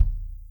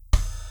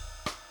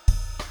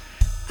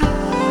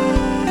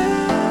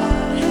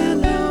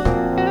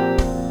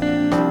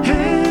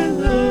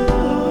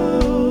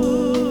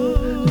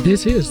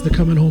This is the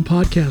Coming Home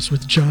Podcast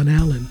with John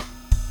Allen.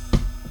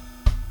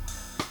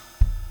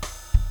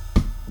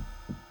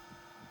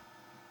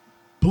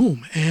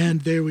 Boom.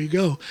 And there we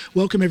go.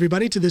 Welcome,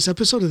 everybody, to this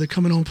episode of the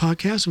Coming Home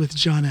Podcast with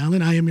John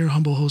Allen. I am your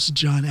humble host,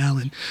 John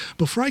Allen.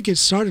 Before I get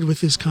started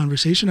with this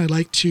conversation, I'd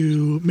like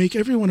to make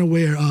everyone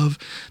aware of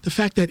the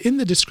fact that in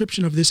the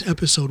description of this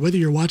episode, whether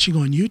you're watching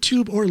on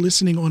YouTube or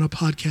listening on a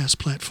podcast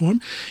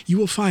platform, you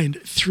will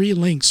find 3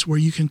 links where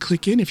you can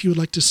click in if you would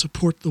like to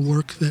support the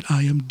work that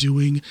I am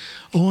doing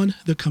on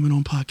the Coming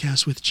Home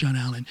Podcast with John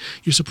Allen.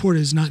 Your support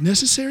is not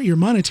necessary. Your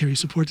monetary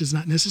support is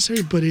not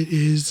necessary, but it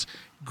is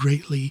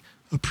greatly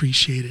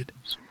appreciated.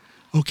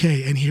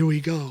 Okay, and here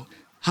we go.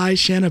 Hi,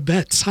 Shana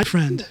Betz. Hi,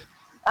 friend.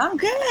 I'm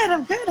good.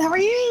 How are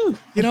you?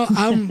 You know,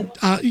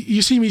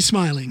 you see me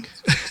smiling.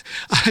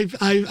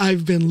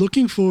 I've been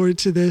looking forward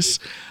to this.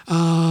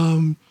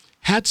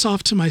 Hats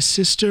off to my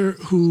sister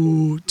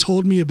who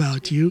told me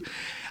about you.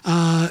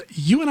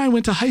 You and I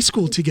went to high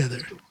school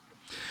together.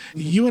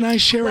 You and I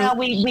share. Well,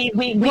 we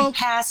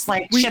passed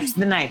like ships of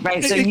the night,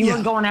 right? So you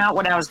were going out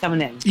when I was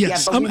coming in.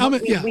 Yes,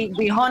 yeah,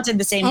 we haunted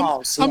the same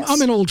halls. Yes.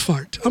 I'm an old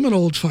fart.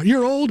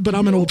 You're old, but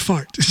I'm an old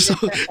fart. So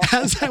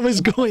as I was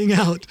going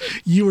out,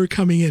 you were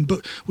coming in.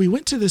 But we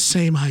went to the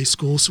same high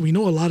school, so we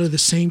know a lot of the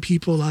same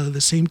people, a lot of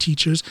the same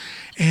teachers.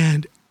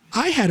 And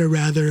I had a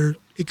rather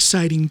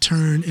exciting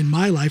turn in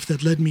my life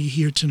that led me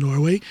here to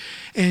Norway,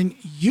 and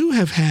you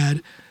have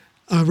had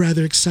a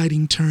rather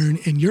exciting turn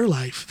in your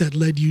life that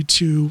led you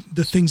to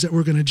the things that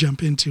we're going to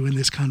jump into in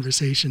this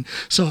conversation.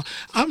 So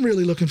I'm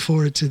really looking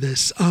forward to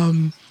this.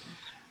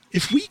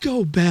 If we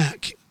go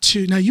back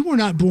to, now you were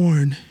not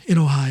born in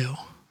Ohio.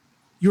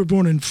 You were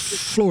born in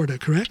Florida,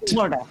 correct?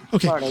 Florida.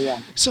 Okay. Florida,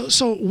 yeah.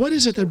 So what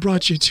is it that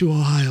brought you to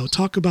Ohio?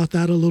 Talk about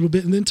that a little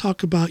bit, and then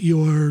talk about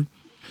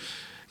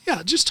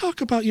just talk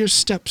about your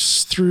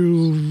steps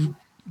through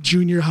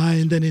junior high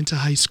and then into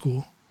high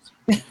school.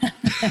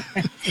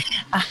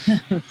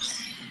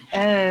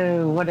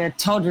 Oh, what a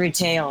tawdry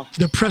tale.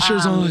 The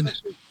pressure's on.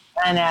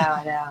 I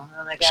know.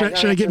 Oh my God.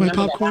 Should I get my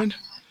popcorn?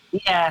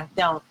 Yeah,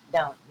 don't.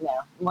 No,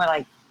 more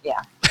like,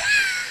 yeah.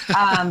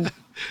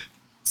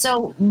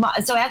 So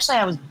actually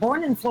I was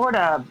born in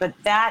Florida, but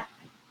that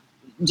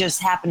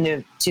just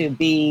happened to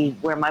be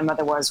where my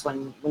mother was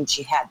when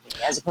she had me,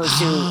 as opposed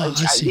to,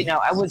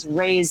 I was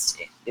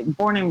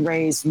born and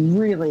raised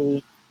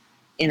really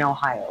in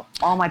Ohio.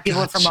 All my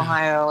people are from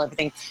Ohio,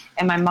 everything.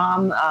 And my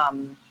mom,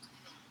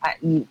 I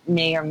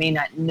may or may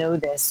not know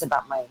this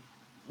about my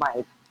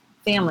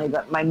family,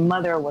 but my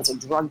mother was a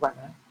drug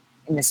runner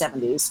in the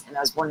 70s, and I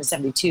was born in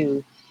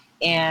 72.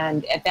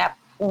 And at that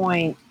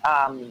point,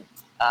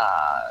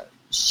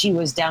 she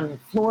was down in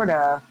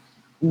Florida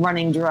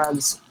running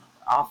drugs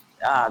off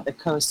the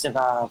coast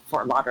of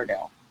Fort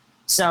Lauderdale.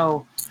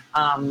 So,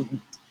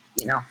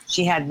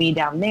 she had me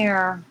down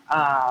there.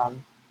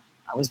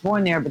 I was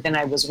born there, but then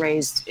I was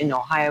raised in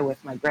Ohio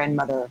with my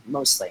grandmother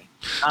mostly.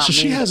 So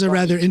she has a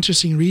rather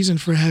interesting reason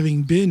for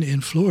having been in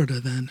Florida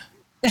then.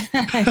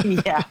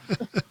 Yeah.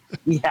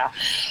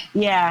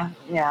 No.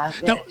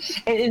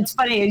 It's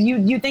funny.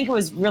 You think it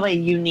was really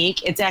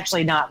unique. It's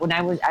actually not. When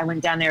I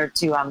went down there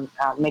to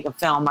make a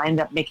film, I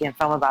ended up making a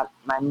film about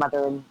my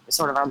mother and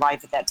sort of our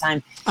life at that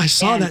time. I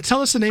saw that.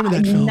 Tell us the name of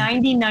that film.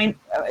 99.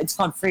 It's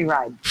called Free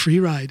Ride. Free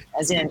Ride.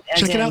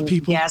 Check it out,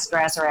 people. Gas,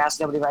 grass, or ass.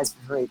 Nobody rides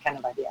for free, kind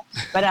of idea.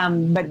 But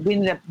we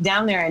ended up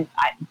down there, and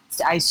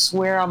I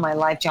swear on my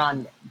life,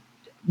 John,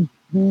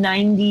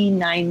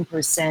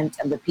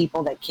 99% of the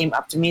people that came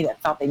up to me that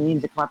felt they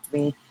needed to come up to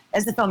me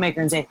as the filmmaker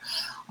and say,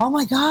 "Oh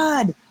my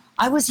God,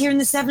 I was here in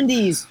the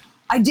 70s.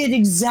 I did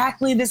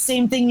exactly the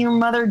same thing your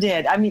mother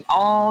did." I mean,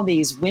 all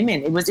these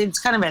women, it's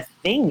kind of a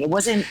thing. It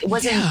wasn't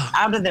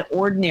out of the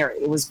ordinary.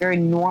 It was very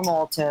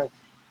normal to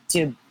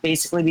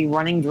basically be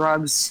running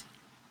drugs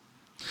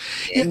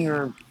in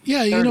your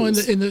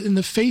 30s. in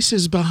the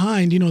faces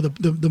behind,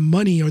 the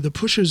money or the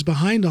pushers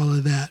behind all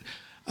of that,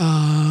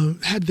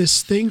 had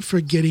this thing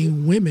for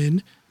getting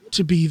women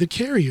to be the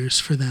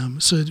carriers for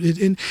them. So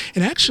and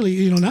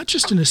actually, not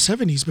just in the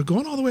 70s, but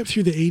going all the way up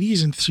through the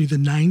 80s and through the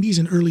 90s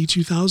and early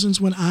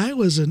 2000s, when I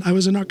was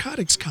a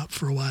narcotics cop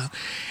for a while.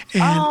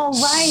 And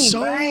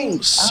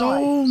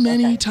so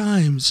many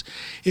times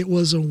it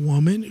was a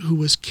woman who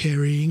was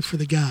carrying for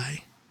the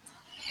guy.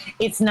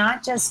 It's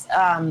not just,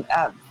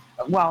 I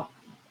want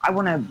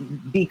to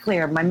be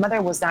clear. My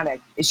mother was not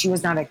a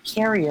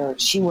carrier.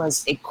 She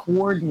was a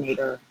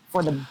coordinator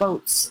for the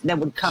boats that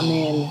would come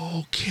in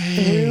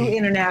through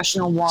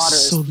international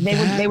waters. So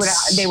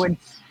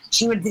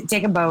she would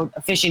take a boat,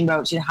 a fishing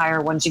boat. She'd hire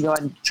one. She'd go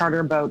and charter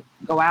a boat,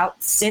 go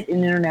out, sit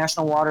in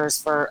international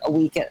waters for a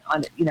week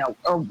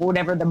or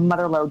whatever the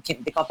mother load, they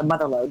call it the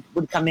mother load,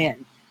 would come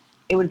in.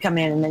 It would come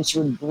in, and then she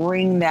would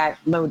bring that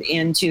load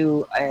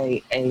into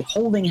a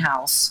holding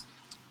house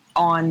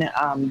on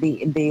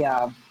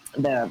the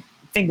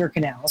finger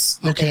canals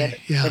that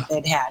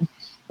they'd had.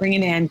 Bring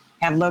it in,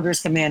 have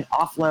loaders come in,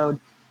 offload.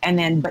 And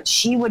then, but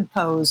she would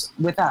pose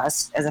with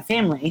us as a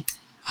family,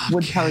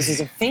 would pose as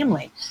a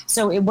family.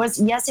 So it was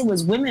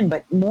women,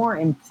 but more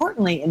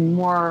importantly and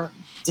more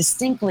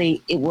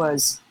distinctly, it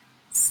was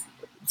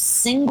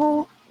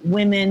single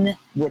women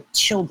with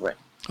children.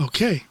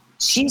 Okay.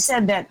 She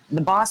said that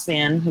the boss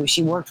man who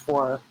she worked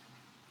for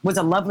was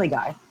a lovely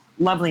guy,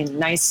 lovely,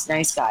 nice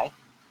guy.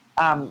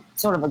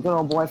 Sort of a good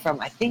old boy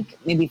from, I think,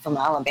 maybe from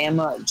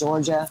Alabama, or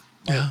Georgia.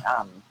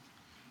 Yeah.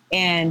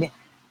 And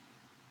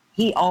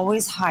he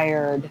always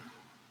hired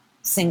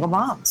single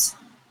moms.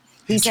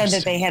 He said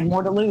that they had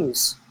more to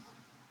lose.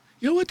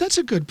 You know what? That's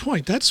a good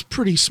point. That's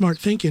pretty smart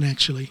thinking,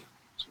 actually.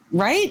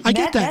 Right? I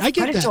get that. That's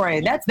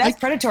predatory. That's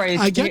predatory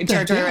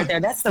territory right there.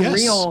 That's the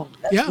real.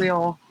 That's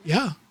real.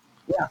 Yeah.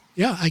 Yeah.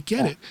 Yeah, I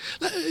get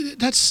it.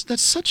 That's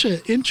such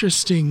an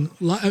interesting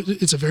life.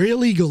 It's a very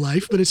illegal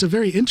life, but it's a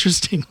very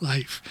interesting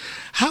life.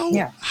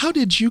 How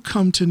did you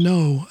come to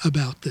know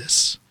about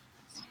this?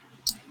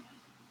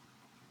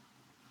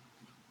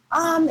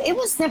 It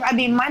was never. I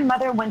mean, my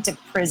mother went to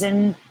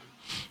prison.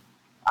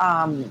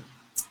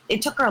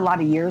 It took her a lot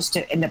of years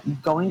to end up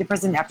going to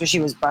prison after she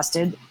was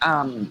busted,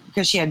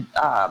 because she had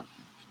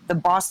the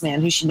boss man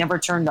who she never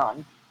turned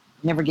on,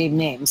 never gave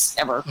names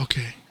ever.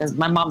 Okay. Because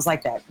my mom's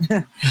like that.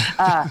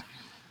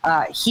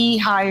 He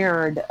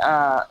hired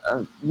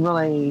a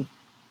really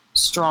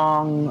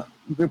strong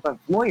group of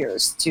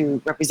lawyers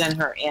to represent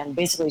her, and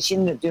basically she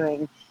ended up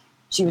doing.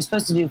 She was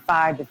supposed to do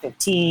 5 to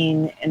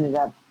 15, ended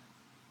up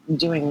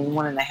doing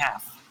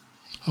 1.5.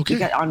 Okay.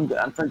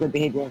 For good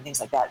behavior and things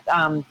like that.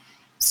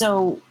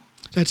 So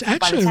that's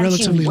actually a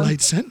relatively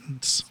light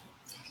sentence.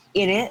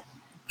 It is.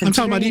 I'm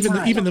talking about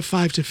even the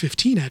 5 to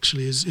 15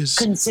 actually is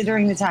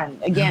considering the time.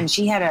 Again,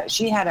 she had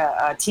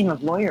a team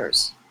of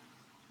lawyers.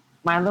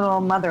 My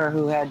little mother,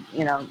 who had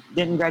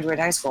didn't graduate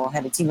high school,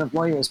 had a team of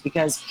lawyers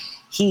because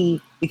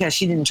she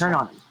didn't turn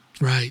on him.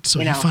 Right. So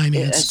he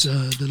financed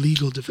the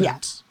legal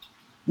defense.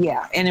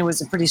 Yeah, and it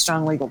was a pretty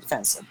strong legal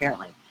defense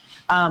apparently.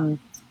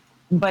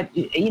 But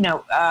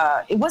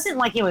it wasn't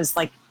like it was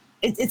like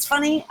it's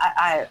funny.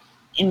 I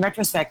in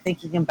retrospect,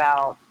 thinking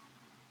about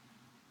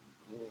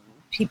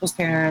people's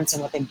parents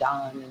and what they've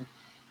done. And,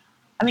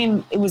 I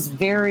mean, it was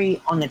very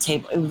on the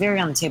table. It was very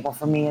on the table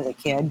for me as a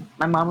kid.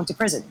 My mom went to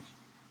prison.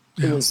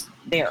 It was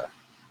there.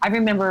 I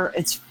remember,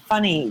 it's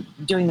funny,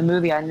 doing the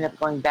movie, I ended up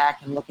going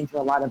back and looking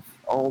through a lot of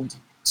old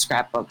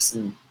scrapbooks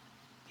and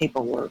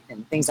paperwork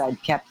and things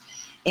I'd kept.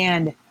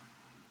 And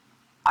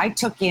I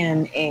took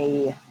in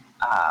an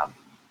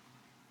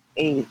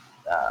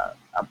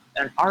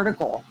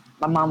article.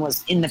 My mom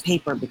was in the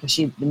paper because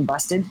she'd been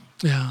busted.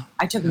 Yeah.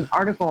 I took an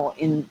article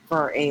in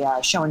for a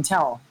show and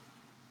tell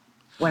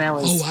when I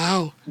was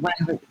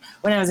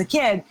when I was a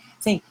kid,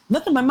 saying,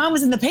 "Look, my mom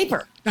was in the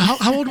paper." Now,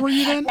 how old were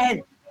you then?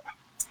 And,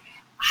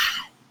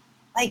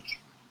 like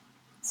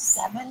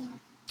 7.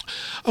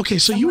 Okay,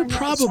 so you were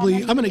probably,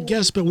 I'm going to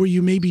guess, but were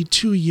you maybe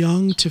too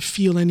young to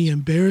feel any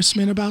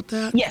embarrassment about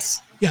that?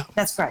 Yes. Yeah.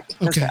 That's correct.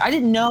 Okay. I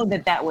didn't know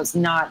that was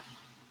not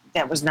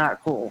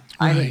cool.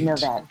 Right. I didn't know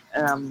that.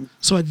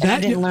 So at that,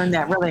 I didn't learn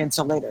that really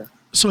until later.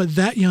 So at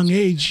that young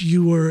age,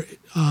 you were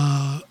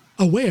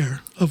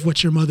aware of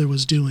what your mother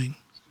was doing.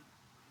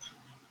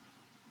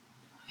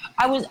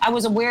 I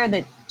was aware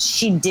that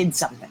she did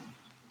something.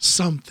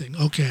 Something.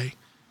 Okay.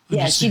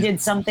 Yeah, she did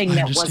something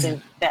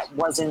that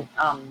wasn't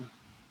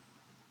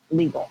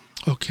legal.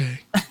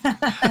 Okay.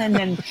 and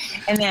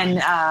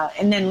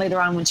then later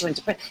on when she went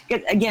to prison,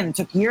 again, it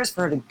took years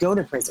for her to go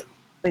to prison.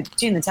 But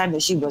between the time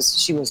that she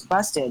was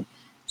busted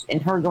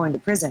and her going to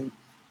prison,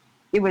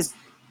 it was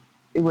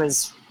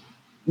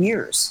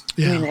years.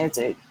 Yeah. I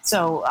mean,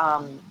 so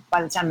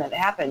by the time that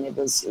happened,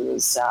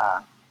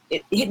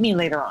 it hit me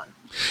later on.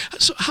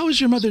 So how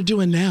is your mother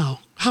doing now?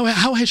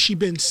 How has she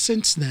been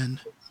since then?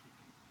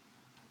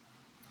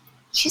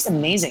 She's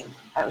amazing.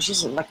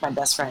 She's like my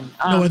best friend.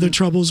 No other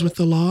troubles with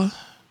the law?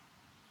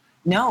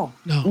 No.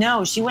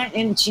 She went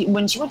in.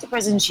 When she went to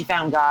prison, she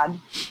found God,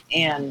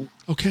 and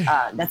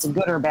that's a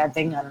good or a bad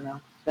thing. I don't know.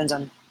 Depends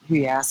on who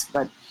you ask.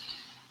 But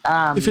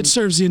if it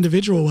serves the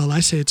individual well,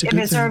 I say it's a good thing.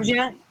 If it serves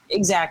you,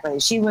 exactly.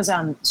 She was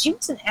an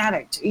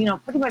addict.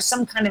 Pretty much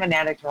some kind of an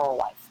addict her whole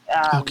life.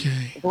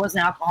 If it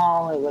wasn't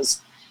alcohol, it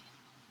was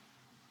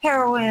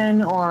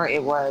heroin or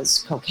it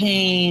was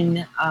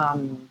cocaine,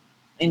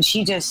 and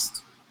she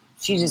just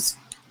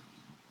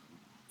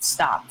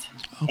stopped.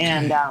 Okay.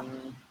 And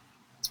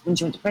when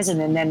she went to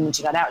prison, and then when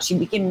she got out, she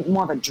became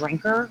more of a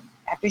drinker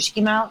after she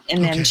came out,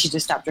 and then she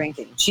just stopped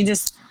drinking. She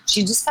just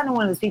kind of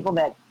one of those people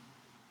that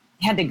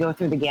had to go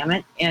through the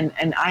gamut, and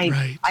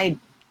I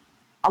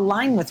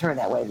align with her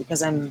that way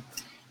because I've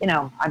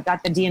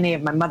got the DNA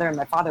of my mother and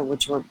my father,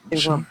 which were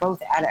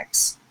both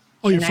addicts.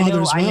 Oh, your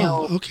father as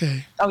well.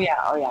 Okay. Oh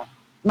yeah.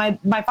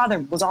 My father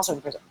was also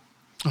in prison.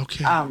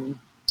 Okay.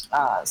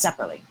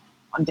 Separately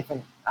on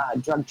different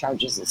drug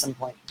charges at some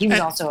point. He was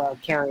also a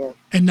carrier.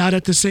 And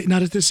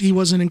he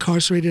wasn't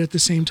incarcerated at the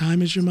same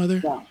time as your mother?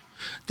 No.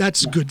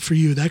 That's good for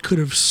you. That could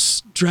have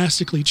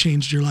drastically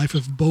changed your life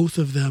if both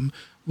of them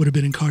would have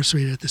been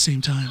incarcerated at the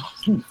same time.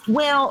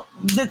 Well,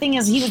 the thing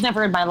is, he was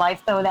never in my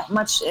life though that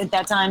much at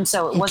that time,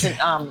 so it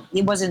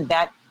wasn't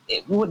that.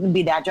 It wouldn't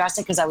be that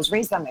drastic because I was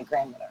raised by my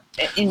grandmother.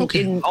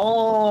 In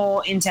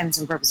all intents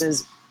and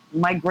purposes,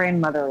 my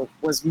grandmother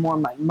was more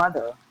my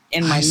mother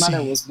And my I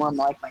mother see. was more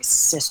like my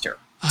sister.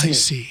 To I me,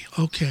 see.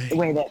 Okay. the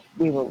way that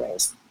we were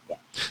raised. Yeah.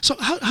 So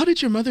how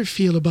did your mother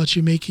feel about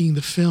you making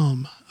the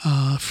film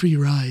Free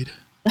Ride?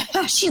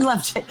 She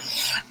loved it.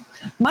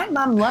 My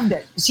mom loved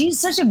it. She's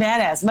such a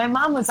badass. My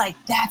mom was like,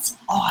 "That's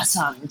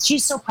awesome."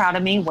 She's so proud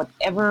of me.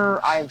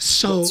 Whatever I've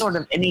So- sort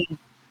of anything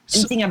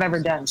I've ever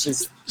done,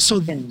 she's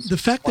So been the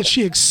fact that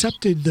she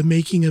accepted the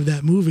making of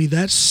that movie,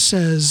 that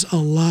says a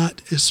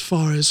lot as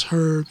far as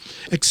her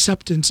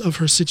acceptance of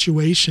her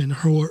situation,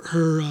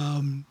 her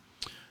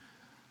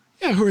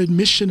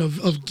admission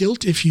of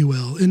guilt, if you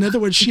will. In other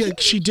words,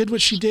 she did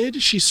what she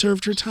did. She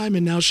served her time,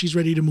 and now she's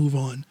ready to move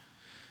on.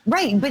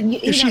 Right, but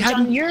you she know,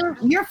 John,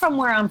 hadn't- you're from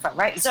where I'm from,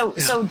 right? So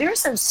Yeah. so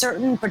there's a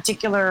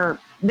particular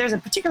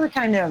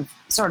kind of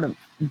sort of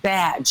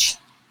badge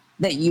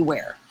that you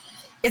wear.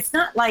 It's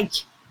not like,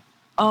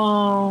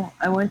 oh,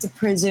 I went to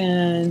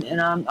prison and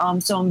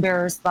I'm so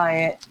embarrassed by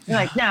it. You're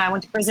like, nah, I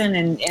went to prison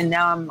and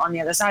now I'm on the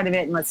other side of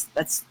it, and let's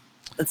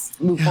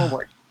move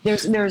forward.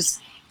 There's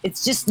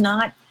it's just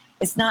not,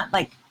 it's not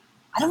like,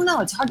 I don't know,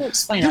 it's hard to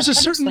explain. There's I a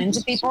try to certain- explain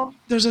to people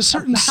There's a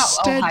certain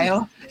about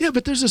Ohio. Yeah,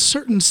 but there's a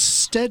certain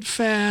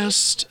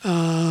steadfast,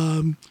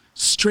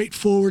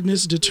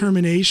 straightforwardness,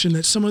 determination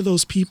that some of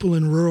those people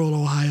in rural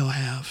Ohio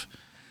have.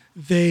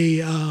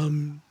 They,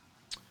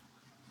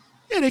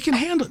 they can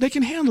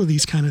handle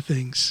these kind of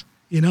things.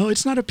 You know,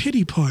 it's not a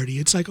pity party.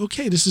 It's like,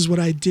 okay, this is what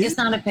I did. It's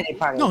not a pity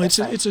party. No, that's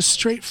it's a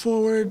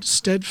straightforward,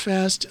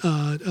 steadfast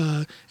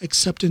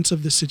acceptance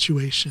of the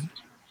situation.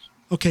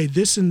 Okay,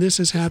 this and this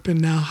has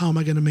happened. Now, how am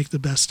I going to make the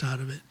best out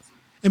of it?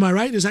 Am I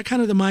right? Is that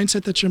kind of the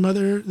mindset that your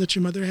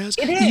mother has?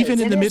 It is. Even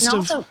in the midst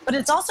of. But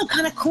it's also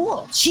kind of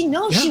cool. She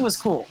knows she was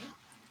cool.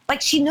 Like,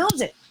 she knows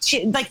it.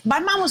 Like, my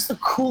mom was the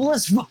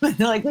coolest woman.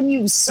 Like, when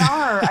you saw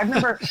her, I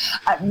remember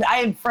I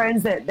had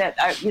friends that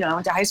I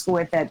went to high school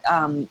with that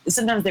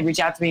sometimes they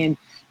reach out to me, and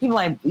people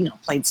I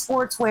played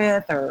sports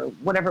with or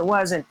whatever it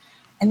was, and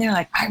they're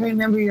like, I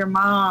remember your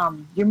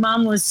mom. Your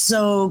mom was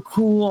so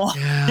cool.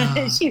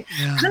 Yeah, She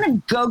kind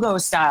of go-go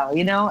style,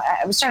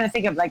 I was trying to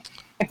think of, like,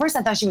 at first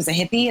I thought she was a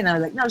hippie, and I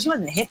was like, no, she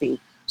wasn't a hippie.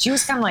 She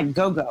was kind of like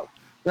go-go,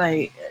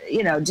 like,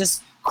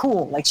 just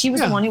cool. Like, she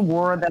was the one who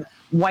wore the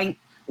white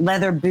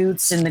leather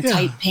boots and the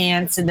tight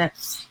pants and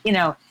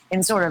the,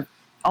 and sort of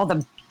all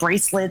the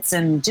bracelets,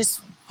 and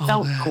just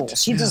felt cool.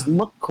 She just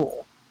looked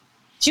cool.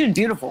 She was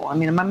beautiful. I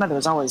mean, my mother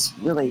was always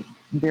really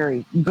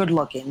very good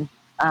looking.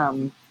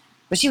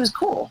 But she was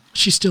cool.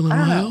 She's still in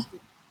Ohio?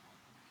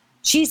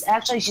 She's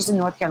in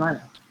North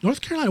Carolina. North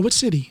Carolina, what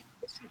city?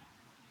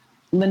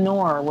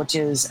 Lenore, which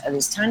is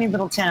this tiny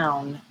little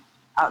town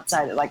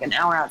outside, like an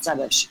hour outside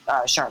of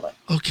Charlotte.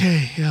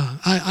 Okay, yeah.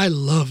 I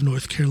love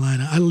North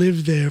Carolina. I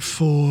lived there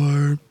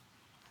for,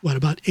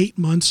 about 8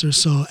 months or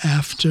so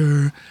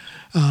after.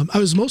 I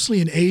was mostly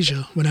in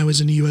Asia when I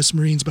was in the U.S.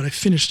 Marines, but I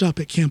finished up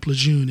at Camp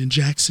Lejeune in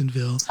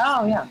Jacksonville.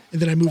 Oh, yeah.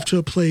 And then I moved to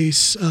a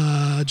place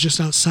just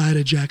outside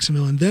of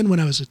Jacksonville. And then when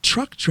I was a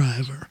truck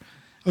driver,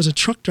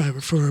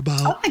 for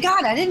about... Oh, my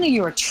God. I didn't know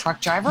you were a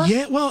truck driver.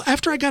 Yeah, well,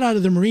 after I got out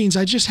of the Marines,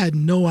 I just had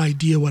no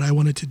idea what I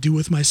wanted to do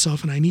with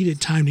myself. And I needed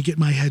time to get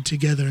my head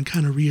together and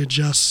kind of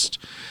readjust,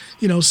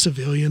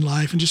 civilian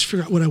life and just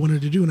figure out what I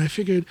wanted to do. And I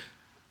figured,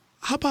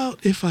 how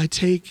about if I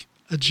take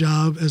a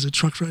job as a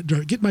truck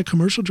driver, get my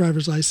commercial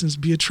driver's license,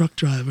 be a truck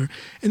driver.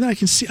 And then I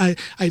can see,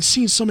 I'd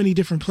seen so many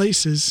different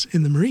places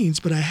in the Marines,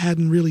 but I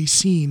hadn't really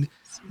seen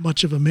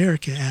much of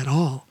America at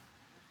all.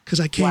 Because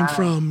I came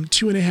from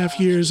 2.5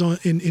 years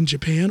in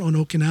Japan on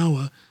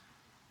Okinawa.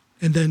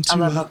 And then to, I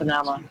love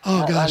Okinawa.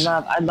 Oh, gosh.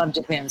 I love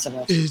Japan so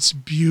much. It's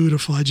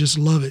beautiful. I just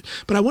love it.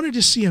 But I wanted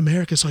to see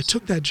America, so I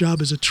took that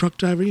job as a truck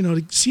driver,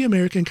 to see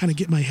America and kind of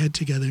get my head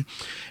together.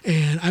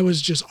 And I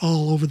was just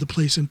all over the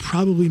place. And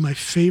probably my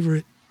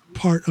favorite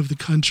part of the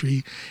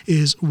country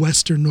is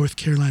western North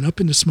Carolina,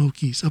 up in the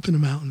Smokies, up in the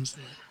mountains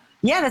there.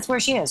 Yeah, that's where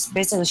she is.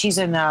 Basically, she's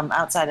in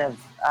outside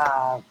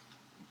of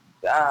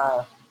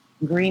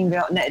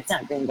Greenville. No, it's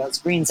not Greenville. It's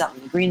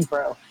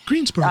Greensboro.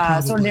 Greensboro,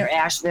 probably. Sort of near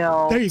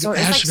Asheville. There you go,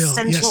 Asheville. It's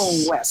like central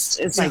yes. west.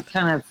 It's like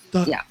kind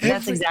of,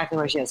 that's exactly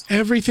where she is.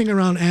 Everything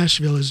around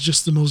Asheville is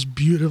just the most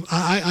beautiful.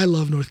 I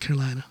love North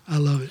Carolina. I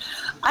love it.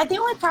 The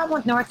only problem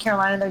with North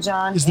Carolina, though,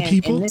 John, is the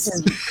people. And this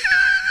is,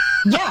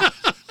 yeah.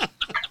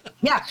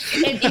 Yeah,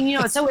 and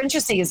what's so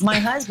interesting is my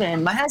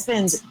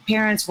husband's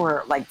parents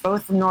were like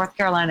both from North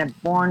Carolina,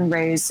 born,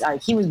 raised.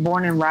 He was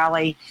born in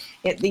Raleigh,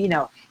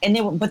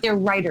 but they're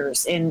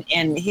writers, and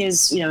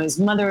his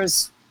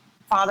mother's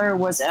father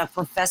was a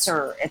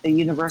professor at the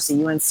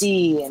University UNC,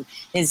 and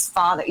his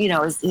father,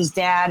 his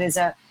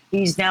dad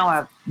he's now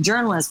a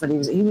journalist, but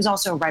he was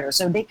also a writer.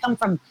 So they come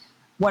from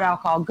what I'll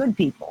call good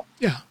people.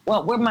 Yeah.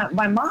 Well, where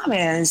my mom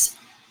is,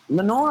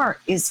 Lenore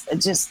is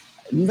just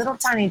a little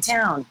tiny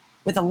town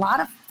with a lot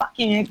of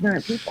fucking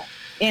ignorant people.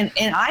 And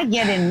I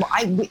get in,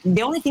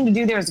 the only thing to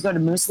do there is go to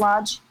Moose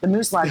Lodge. The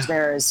Moose Lodge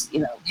there is,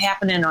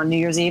 happening on New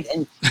Year's Eve.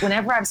 And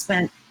whenever I've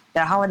spent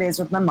the holidays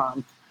with my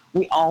mom,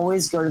 we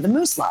always go to the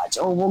Moose Lodge,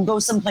 or we'll go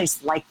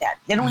someplace like that.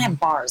 They don't have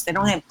bars. They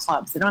don't have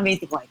clubs. They don't have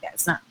anything like that.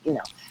 It's not,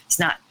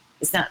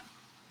 it's not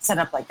set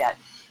up like that.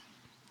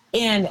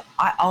 And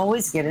I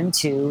always get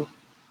into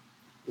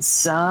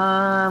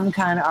some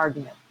kind of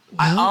argument.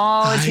 Well,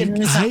 I always get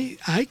into something.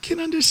 I can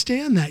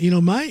understand that.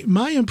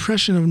 My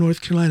impression of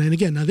North Carolina, and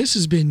again, now this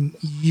has been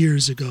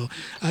years ago.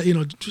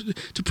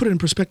 To put it in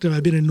perspective,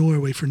 I've been in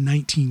Norway for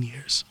 19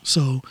 years.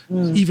 So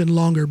even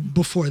longer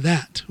before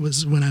that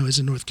was when I was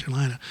in North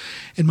Carolina.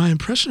 And my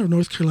impression of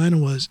North Carolina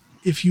was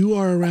if you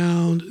are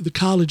around the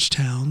college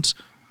towns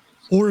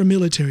or a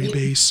military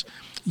base,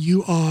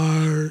 you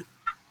are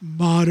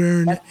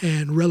modern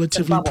and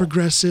relatively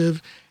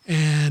progressive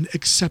and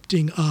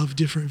accepting of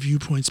different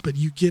viewpoints. But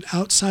you get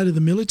outside of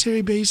the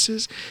military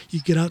bases, you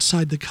get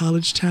outside the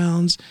college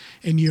towns,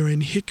 and you're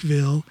in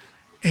Hickville,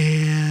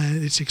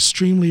 and it's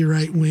extremely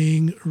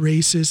right-wing,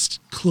 racist,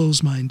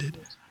 closed-minded.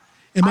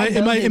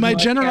 Am I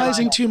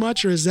generalizing too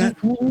much, or is that?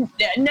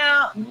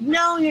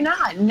 No, you're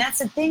not. And that's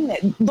the thing.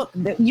 You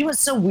know what's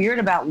so weird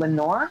about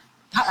Lenore?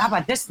 How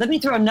about this? Let me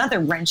throw another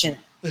wrench in it.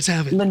 Let's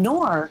have it.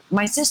 Lenore,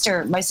 my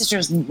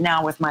sister's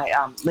now with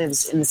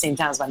lives in the same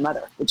town as my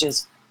mother, which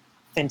is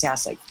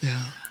fantastic.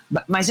 Yeah.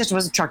 But my sister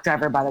was a truck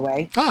driver, by the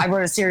way. Ah. I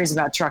wrote a series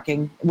about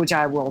trucking, which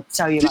I will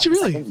tell you about. Did you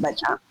really? In a second.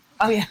 But,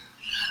 oh yeah.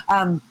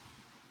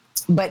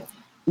 But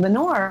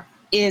Lenore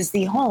is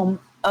the home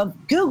of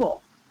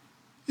Google.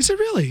 Is it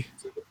really?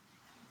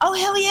 Oh,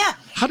 hell yeah.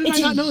 How did I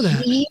not know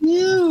that?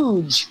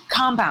 Huge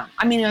compound.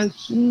 I mean, a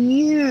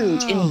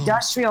huge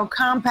industrial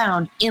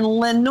compound in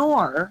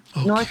Lenore,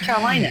 North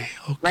Carolina.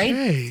 Right?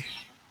 Okay.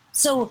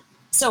 So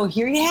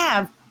here you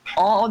have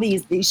all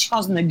these, she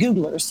calls them the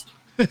Googlers,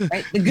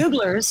 right? The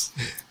Googlers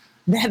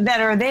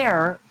that are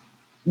there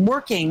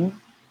working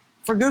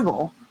for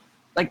Google,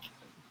 like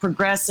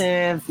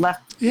progressive,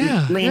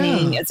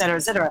 left-leaning, et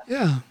cetera,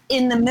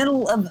 in the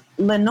middle of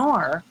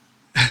Lenore,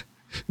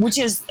 which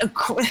is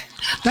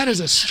that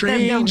is a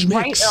strange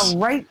mix. A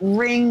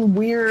right-wing,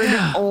 weird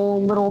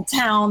old little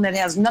town that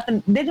has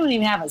nothing. They don't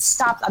even have a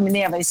stop. I mean, they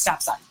have a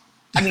stop sign.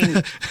 I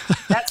mean,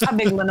 that's how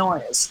big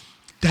Lenore is.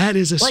 That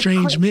is a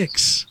strange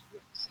mix.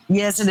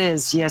 Yes, it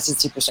is. Yes,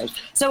 it's super strange.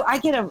 So I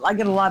get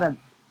a lot of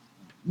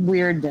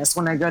weirdness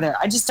when I go there.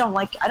 I just don't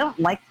like. I don't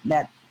like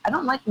that. I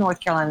don't like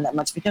North Carolina that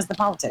much because of the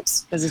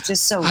politics. Because it's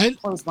just so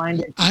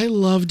closed-minded. I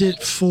loved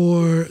it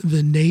for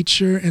the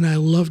nature, and I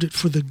loved it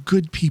for the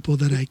good people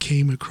that I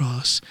came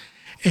across.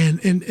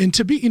 And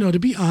to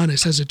be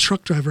honest, as a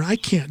truck driver, I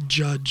can't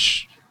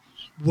judge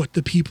what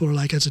the people are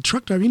like as a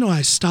truck driver.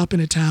 I stop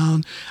in a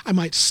town, I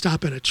might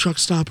stop at a truck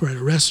stop or at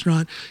a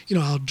restaurant,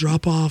 I'll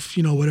drop off,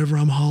 whatever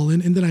I'm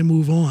hauling, and then I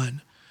move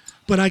on.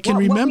 But I can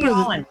remember what were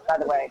you hauling, by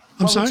the way?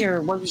 I'm sorry?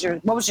 What was your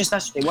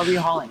specialty? What were you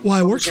hauling? Well,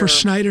 I worked for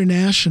Schneider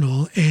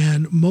National,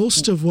 and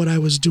most of what I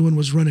was doing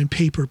was running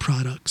paper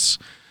products.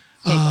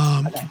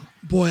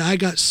 Boy, I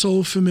got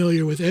so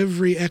familiar with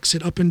every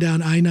exit up and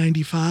down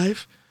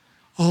I-95,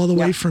 all the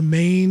way from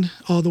Maine,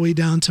 all the way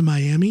down to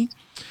Miami.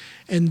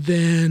 And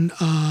then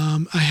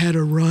I had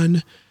a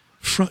run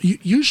from,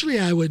 usually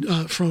I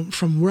would,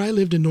 from where I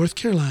lived in North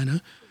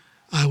Carolina,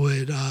 I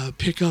would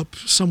pick up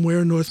somewhere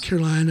in North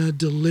Carolina,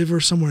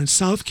 deliver somewhere in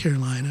South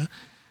Carolina,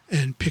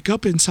 and pick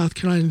up in South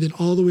Carolina, and then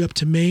all the way up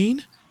to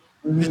Maine,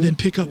 and then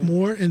pick up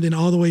more, and then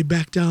all the way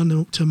back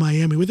down to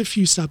Miami with a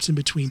few stops in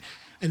between,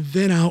 and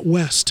then out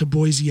west to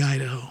Boise,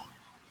 Idaho.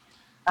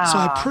 So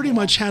I pretty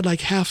much had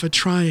like half a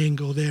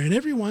triangle there. And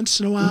every once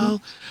in a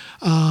while,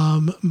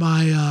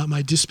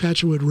 my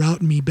dispatcher would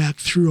route me back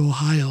through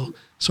Ohio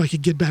so I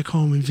could get back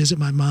home and visit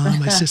my mom,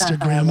 my sister,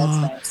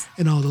 grandma,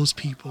 and all those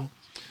people.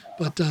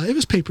 But it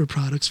was paper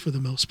products for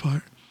the most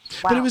part.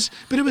 Wow.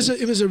 But it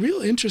was a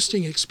real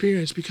interesting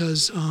experience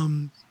because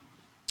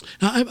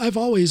I've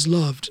always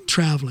loved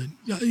traveling,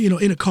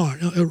 in a car,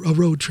 a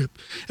road trip.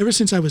 Ever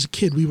since I was a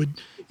kid, we would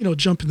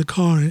jump in the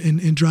car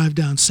and drive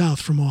down south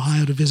from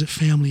Ohio to visit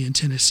family in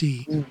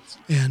Tennessee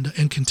and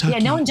Kentucky. Yeah,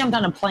 no one jumped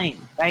on a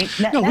plane, right?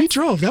 We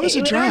drove. That was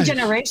a drive. In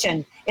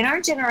our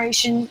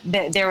generation,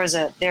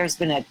 there's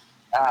been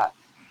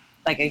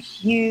a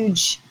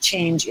huge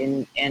change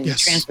in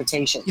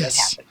transportation that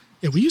happened.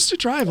 Yeah, we used to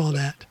drive all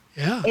that.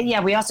 Yeah.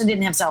 And we also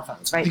didn't have cell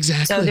phones, right?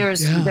 Exactly.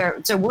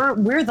 So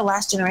we're the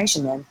last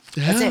generation then.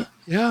 Yeah. That's it.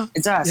 Yeah.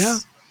 It's us. Yeah.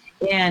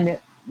 And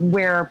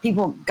where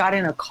people got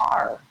in a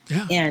car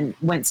and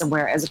went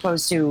somewhere, as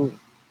opposed to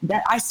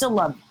that. I still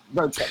love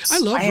road trips. I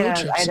love road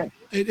trips. I had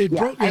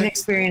an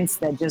experience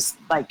that just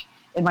like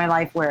in my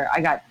life where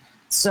I got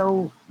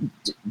so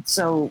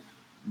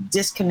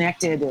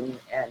disconnected and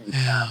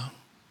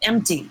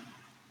empty,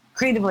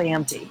 creatively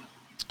empty,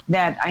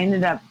 that I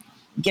ended up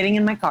getting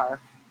in my car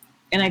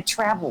and I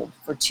traveled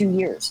for 2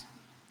 years.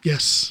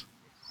 Yes.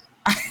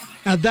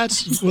 Now there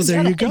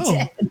you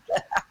go.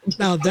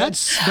 Now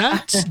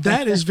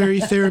that is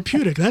very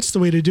therapeutic. That's the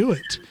way to do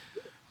it.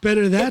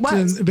 Better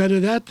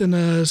that than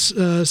a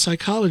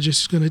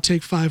psychologist is going to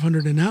take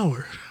 $500 an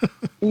hour.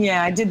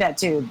 Yeah, I did that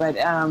too, but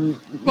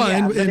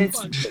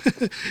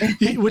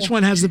which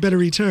one has the better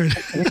return?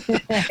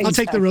 I'll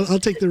take the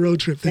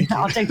road trip. Thank you.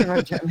 I'll take the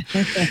road trip.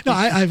 No,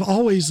 I've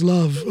always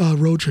loved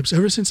road trips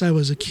ever since I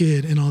was a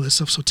kid and all this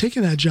stuff. So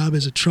taking that job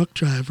as a truck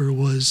driver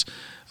was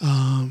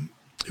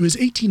it was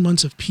 18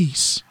 months of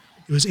peace.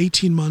 It was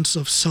 18 months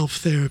of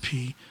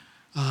self-therapy,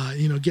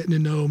 getting to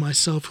know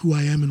myself, who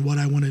I am, and what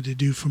I wanted to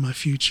do for my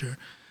future.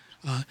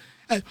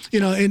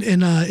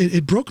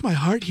 It broke my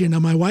heart here. Now,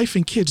 my wife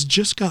and kids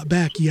just got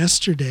back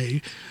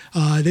yesterday.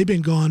 They've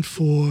been gone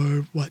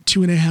for,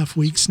 2.5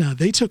 weeks now.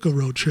 They took a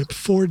road trip,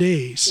 4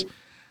 days,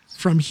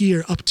 from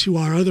here up to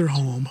our other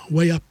home,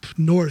 way up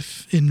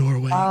north in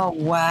Norway. Oh,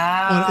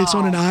 wow. It's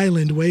on an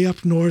island way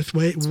up north,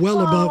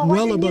 well above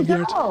the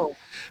Arctic.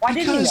 Why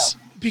didn't you go?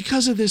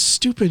 Because of this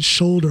stupid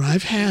shoulder.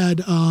 I've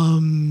had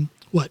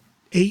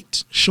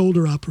 8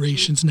 shoulder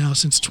operations now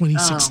since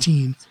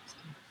 2016. Oh.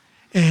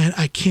 And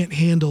I can't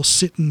handle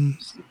sitting.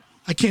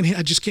 I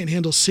just can't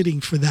handle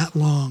sitting for that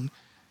long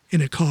in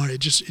a car. It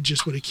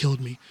just would have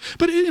killed me.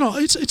 But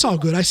it's all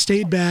good. I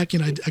stayed back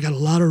and I got a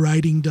lot of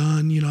writing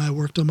done. I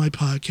worked on my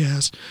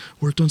podcast,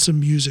 worked on some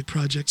music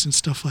projects and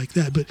stuff like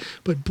that.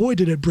 But boy,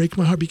 did it break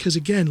my heart, because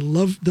again,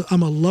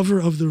 I'm a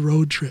lover of the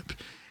road trip,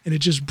 and it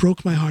just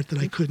broke my heart that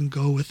I couldn't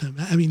go with them.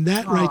 I mean,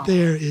 that right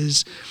there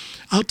is.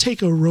 I'll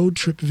take a road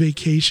trip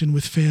vacation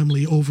with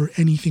family over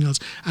anything else.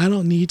 I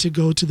don't need to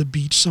go to the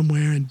beach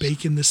somewhere and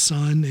bake in the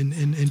sun and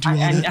do all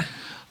that.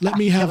 Let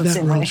me have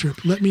that road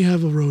trip. Let me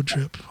have a road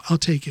trip. I'll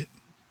take it.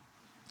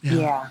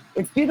 Yeah,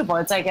 it's beautiful.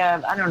 It's like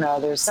I don't know.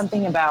 There's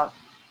something about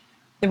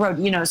the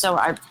road. So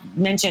I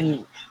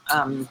mentioned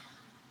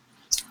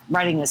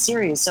writing a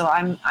series. So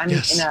I'm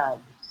yes. in a.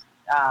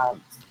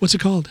 What's it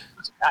called?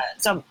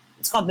 So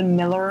it's called The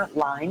Miller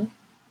Line,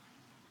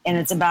 and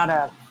it's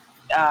about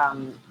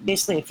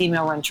basically a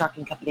female-run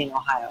trucking company in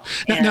Ohio.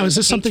 Now, is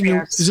this something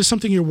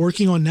you're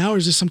working on now, or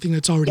is this something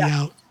that's already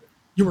out?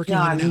 You're working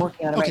on it now? I'm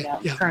working on it right now,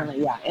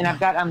 currently, yeah. And I've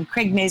got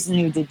Craig Mason,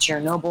 who did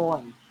Chernobyl,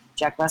 and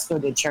Jack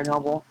Lesko did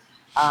Chernobyl.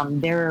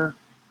 There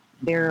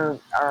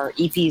are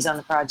EPs on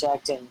the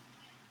project, and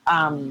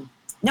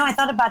I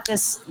thought about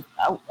this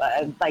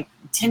like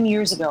 10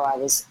 years ago.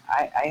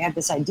 I had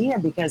this idea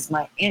because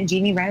my Aunt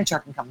Jeannie ran a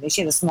trucking company.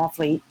 She had a small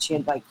fleet. She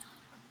had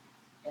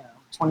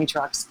 20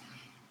 trucks.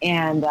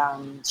 And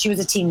she was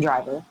a team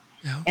driver.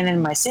 Yeah. And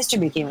then my sister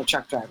became a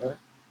truck driver.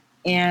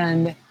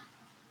 And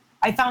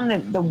I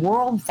found the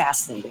world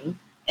fascinating.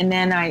 And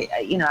then I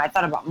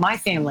thought about my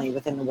family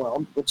within the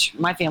world, which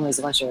my family is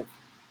a bunch of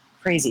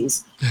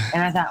crazies.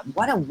 And I thought,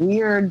 what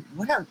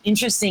an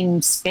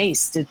interesting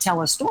space to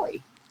tell a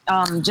story.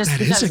 That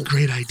is a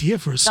great idea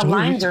for a story. The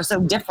lines are so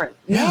different.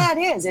 Yeah, it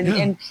is.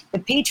 And the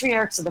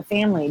patriarchs of the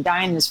family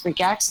die in this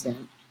freak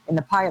accident in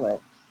the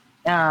pilot.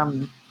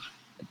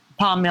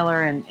 Paul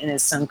Miller and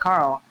his son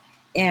Carl,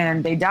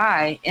 and they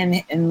die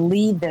and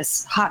leave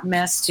this hot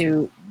mess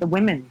to the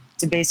women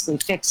to basically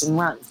fix and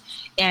run,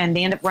 and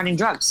they end up running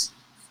drugs.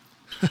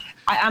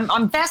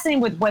 I'm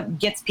fascinated with what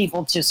gets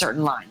people to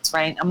certain lines,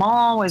 right? I'm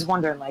always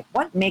wondering,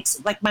 what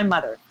makes, my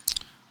mother.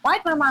 Why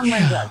did my mom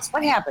run drugs?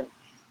 What happened?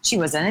 She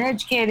was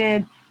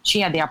uneducated. She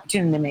had the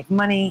opportunity to make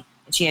money,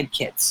 and she had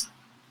kids.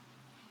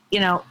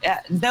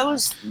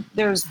 There's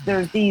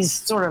these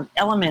sort of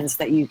elements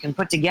that you can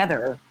put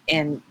together,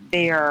 and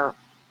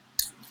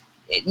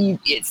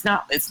it's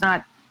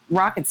not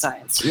rocket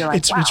science. You're like,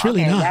 it's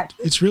really not.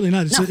 It's really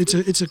not.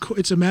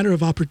 It's a matter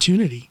of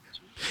opportunity.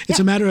 It's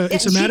a matter of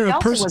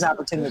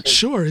personal.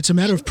 Sure, it's a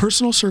matter of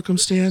personal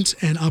circumstance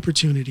and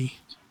opportunity.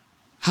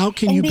 How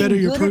can you better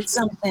your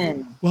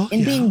something? Well,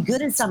 being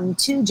good at something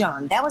too,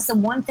 John. That was the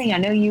one thing. I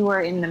know you were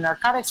in the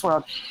narcotics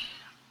world.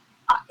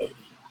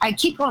 I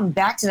keep going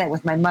back to that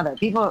with my mother.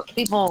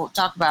 People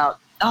talk about,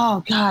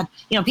 oh God,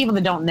 people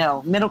that don't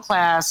know, middle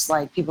class,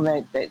 people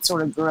that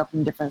sort of grew up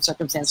in different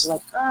circumstances,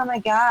 oh my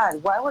God,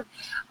 I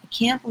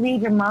can't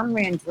believe your mom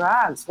ran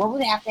drugs. What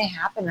would have to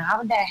happen? How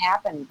would that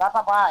happen? Blah,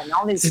 blah, blah. And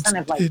all these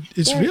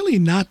it's really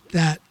not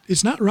that,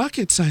 it's not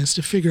rocket science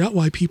to figure out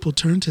why people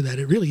turn to that.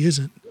 It really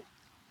isn't.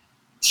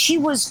 She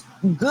was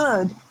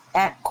good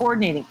at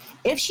coordinating.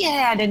 If she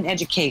had an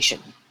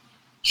education,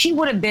 she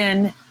would have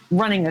been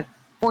running a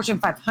Fortune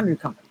 500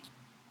 company.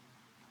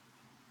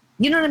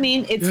 You know what I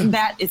mean?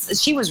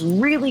 She was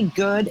really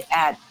good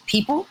at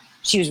people.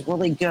 She was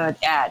really good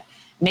at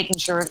making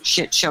sure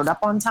shit showed up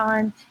on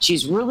time.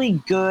 She's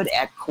really good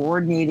at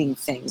coordinating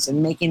things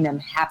and making them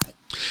happen.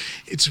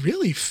 It's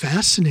really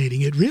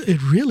fascinating. It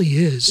really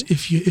is.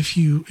 If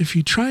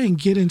you try and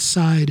get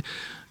inside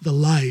the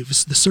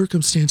lives, the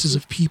circumstances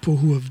of people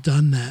who have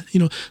done that.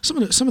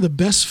 Some of the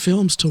best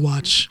films to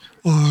watch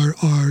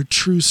are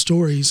true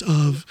stories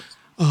of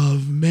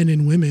men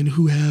and women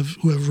who have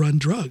run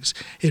drugs.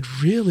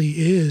 It really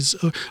is,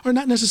 or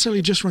not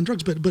necessarily just run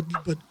drugs,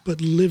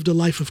 but lived a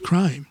life of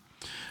crime.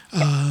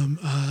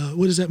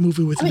 What is that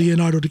movie with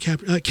Leonardo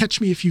DiCaprio? Catch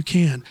Me If You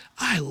Can.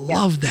 I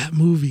love that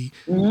movie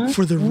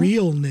for the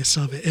realness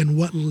of it and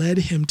what led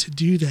him to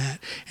do that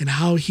and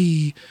how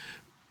he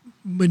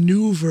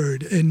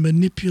maneuvered and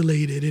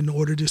manipulated in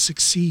order to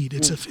succeed.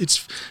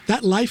 It's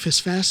that life is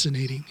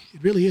fascinating.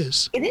 It really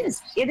is. It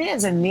is.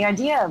 And the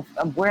idea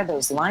of where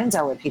those lines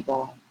are with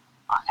people,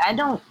 by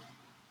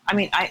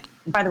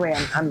the way,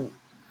 I'm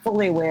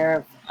fully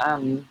aware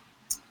of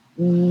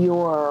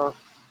your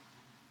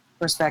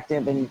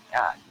perspective and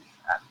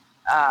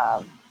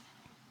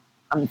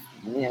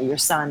your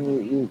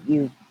son.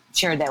 You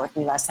shared that with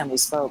me last time we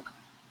spoke.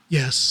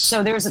 Yes.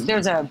 So there's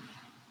a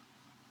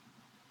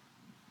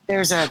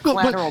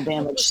collateral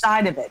damage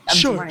side of it.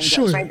 Sure.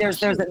 Right?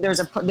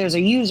 There's a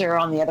user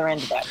on the other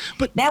end of that.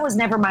 But that was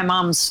never my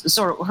mom's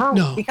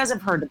because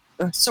of her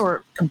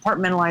sort of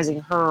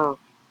compartmentalizing her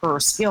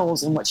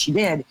skills and what she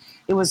did.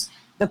 It was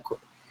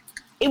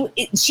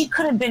she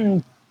could have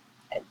been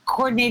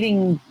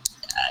coordinating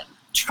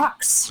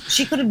trucks.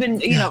 She could have been,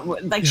 she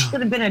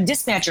could have been a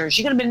dispatcher.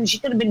 She could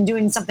have been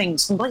doing something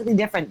completely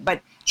different.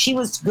 But she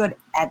was good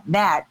at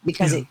that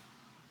because it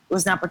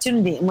was an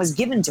opportunity and was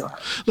given to her.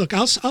 Look,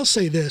 I'll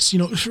say this,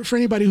 for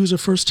anybody who's a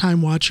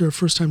first-time watcher, a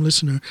first-time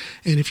listener,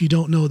 and if you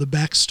don't know the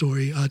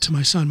backstory to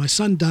my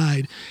son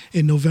died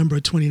in November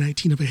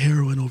 2019 of a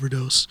heroin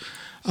overdose.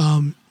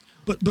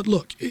 But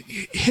look,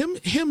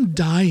 him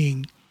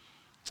dying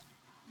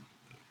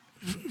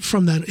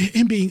from that,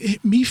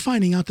 me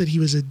finding out that he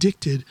was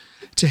addicted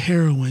to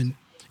heroin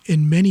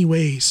in many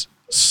ways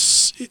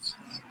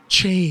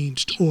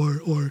changed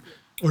or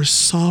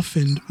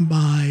softened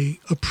my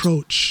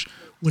approach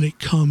when it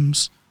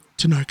comes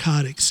to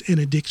narcotics and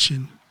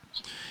addiction.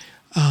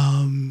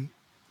 You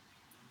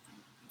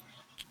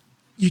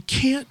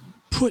can't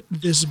put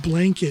this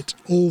blanket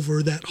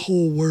over that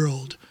whole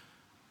world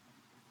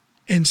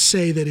and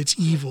say that it's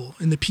evil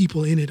and the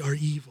people in it are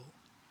evil.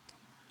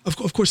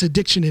 Of course,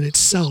 addiction in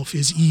itself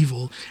is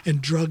evil,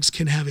 and drugs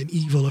can have an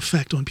evil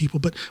effect on people.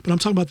 But I'm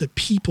talking about the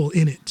people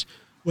in it,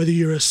 whether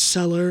you're a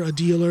seller, a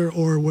dealer,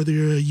 or whether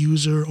you're a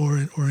user or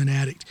an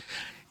addict.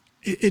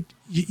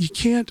 You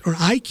can't, or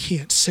I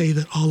can't say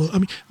that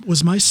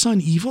was my son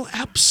evil?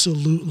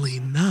 Absolutely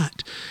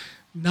not.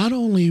 Not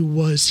only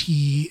was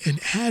he an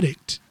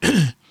addict,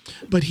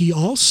 but he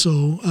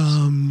also,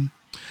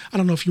 I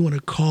don't know if you want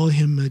to call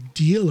him a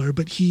dealer,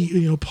 but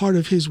he, part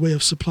of his way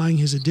of supplying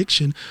his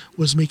addiction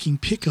was making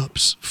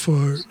pickups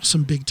for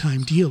some big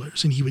time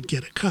dealers, and he would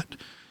get a cut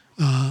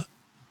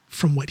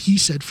from what he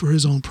said for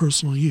his own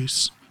personal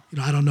use.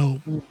 I don't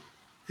know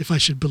if I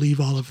should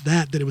believe all of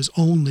that it was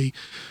only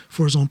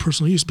for his own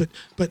personal use, but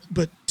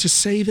to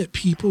say that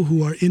people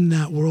who are in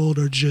that world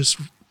are just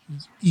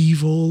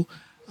evil,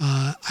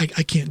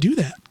 I can't do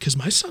that because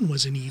my son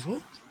wasn't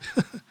evil.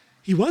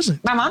 He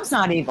wasn't. My mom's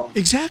not evil.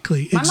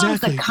 Exactly. My mom's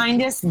the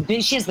kindest.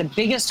 She has the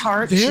biggest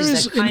heart.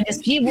 She's the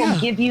kindest. He will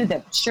give you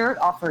the shirt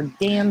off her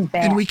damn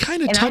back. And we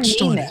kind of touched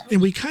on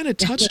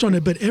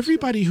it. But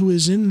everybody who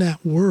is in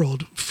that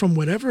world, from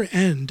whatever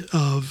end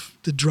of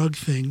the drug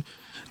thing,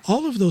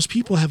 all of those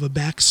people have a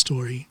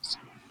backstory.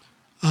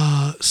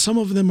 Some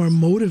of them are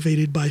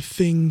motivated by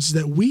things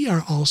that we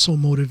are also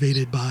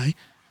motivated by,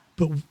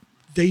 but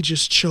they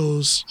just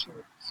chose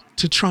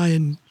to try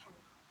and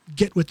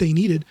get what they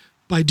needed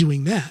by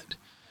doing that.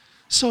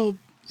 So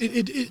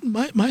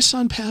my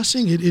son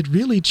passing, it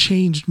really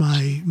changed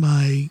my,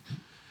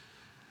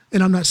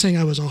 and I'm not saying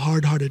I was a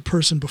hard-hearted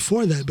person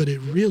before that, but it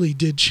really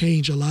did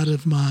change a lot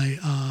of my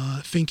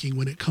thinking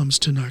when it comes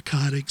to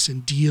narcotics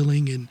and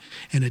dealing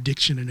and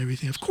addiction and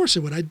everything. Of course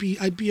it would. I'd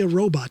be a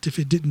robot if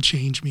it didn't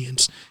change me in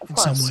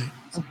some way.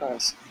 Of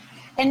course.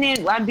 And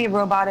then I'd be a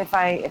robot if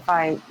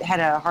I had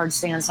a hard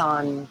stance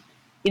on,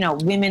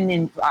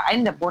 women I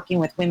ended up working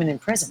with women in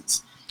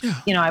prisons.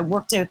 Yeah. I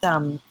worked with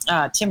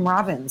Tim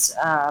Robbins.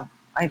 I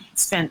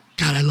spent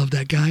I love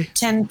that guy.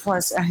 10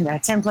 plus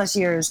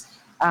years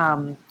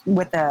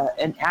with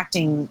an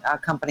acting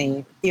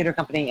theater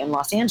company in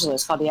Los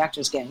Angeles called the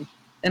Actors Gang,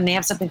 and they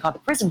have something called the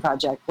Prison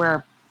Project,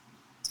 where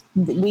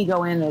we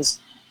go in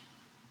as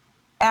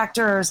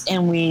actors,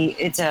 and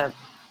it's a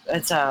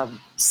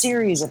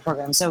series of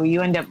programs. So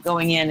you end up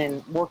going in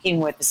and working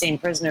with the same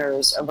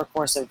prisoners over the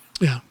course of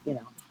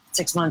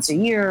 6 months, a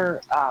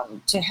year,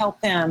 to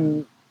help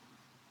them.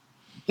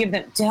 Give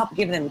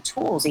them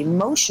tools,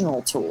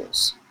 emotional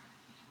tools,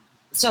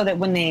 so that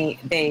when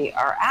they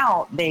are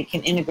out, they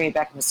can integrate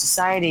back into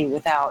society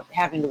without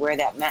having to wear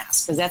that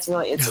mask. Because that's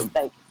really,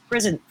 like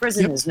prison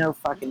is no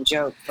fucking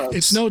joke, folks.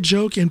 It's no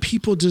joke, and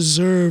people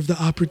deserve the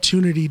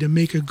opportunity to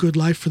make a good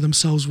life for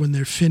themselves when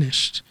they're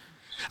finished.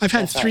 I've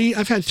had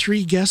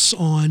three guests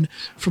on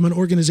from an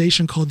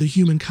organization called the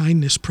Human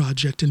Kindness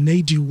Project, and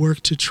they do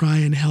work to try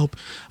and help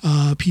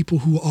people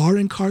who are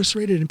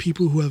incarcerated and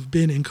people who have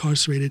been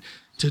incarcerated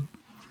to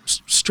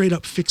straight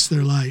up fix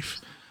their life.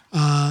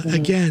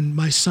 Again,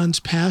 my son's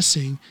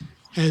passing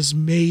has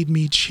made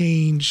me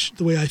change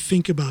the way I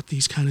think about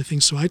these kind of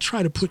things. So I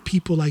try to put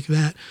people like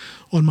that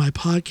on my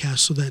podcast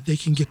so that they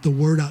can get the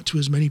word out to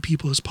as many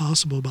people as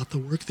possible about the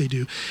work they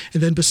do.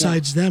 And then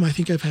besides them, I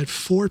think I've had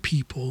 4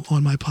 people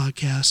on my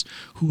podcast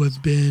who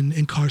have been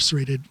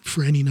incarcerated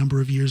for any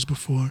number of years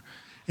before.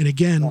 And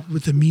again,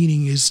 with the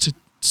meaning is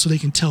so they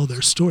can tell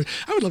their story.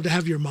 I would love to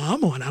have your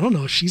mom on. I don't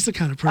know. She's the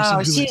kind of person.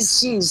 Oh, she's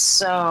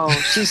so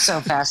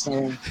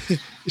fascinating.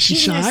 Is she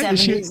she's shy? in her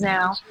 70s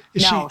now.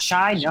 No,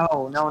 shy?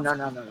 No.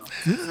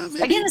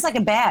 Again, it's like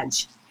a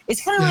badge.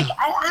 It's kind of like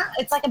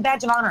it's like a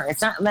badge of honor.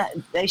 It's not.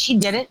 She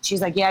did it.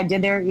 She's like, yeah, I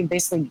did there. You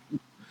basically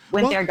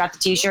went there, got the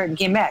T-shirt, and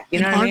came back. You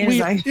know what I mean?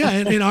 We,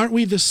 and aren't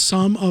we the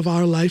sum of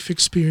our life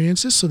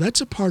experiences? So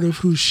that's a part of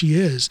who she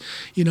is,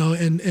 you know.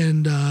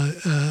 And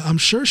I'm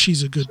sure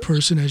she's a good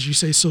person, as you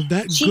say. So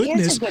that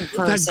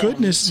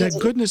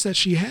goodness that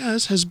she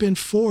has been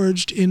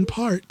forged in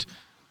part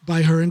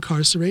by her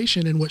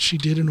incarceration and what she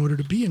did in order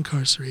to be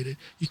incarcerated.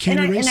 You can't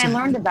erase that. And I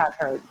learned about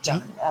her,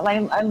 John. Yeah.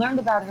 I learned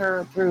about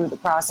her through the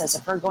process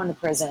of her going to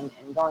prison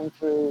and going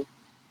through,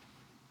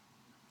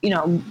 you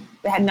know,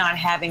 not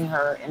having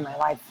her in my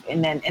life,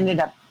 and then ended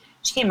up,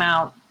 she came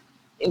out.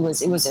 It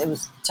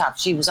was tough.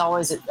 She was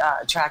always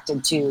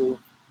attracted to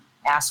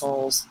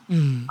assholes,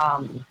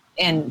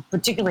 and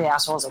particularly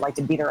assholes that like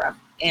to beat her up.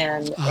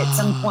 And at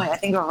some point, I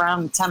think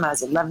around the time I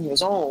was 11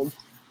 years old,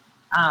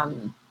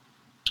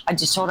 I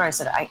just told her, I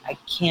said, I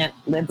can't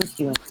live with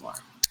you anymore.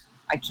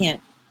 I can't.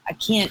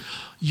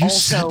 You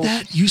said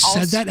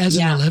that as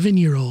an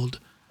 11-year-old.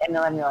 An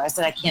 11-year-old. I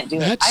said, I can't do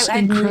That's it.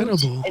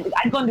 incredible.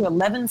 I'd gone to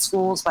 11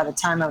 schools by the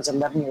time I was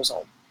 11 years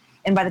old.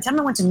 And by the time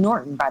I went to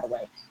Norton, by the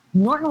way,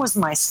 Norton was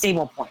my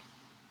stable point.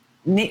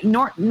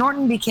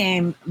 Norton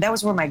became, that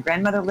was where my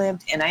grandmother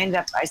lived. And I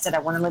said, I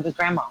want to live with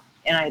grandma.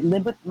 And I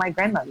lived with my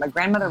grandmother. My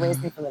grandmother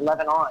raised me from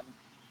 11 on.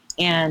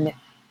 And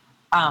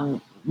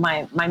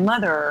my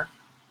mother,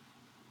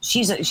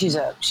 she's a huge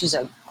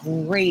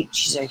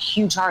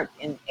heart.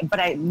 But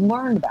I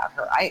learned about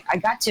her. I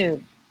got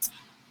to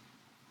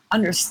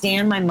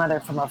understand my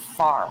mother from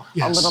afar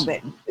a little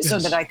bit, so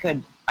that I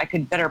could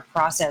better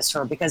process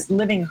her, because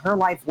living her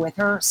life with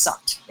her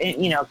sucked.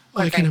 You know,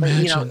 I can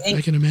imagine.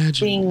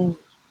 Being,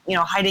 you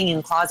know, hiding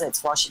in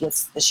closets while she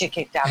gets the shit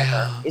kicked out of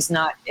her is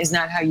not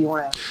how you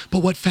want to.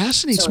 But what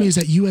fascinates me is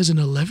that you, as an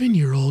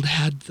 11-year-old,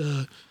 had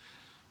the,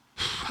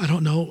 I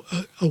don't know,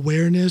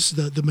 awareness,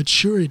 the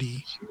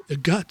maturity, the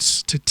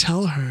guts to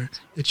tell her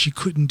that she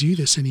couldn't do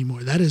this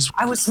anymore. That is,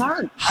 I was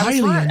smart. Highly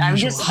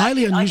unusual.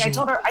 Highly unusual. Like I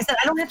told her, I said,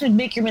 I don't have to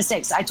make your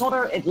mistakes. I told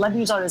her at 11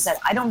 years old, I said,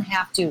 I don't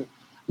have to.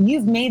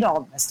 You've made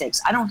all the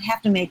mistakes. I don't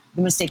have to make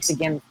the mistakes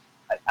again.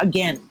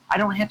 I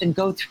don't have to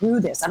go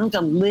through this. I don't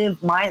have to live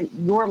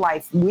your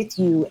life with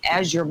you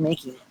as you're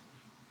making it.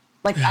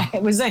 Like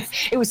it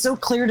was so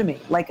clear to me,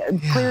 like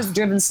clear as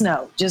driven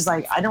snow. Just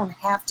like, I don't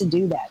have to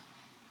do that.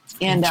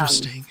 And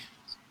interesting.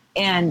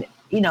 And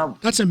you know,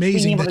 that's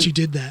amazing that you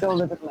did that. Go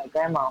live with my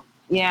grandma.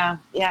 Yeah,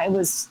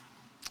 it's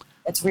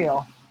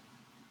real.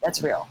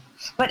 That's real.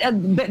 But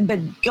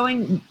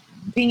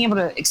being able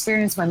to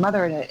experience my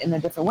mother in a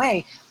different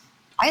way,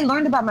 I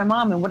learned about my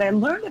mom. And what I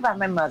learned about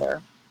my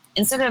mother,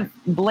 instead of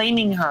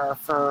blaming her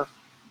for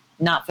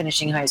not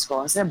finishing high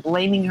school, instead of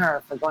blaming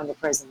her for going to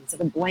prison,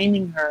 instead of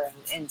blaming her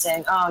and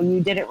saying, oh,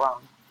 you did it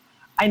wrong,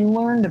 I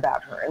learned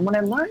about her. And what I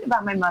learned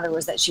about my mother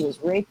was that she was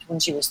raped when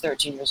she was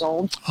 13 years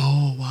old.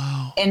 Oh,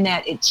 wow. And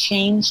that it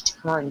changed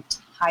her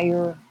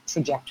entire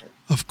trajectory.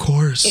 Of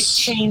course. It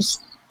changed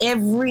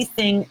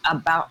everything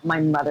about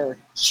my mother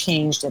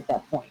changed at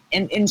that point.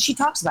 And she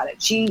talks about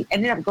it. She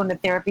ended up going to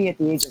therapy at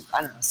the age of,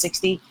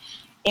 60,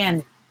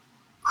 and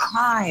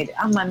cried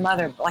on my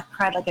mother,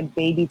 cried like a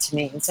baby to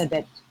me, and said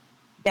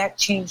that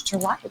changed her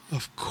life.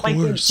 Of course. Like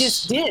it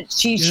just did.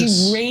 She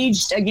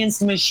raged against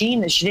the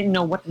machine that she didn't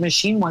know what the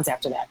machine was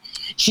after that.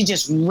 She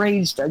just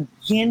raged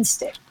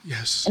against it.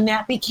 Yes. And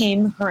that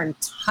became her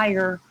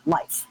entire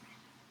life.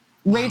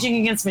 Raging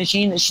against the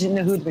machine that she didn't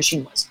know who the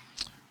machine was.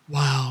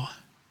 Wow.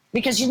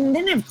 Because she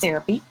didn't have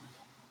therapy.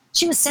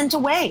 She was sent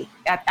away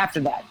after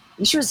that.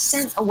 She was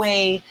sent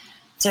away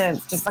to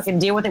fucking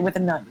deal with it with the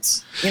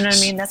nuns. You know what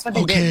I mean? That's what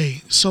they did.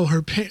 Okay, so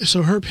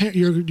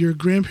your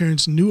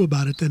grandparents knew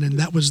about it then, and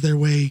that was their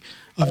way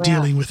of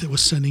dealing with it,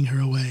 was sending her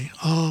away.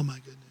 Oh my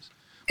goodness!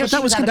 But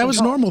that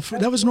was normal.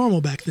 That was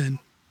normal back then.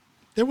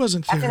 There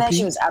wasn't therapy. After that,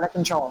 she was out of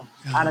control.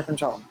 Yeah. Out of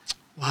control.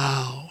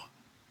 Wow,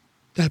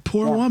 that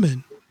poor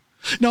woman.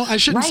 No, I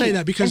shouldn't say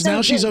that, because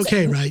now she's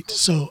okay, right?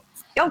 So.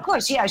 Of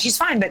course, yeah, she's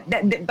fine. But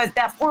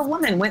that poor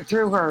woman went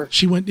through her.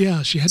 She had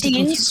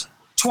teens,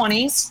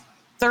 20s,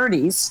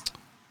 30s.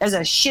 As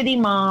a shitty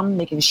mom,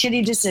 making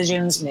shitty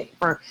decisions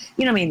for,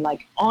 you know what I mean,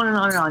 like on and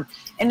on and on.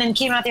 And then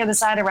came out the other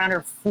side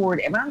around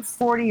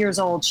 40 years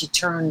old, she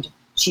turned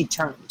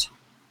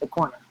the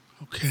corner.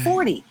 Okay.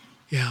 40.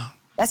 Yeah.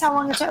 That's how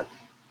long it took.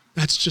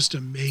 That's just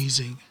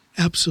amazing.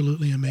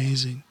 Absolutely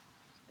amazing.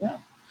 Yeah.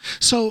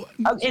 So.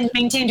 And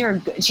maintained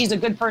her, she's a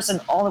good person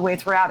all the way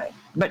throughout it,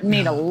 but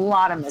made a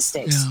lot of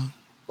mistakes.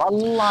 Yeah. A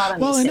lot of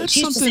mistakes.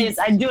 She used to say,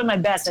 I'm doing my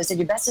best. I said,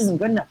 your best isn't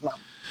good enough, Mom.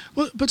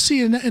 Well, but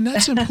see, and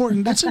that's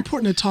important. That's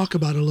important to talk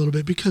about a little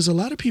bit, because a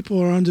lot of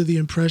people are under the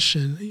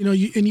impression,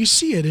 you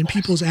see it in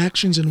people's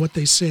actions and what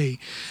they say,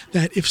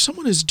 that if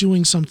someone is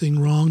doing something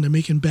wrong, they're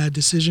making bad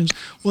decisions,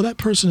 well, that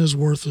person is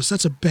worthless.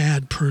 That's a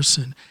bad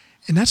person.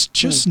 And that's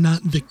just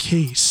not the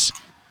case.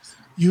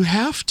 You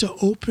have to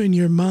open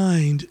your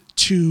mind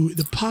to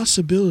the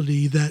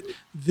possibility that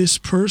this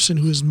person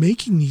who is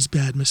making these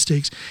bad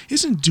mistakes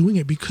isn't doing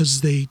it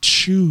because they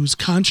choose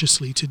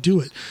consciously to do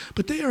it,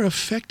 but they are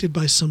affected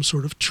by some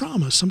sort of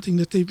trauma, something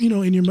that they've,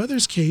 in your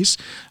mother's case,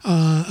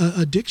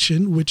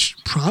 addiction, which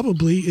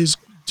probably is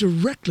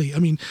directly, I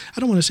mean, I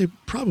don't want to say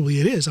probably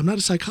it is. I'm not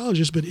a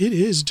psychologist, but it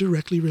is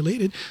directly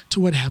related to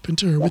what happened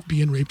to her with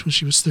being raped when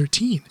she was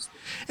 13.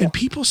 And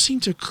people seem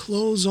to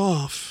close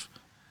off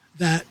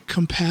that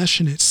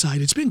compassionate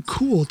side. It's been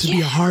cool to be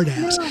a hard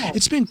ass.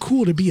 It's been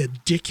cool to be a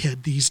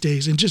dickhead these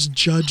days and just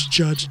judge.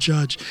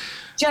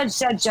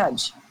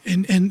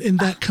 And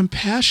that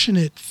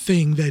compassionate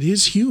thing that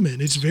is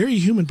human, it's very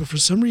human, but for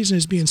some reason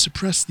it's being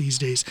suppressed these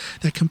days.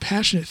 That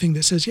compassionate thing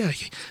that says, yeah,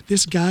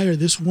 this guy or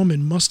this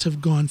woman must have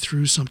gone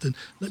through something.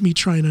 Let me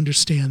try and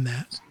understand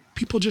that.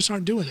 People just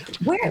aren't doing it.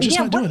 What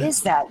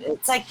is that?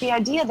 It's like the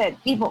idea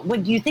that people,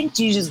 would you think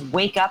you just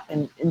wake up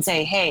and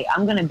say, hey,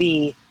 I'm going to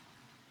be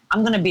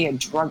a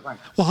drug runner?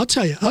 Well, I'll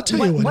tell you what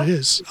it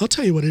is. I'll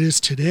tell you what it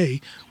is today.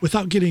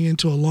 Without getting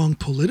into a long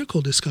political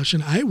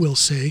discussion, I will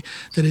say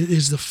that it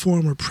is the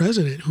former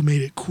president who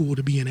made it cool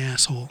to be an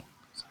asshole.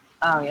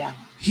 Oh, yeah.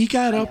 He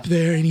got up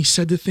there and he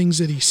said the things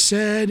that he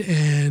said,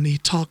 and he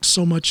talked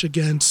so much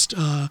against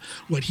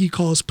what he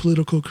calls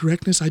political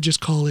correctness. I just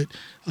call it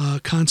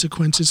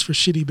consequences for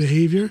shitty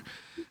behavior.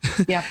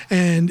 Yeah.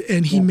 and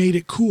he made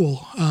it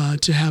cool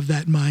to have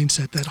that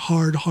mindset, that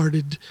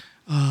hard-hearted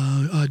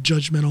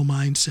judgmental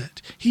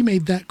mindset. He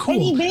made that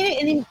cool.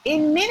 And he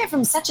made it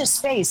from such a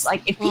space.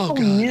 Like, if people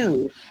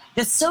knew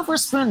the silver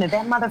spoon that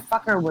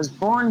motherfucker was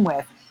born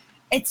with,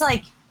 it's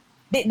like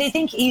they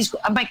think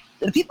I'm like,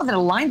 the people that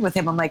aligned with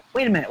him, I'm like,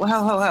 wait a minute,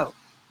 ho.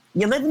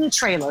 You live in a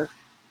trailer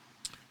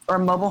or a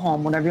mobile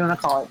home, whatever you want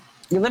to call it.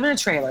 You live in a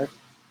trailer,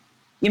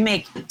 you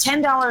make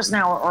 $10 an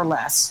hour or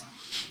less,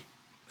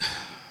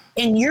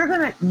 and you're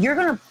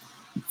gonna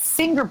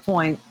finger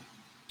point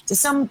to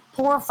some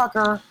poor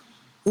fucker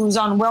who's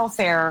on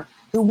welfare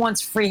who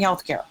wants free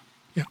health care.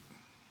 Yeah.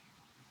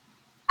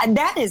 And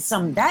that's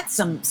some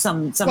double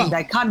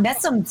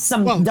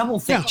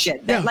think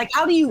shit. That, like,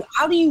 how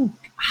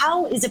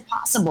is it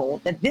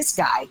possible that this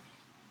guy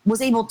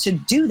was able to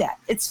do that?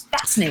 It's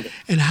fascinating.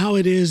 And how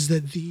it is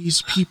that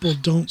these people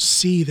don't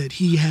see that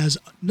he has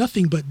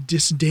nothing but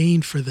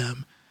disdain for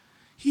them.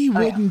 He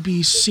wouldn't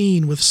be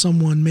seen with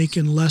someone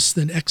making less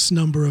than X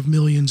number of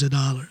millions of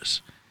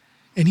dollars.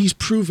 And he's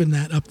proven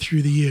that up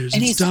through the years.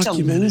 And it's he's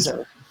documented. Such a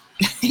loser.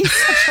 He's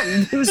such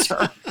a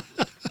loser.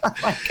 Oh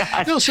my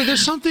God. No, so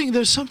there's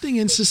something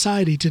in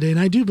society today, and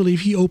I do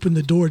believe he opened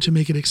the door to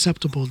make it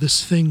acceptable,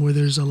 this thing where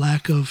there's a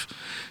lack of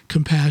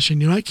compassion.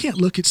 You know, I can't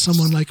look at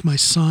someone like my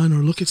son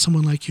or look at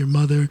someone like your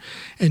mother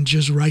and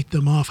just write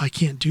them off. I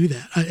can't do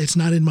that. It's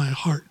not in my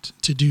heart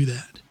to do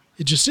that.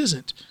 It just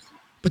isn't.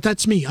 But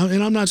that's me.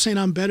 And I'm not saying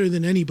I'm better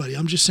than anybody.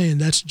 I'm just saying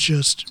that's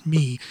just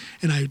me.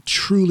 And I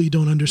truly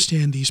don't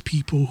understand these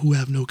people who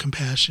have no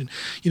compassion.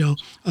 You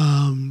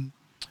know,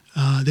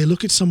 they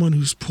look at someone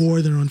who's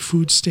poor, they're on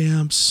food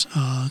stamps,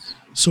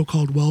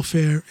 so-called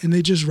welfare, and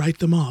they just write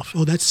them off.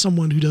 Oh, that's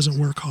someone who doesn't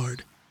work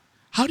hard.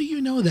 How do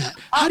you know that?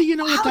 How do you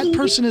know what that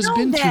person has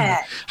been through?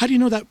 How do you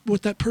know that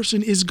what that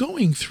person is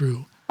going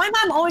through? My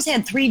mom always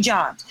had 3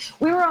 jobs.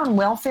 We were on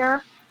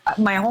welfare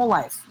my whole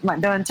life,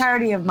 the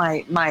entirety of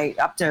my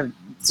up to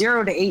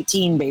 0 to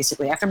 18,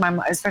 basically.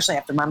 Especially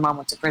after my mom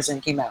went to prison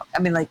and came out. I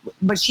mean, like,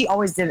 but she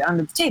always did it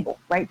under the table,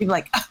 right? People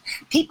like,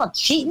 people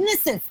cheating the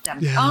system.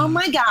 Yeah. Oh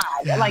my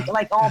God,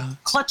 like all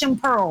clutching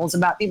pearls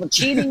about people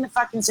cheating the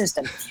fucking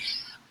system.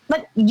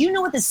 But you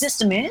know what the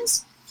system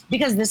is?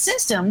 Because the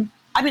system,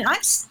 I mean,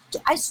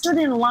 I stood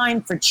in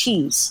line for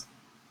cheese.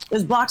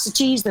 Those blocks of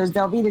cheese, those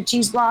Velveeta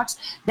cheese blocks,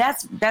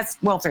 that's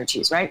welfare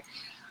cheese, right?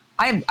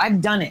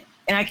 I've done it.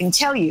 And I can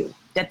tell you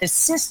that the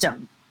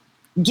system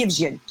gives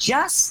you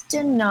just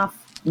enough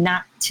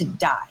not to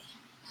die.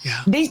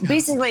 Yeah.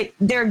 Basically,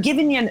 they're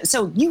giving you,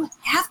 so you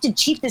have to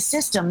cheat the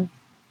system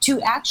to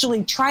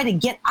actually try to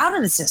get out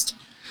of the system.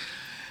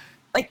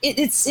 Like,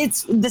 it's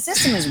the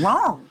system is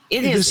wrong.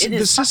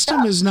 The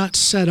system is not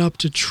set up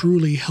to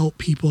truly help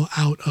people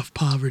out of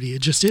poverty.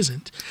 It just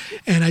isn't.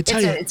 And I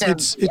tell you,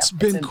 it's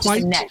been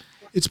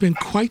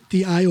quite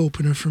the eye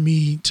opener for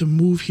me to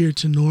move here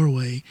to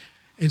Norway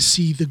and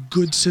see the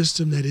good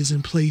system that is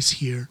in place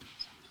here,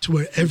 to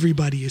where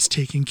everybody is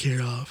taken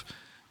care of,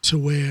 to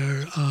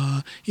where,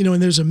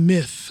 and there's a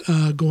myth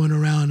going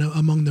around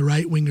among the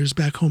right-wingers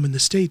back home in the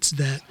States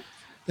that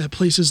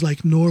places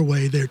like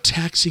Norway, they're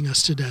taxing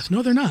us to death.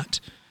 No, they're not.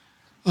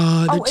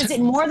 Is it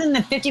more than the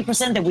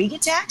 50% that we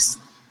get taxed?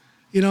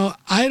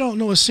 I don't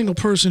know a single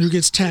person who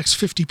gets taxed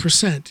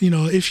 50%.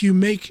 If you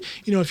make,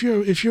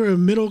 if you're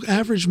a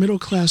average middle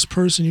class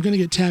person, you're going to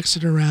get taxed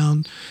at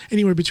around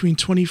anywhere between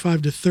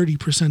 25 to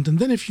 30%. And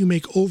then if you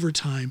make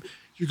overtime,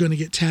 you're going to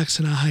get taxed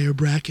in a higher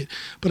bracket.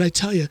 But I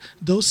tell you,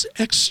 those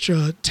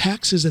extra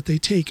taxes that they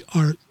take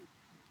are,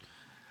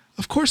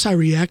 of course, I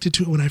reacted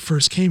to it when I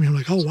first came here. I'm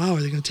like, oh, wow,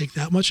 are they going to take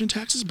that much in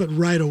taxes? But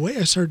right away,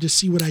 I started to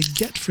see what I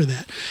get for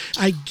that.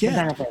 I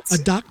get a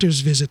doctor's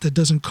visit that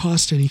doesn't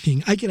cost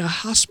anything. I get a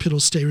hospital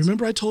stay.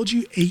 Remember I told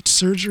you 8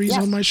 surgeries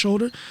on my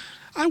shoulder?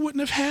 I wouldn't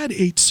have had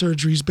 8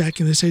 surgeries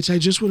back in the States. I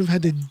just would have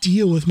had to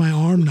deal with my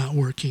arm not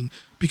working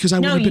because I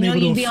wouldn't have been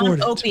able to afford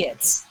it.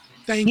 Opiates.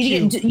 Thank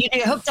you. You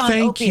get hooked on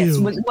opiates.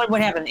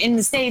 What happened in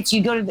the States?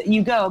 You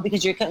go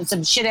because you're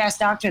some shit ass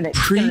doctor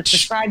that's going to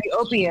prescribe you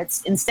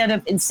opiates instead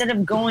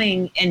of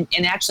going and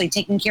actually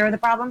taking care of the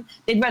problem.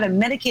 They'd rather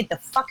medicate the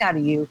fuck out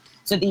of you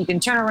so that you can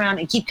turn around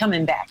and keep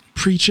coming back.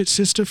 Preach it,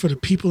 sister, for the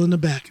people in the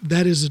back.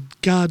 That is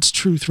God's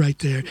truth right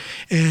there.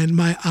 And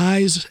my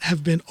eyes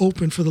have been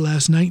open for the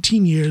last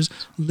 19 years,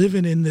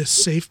 living in this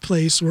safe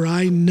place where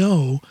I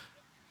know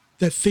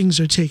that things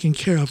are taken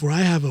care of, where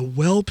I have a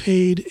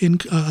well-paid,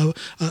 a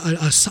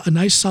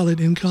nice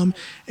solid income.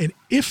 And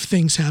if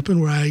things happen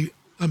where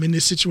I'm in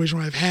this situation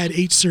where I've had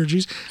 8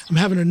 surgeries, I'm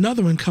having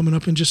another one coming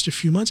up in just a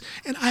few months.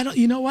 And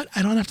you know what?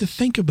 I don't have to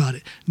think about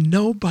it.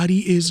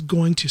 Nobody is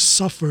going to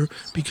suffer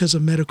because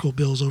of medical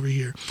bills over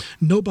here.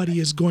 Nobody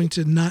is going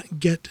to not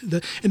get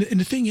and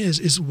the thing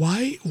is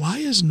why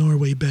is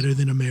Norway better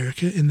than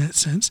America in that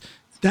sense?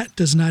 That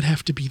does not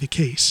have to be the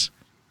case.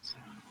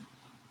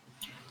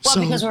 Well,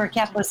 because we're a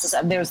capitalist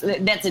society.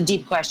 That's a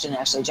deep question,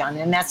 actually, John,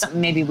 and that's something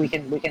maybe we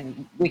can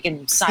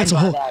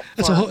sidebar that.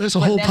 That's a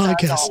whole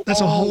podcast. That's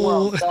a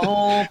whole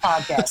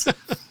podcast.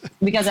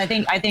 Because I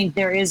think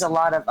there is a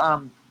lot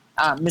of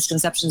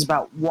misconceptions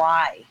about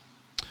why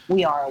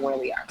we are where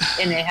we are,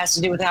 and it has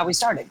to do with how we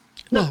started.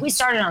 Look, we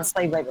started on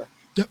slave labor.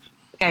 Yep.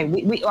 Okay,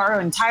 we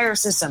our entire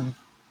system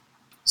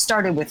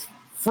started with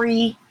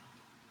free.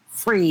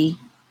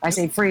 I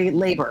say free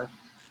labor,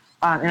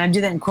 and I do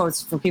that in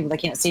quotes for people that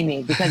can't see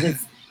me because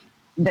it's.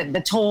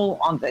 The toll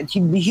on the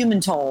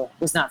human toll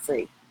was not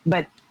free,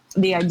 but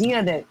the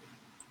idea that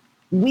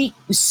we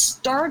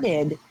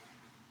started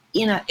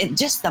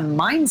just the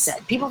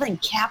mindset. People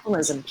think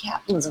capitalism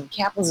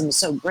is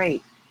so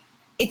great.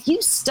 If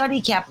you study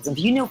capitalism, if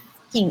you know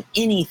fucking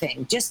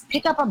anything, just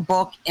pick up a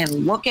book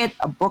and look at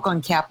a book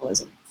on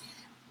capitalism.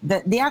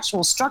 The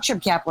actual structure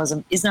of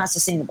capitalism is not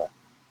sustainable.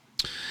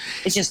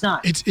 It's just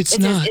not. It's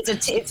not.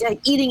 It's like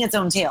eating its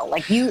own tail.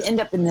 Like you end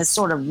up in this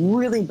sort of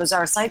really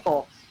bizarre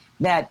cycle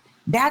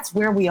that's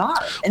where we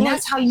are. And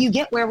that's how you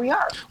get where we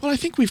are. Well, I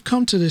think we've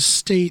come to this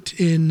state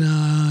in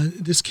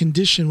this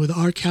condition with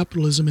our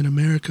capitalism in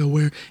America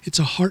where it's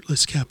a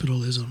heartless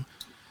capitalism.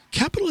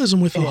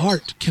 Capitalism with a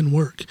heart can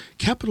work.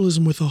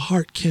 Capitalism with a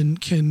heart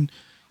can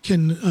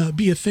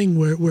be a thing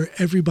where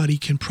everybody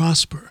can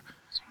prosper.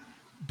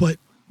 But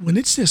when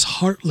it's this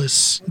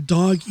heartless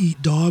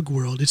dog-eat-dog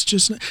world, it's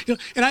just,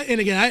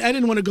 and again, I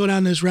didn't want to go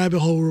down this rabbit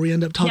hole where we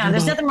end up talking about. Yeah,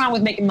 there's nothing wrong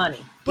with making money.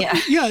 But,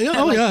 yeah.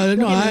 Oh, yeah.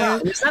 No,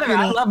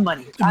 I love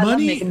money. I love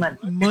making money.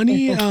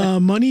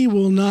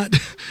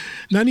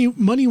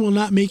 Money will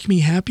not make me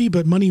happy,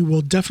 but money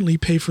will definitely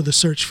pay for the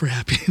search for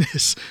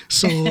happiness.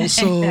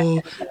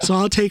 So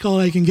I'll take all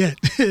I can get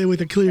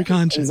with a clear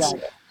conscience.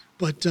 Exactly.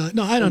 But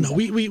no, I don't know.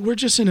 We're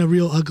just in a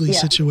real ugly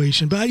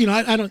situation. But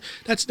I don't.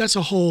 That's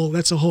a whole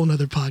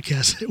nother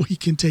podcast that we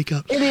can take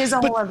up. It is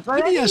a whole other. But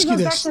let me ask you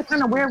this: back to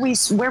kind of where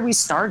we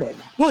started.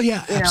 Well,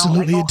 yeah,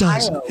 absolutely, it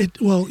does. Yeah.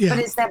 But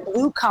it's that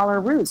blue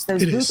collar roots.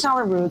 Those blue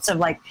collar roots of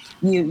like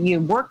you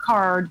work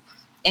hard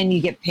and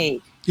you get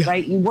paid. Yeah.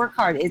 Right? You work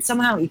hard. It's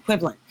somehow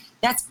equivalent.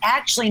 That's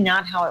actually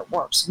not how it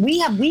works. We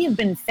have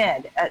been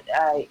fed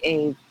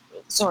a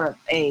sort of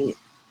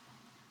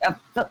how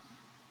do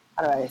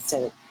I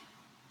say it?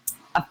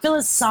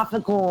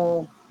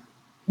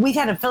 We've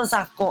had a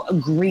philosophical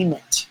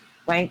agreement,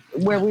 right?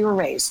 Where we were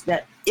raised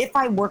that if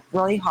I work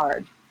really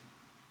hard,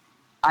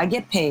 I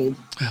get paid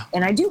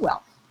and I do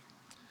well.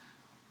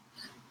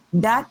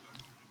 That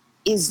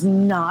is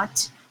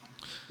not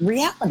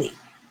reality.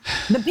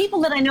 The people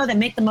that I know that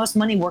make the most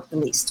money work the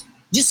least.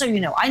 Just so you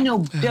know, I know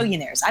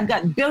billionaires. I've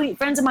got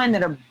friends of mine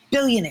that are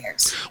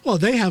billionaires. Well,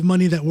 they have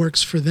money that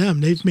works for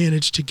them. They've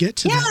managed to get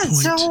to that point. Yeah,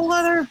 it's a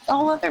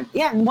whole other.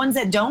 Yeah, and ones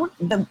that don't,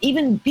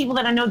 even people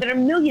that I know that are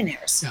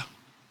millionaires. Yeah.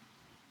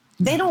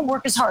 They don't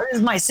work as hard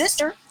as my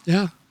sister.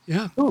 Yeah.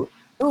 Who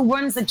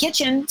runs the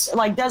kitchen,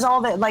 like does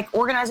all the like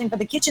organizing for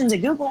the kitchens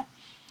at Google.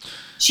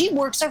 She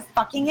works her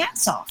fucking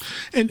ass off.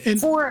 And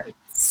for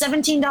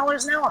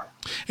 $17 an hour.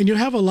 And you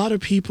have a lot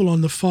of people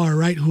on the far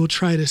right who will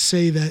try to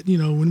say that,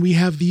 when we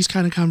have these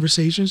kind of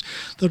conversations,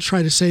 they'll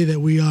try to say that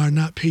we are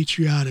not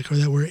patriotic or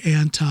that we're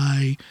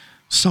anti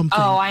something.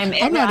 Oh, I'm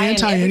not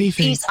anti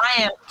anything.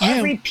 I am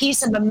every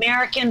piece of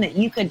American that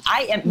you could.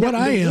 I am.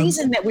 The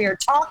reason that we are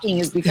talking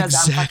is because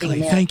I'm fucking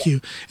American. Thank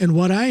you. And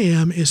what I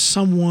am is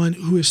someone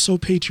who is so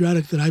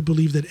patriotic that I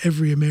believe that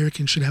every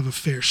American should have a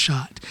fair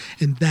shot,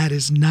 and that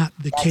is not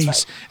the case.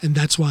 Right. And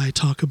that's why I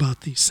talk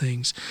about these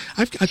things.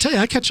 I tell you,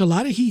 I catch a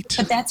lot of heat.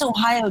 But that's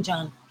Ohio,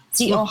 John.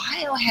 See,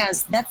 Ohio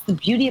has. That's the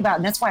beauty about,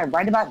 and that's why I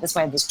write about it. That's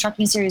why I have this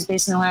trucking series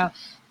based in Ohio.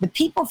 The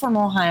people from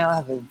Ohio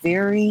have a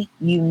very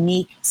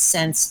unique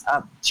sense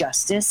of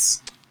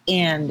justice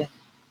and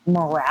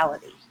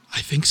morality.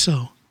 I think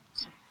so.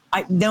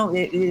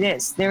 It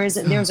is. There's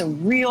a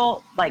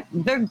real, like,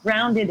 they're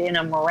grounded in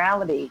a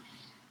morality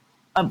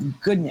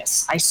of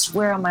goodness. I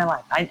swear on my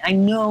life. I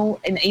know,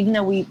 and even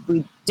though we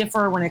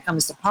differ when it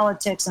comes to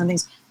politics and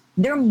things,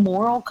 their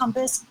moral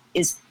compass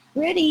is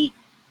pretty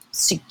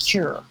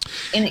secure.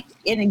 And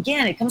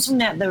again, it comes from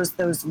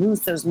those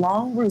roots, those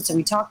long roots that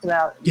we talked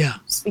about. Yeah.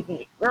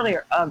 Speaking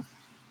earlier of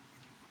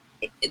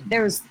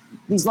there's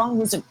these long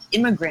roots of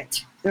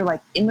immigrant. They're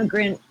like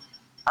immigrant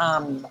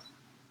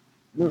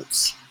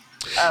roots.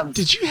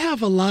 Did you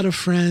have a lot of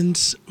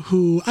friends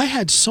who, I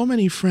had so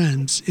many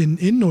friends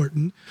in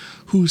Norton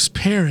whose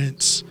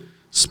parents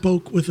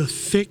spoke with a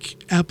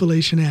thick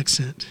Appalachian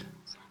accent,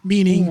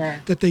 meaning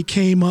that they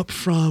came up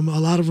from, a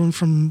lot of them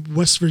from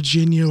West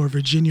Virginia or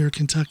Virginia or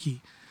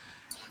Kentucky.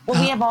 Well,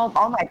 we have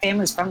all my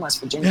family's from West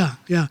Virginia.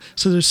 Yeah.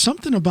 So there's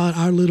something about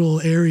our little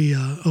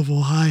area of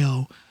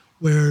Ohio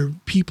where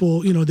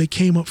people, they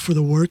came up for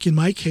the work. In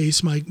my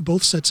case,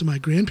 both sets of my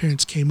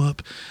grandparents came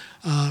up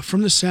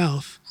from the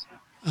South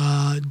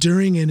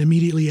during and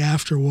immediately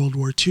after World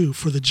War II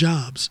for the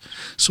jobs.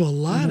 So a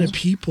lot of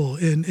people,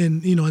 and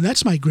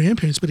that's my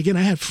grandparents. But again,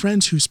 I had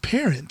friends whose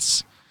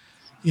parents,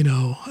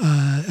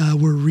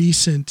 were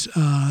recent,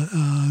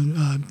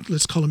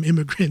 let's call them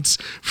immigrants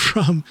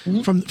from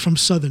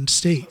southern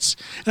states.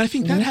 And I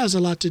think that has a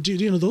lot to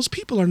do, those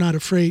people are not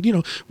afraid.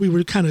 We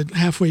were kind of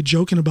halfway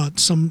joking about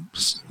some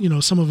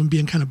of them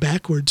being kind of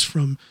backwards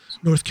from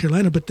North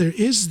Carolina, but there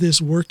is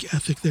this work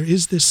ethic, there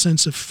is this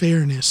sense of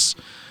fairness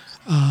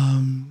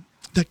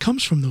that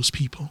comes from those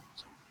people.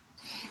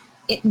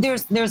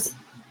 There's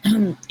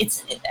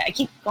I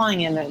keep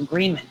calling it an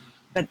agreement,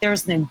 but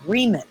there's an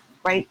agreement,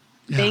 right?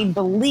 Yeah. They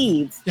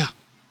believe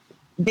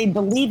they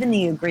believe in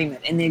the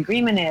agreement, and the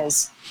agreement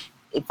is,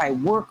 if I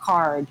work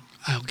hard,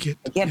 I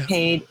get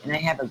paid, and I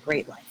have a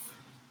great life,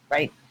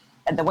 right?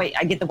 And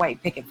I get the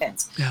white picket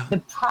fence. Yeah. The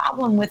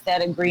problem with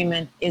that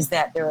agreement is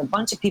that there are a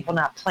bunch of people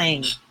not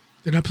playing.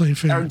 They're not playing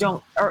fair.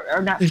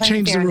 Or not they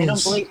playing fair. The they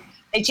don't believe.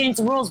 They changed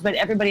the rules, but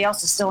everybody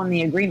else is still in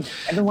the agreement.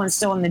 Everyone's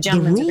still in the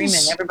gentleman's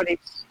agreement. Everybody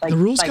the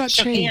rules got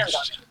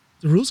changed.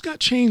 The rules got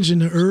changed in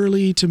the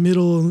early to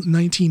middle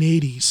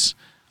 1980s.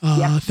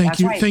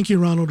 Thank you,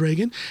 Ronald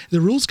Reagan.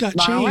 The rules got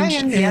changed,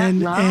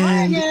 and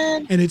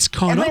it's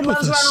caught up with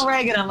us. Everybody loves Ronald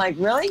Reagan. I'm like,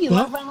 really? You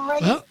love Ronald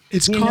Reagan? Well,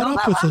 it's caught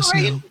up with us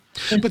now.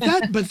 But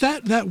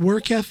that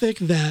work ethic,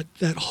 that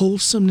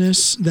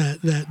wholesomeness, that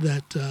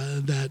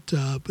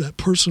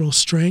personal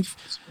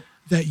strength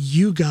that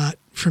you got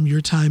from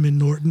your time in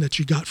Norton, that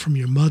you got from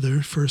your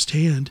mother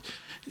firsthand,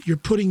 you're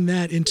putting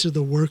that into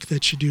the work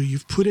that you do.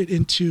 You've put it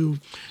into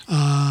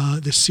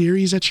the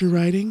series that you're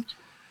writing.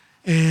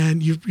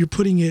 And you're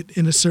putting it,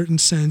 in a certain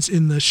sense,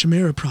 in the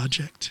Shemera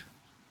Project.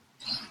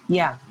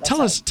 Yeah.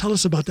 Tell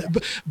us about that.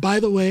 But by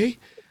the way,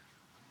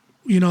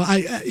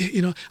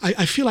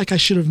 I feel like I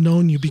should have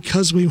known you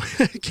because we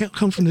can't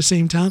come from the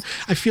same town.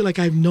 I feel like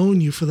I've known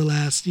you for the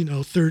last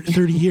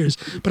 30 years,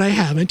 but I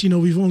haven't.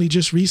 We've only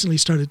just recently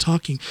started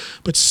talking.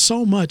 But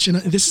so much, and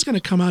this is going to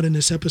come out in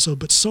this episode,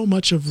 but so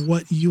much of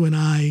what you and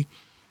I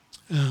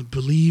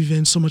believe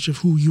in, so much of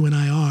who you and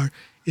I are,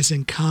 is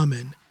in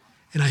common.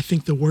 And I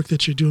think the work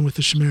that you're doing with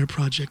the Shemera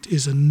Project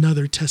is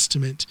another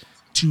testament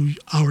to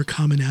our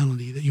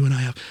commonality that you and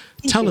I have.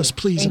 Tell us,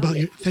 please, about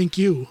your. Thank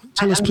you.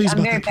 Tell us, please,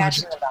 about that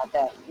project. I'm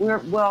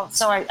very passionate about that.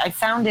 So I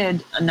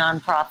founded a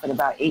nonprofit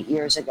about 8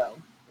 years ago.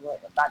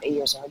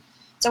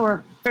 So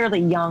we're fairly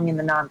young in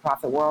the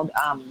nonprofit world.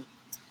 A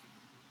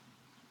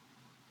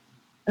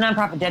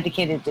nonprofit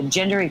dedicated to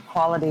gender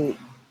equality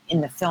in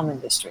the film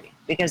industry.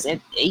 Because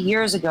 8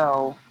 years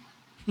ago,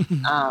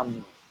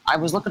 I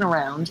was looking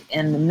around,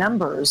 and the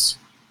numbers,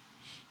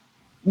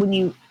 when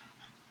you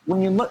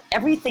look,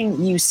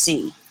 everything you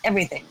see,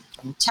 everything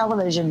from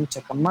television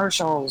to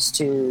commercials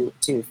to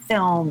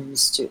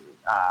films to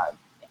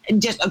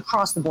just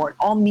across the board,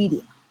 all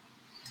media,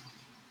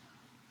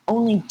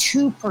 only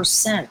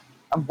 2%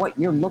 of what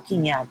you're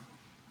looking at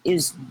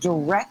is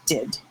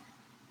directed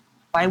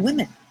by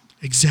women.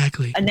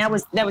 Exactly. And that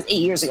was 8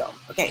 years ago.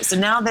 Okay, so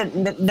now that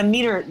the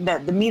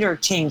meter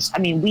changed. I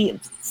mean, we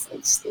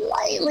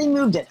slightly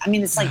moved it. I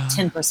mean, it's like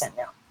 10%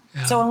 now.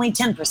 Yeah. So only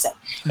 10%.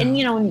 Yeah.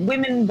 And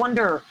women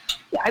wonder,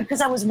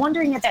 because I was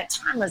wondering at that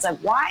time, I was like,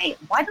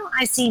 why don't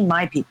I see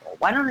my people?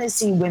 Why don't I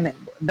see women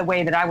the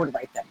way that I would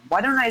write them? Why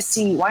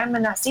am I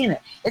not seeing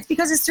it? It's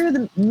because it's through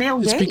the male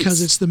gaze. It's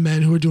because it's the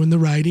men who are doing the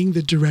writing,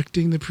 the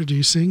directing, the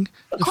producing,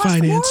 the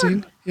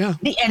financing. Yeah.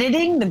 The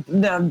editing,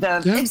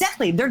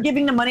 exactly. They're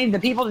giving the money to the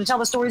people to tell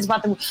the stories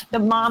about the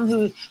mom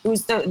who's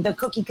the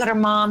cookie cutter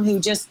mom who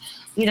just,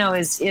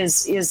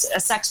 is a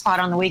sex pot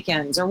on the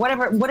weekends or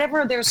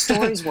whatever their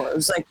stories were. It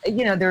was like,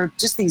 they're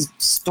just these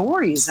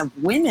stories of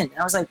women. And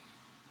I was like,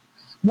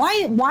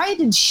 why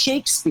did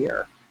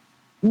Shakespeare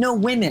know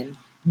women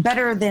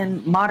better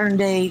than modern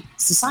day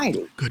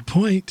society? Good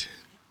point.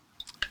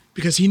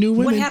 Because he knew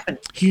women. What happened?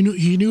 He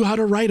knew how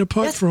to write a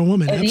part for a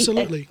woman.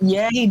 Absolutely.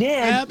 He did.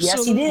 Absolutely.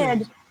 Yes, he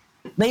did.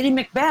 Lady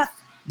Macbeth,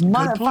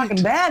 motherfucking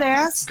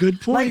badass.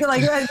 Good point.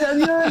 Like you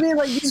know what I mean?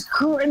 Like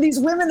these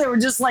women that were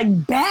just like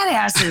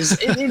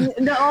badasses.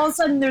 And all of a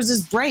sudden there's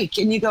this break,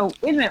 and you go,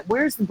 wait a minute,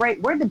 where's the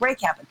break? Where did the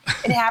break happen?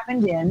 It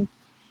happened in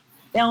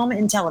film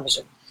and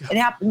television. Yeah. It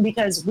happened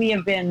because we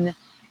have been,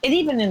 and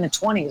even in the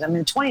 20s. I mean,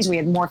 in the 20s we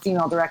had more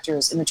female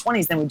directors in the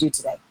 20s than we do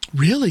today.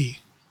 Really?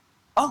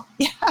 Oh,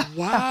 yeah.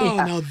 Wow.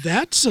 Yeah. Now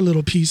that's a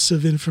little piece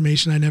of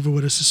information I never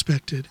would have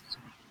suspected.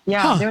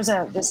 Yeah, Huh. there's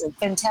a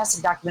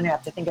fantastic documentary. I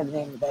have to think of the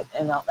name of it,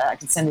 and I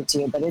can send it to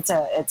you. But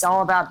it's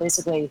all about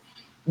basically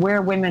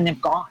where women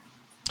have gone,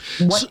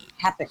 what So,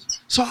 happened.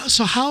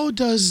 so how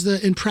does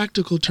in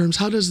practical terms,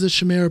 how does the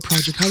Shamera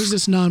Project, how does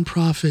this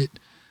nonprofit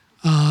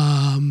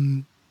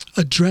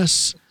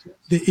address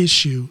the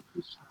issue,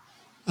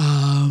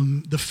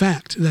 the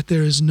fact that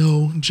there is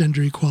no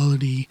gender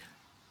equality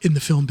in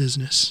the film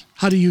business?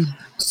 How do you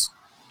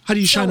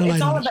shine So a it's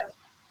light all on it? about.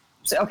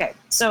 So, okay,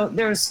 so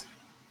there's,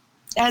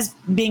 as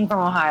being from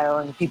Ohio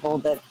and the people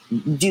that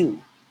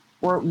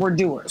we're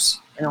doers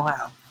in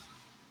Ohio.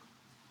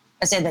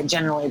 I say that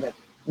generally, but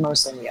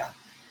mostly, yeah.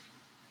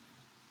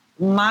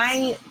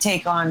 My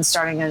take on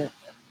founding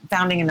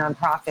a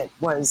nonprofit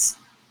was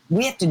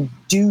we have to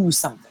do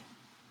something.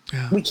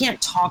 Yeah. We can't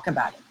talk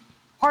about it.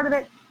 Part of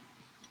it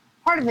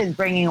is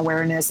bringing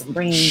awareness and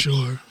bringing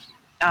Sure.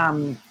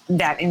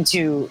 that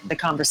into the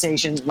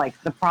conversation,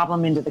 like the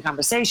problem into the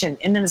conversation.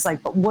 And then it's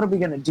like, but what are we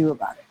going to do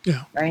about it?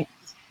 Yeah. Right.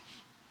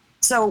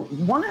 So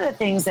one of the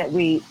things that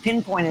we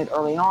pinpointed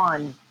early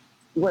on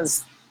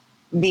was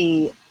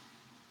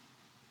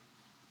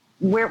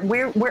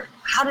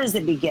how does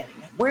it begin?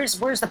 Where's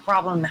the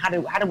problem? How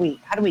do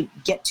we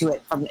get to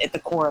it from at the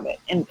core of it?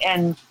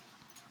 And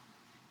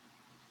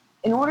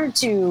in order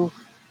to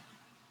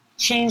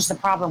change the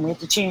problem, we have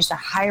to change the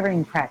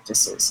hiring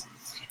practices.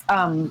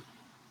 I'm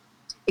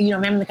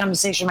having the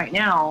conversation right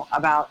now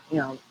about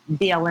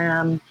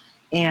BLM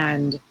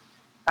and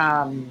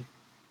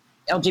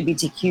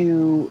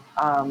LGBTQ.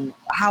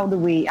 How do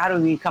we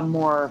become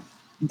more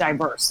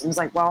diverse? And it's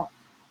like, well,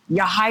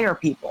 you hire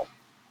people,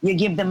 you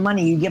give them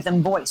money, you give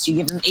them voice, you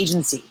give them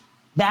agency.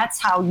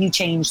 That's how you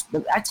change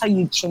the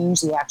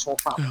actual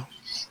problem. Yeah.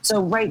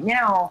 So right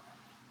now,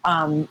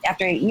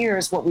 after 8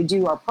 years, what we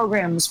do, our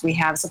programs, we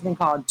have something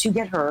called To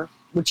Get Her,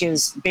 which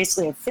is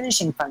basically a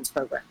finishing funds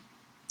program.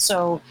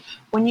 So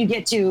when you're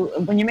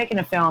making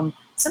a film,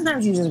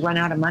 sometimes you just run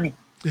out of money.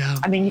 Yeah.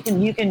 I mean,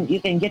 you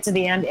can get to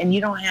the end and you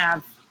don't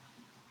have,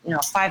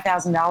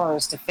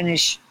 $5,000 to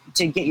finish,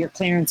 to get your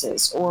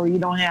clearances, or you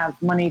don't have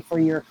money for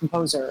your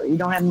composer, or you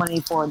don't have money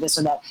for this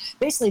or that.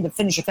 Basically, to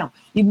finish your film,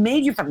 you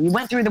made your film. You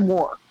went through the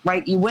war,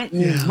 right? You went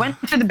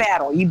through the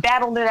battle. You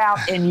battled it out,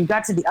 and you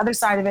got to the other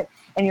side of it,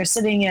 and you're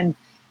sitting in,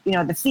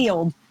 the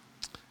field,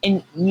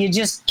 and you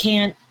just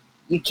can't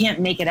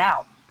make it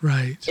out.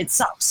 Right. It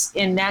sucks,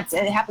 and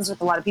it happens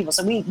with a lot of people.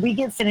 So we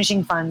give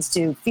finishing funds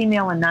to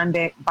female and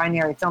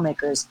non-binary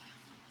filmmakers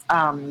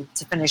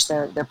to finish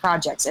their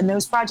projects, and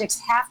those projects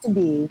have to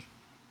be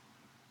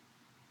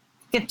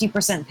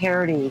 50%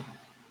 parity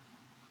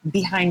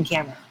behind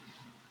camera.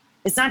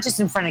 It's not just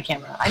in front of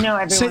camera. I know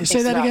everyone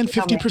Say that again.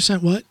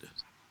 50% what?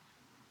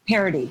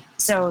 Parity.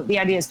 So the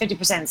idea is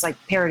 50%. It's like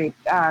parity,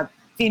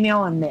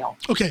 female and male.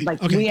 Okay.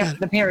 Like Okay.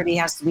 the parity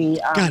has to be.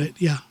 Got it.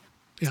 Yeah.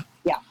 Yeah.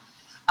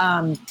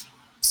 Yeah.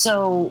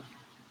 So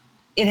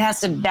it has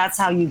to. That's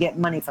how you get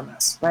money from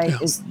us, right? Yeah.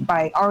 Is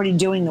by already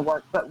doing the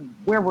work. But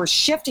where we're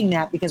shifting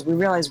that, because we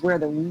realize where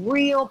the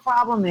real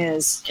problem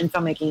is in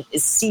filmmaking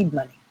is seed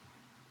money.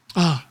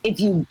 If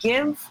you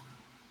give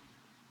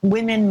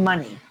women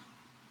money,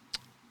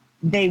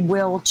 they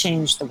will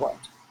change the world.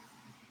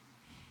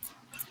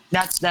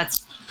 That's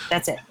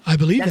it. I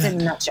believe that's that.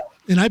 In a nutshell.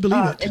 And I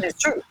believe it. And it's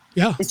true.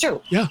 Yeah. It's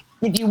true. Yeah.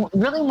 If you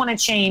really want to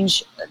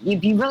change,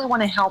 if you really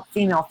want to help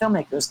female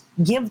filmmakers,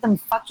 give them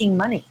fucking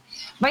money.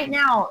 Right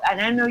now,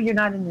 and I know you're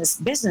not in this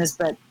business,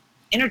 but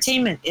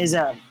entertainment is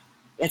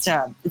it's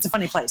a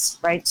funny place,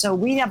 right? So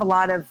we have a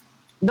lot of,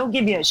 they'll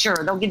give you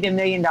 $1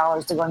 million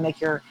to go and make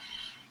your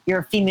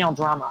female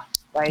drama,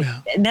 right?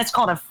 Yeah. And that's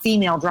called a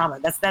female drama.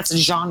 That's a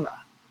genre,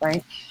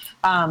 right?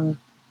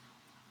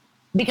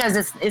 Because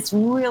it's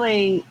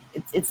really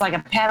like a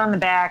pat on the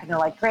back, and they're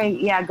like, great,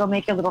 yeah, go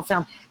make a little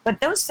film. But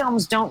those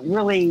films don't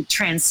really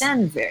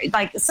transcend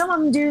like some of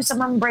them do,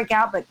 some of them break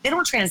out, but they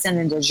don't transcend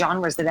into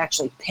genres that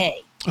actually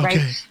pay, right?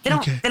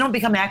 Okay. They don't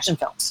become action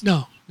films.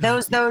 No.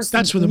 Those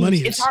that's where the money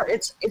is. It's hard.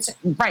 It's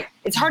right.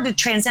 It's hard to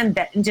transcend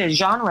that into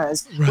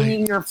genres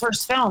when your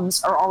first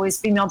films are always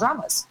female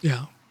dramas.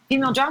 Yeah.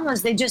 Female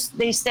dramas,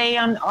 they stay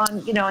on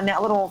in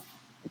that little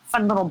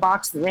fun little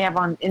box that they have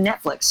in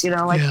Netflix,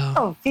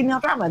 oh, female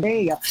drama, there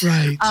you go.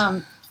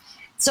 Right.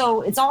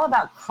 So it's all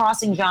about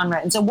crossing genre.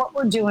 And so what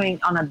we're doing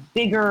in a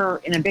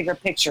bigger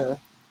picture,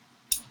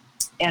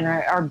 and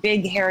our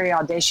big, hairy,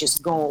 audacious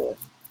goal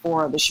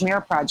for the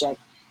Shamera Project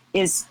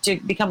is to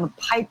become a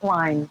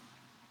pipeline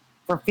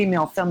for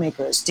female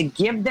filmmakers, to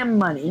give them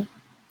money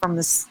from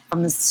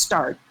the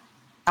start,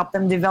 help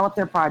them develop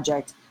their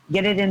project,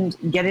 get it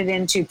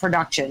into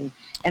production,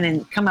 and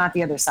then come out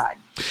the other side.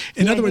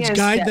 In other words,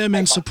 guide them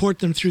and support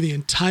them through the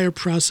entire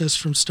process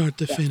from start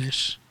to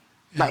finish.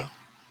 Yeah. Right.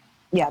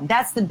 Yeah,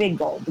 that's the big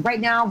goal. Right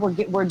now,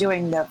 we're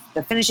doing the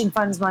finishing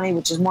funds money,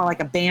 which is more like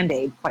a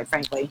Band-Aid, quite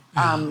frankly.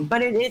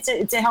 But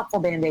it's a helpful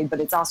Band-Aid,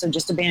 but it's also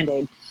just a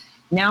Band-Aid.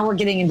 Now we're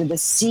getting into the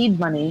seed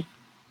money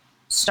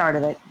start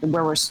of it,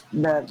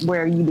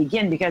 where you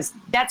begin, because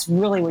that's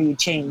really where you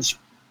change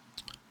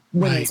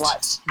women's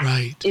lives.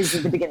 Right. Is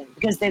at the beginning,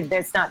 because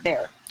that's not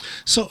there.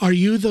 So are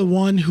you the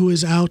one who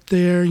is out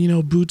there,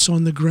 boots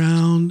on the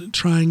ground,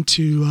 trying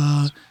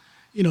to,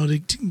 to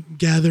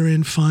gather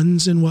in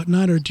funds and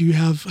whatnot? Or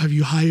have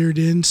you hired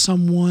in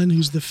someone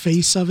who's the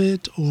face of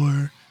it,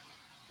 or?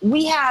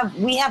 We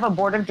have a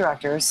board of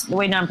directors. The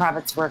way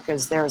nonprofits work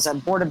is there's a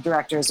board of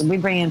directors, and we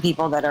bring in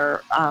people that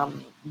are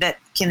that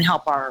can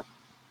help our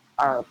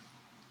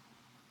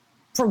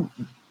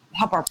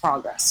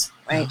progress,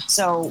 right? Yeah.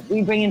 So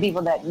we bring in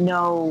people that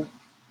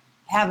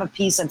have a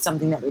piece of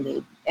something that we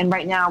need. And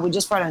right now, we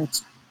just brought in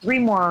 3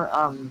 more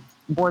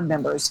board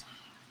members,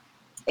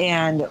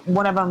 and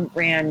one of them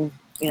ran,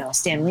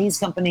 Stan Lee's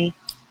company.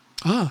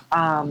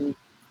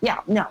 Yeah,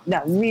 no,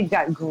 we've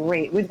got a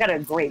great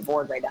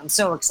board right now. I'm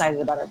so excited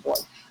about our board.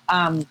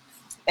 And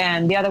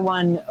the other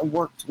one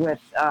worked with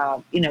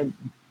the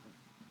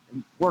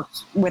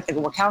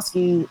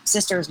Wachowski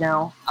sisters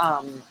now.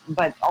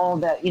 But all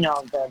the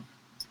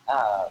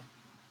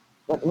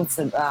what's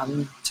the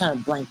trying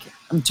to blank.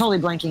 I'm totally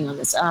blanking on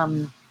this.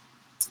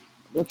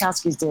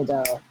 Wachowskis did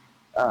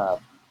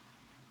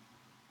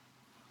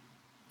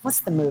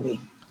what's the movie?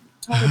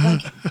 Totally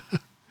blanking.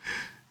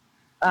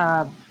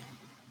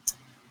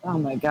 Oh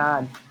my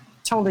God,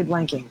 totally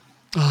blanking.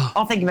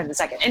 I'll think of it in a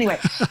second. Anyway,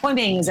 point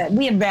being is that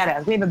we have a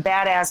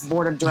badass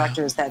board of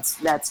directors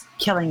that's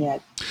killing it.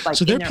 Like,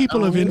 so they're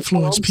people of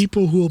influence,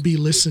 people who will be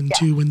listened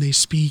to when they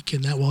speak,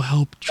 and that will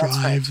help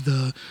drive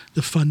the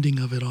funding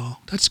of it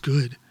all. That's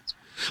good.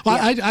 Well,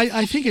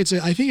 I think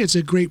it's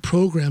a great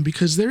program,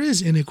 because there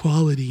is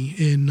inequality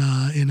in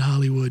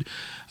Hollywood,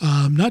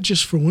 not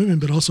just for women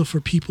but also for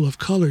people of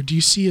color. Do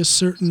you see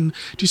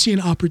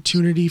an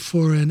opportunity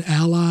for an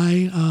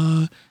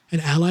allyship,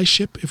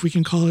 if we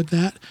can call it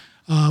that,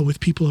 with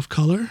people of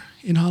color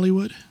in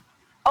Hollywood?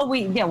 Oh,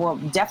 well,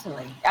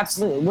 definitely,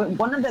 absolutely.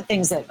 One of the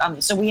things that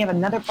so we have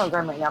another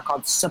program right now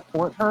called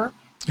Support Her.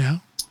 Yeah.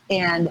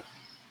 And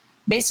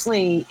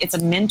basically, it's a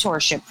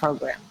mentorship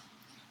program,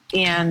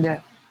 and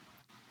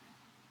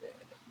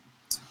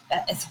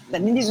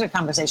these are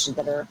conversations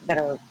that are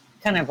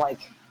kind of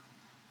like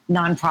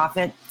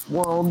nonprofit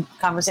world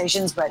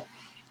conversations. But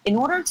in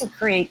order to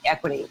create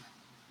equity,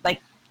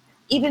 like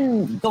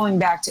even going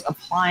back to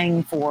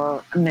applying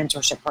for a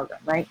mentorship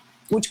program, right?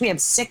 Which we have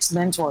 6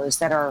 mentors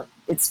that are,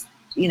 it's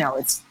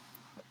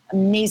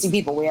amazing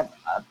people. We have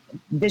a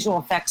visual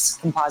effects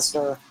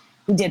compositor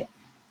who did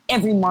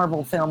every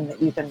Marvel film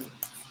that you can,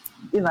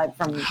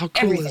 from how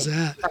cool everything, is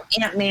that? From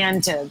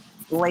Ant-Man to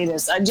the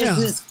latest,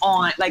 just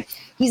on, like,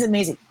 he's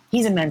amazing.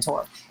 He's a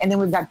mentor. And then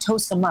we've got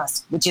Toska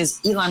Musk, which is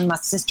Elon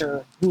Musk's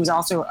sister, who is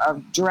also a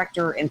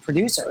director and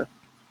producer,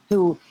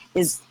 who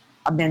is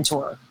a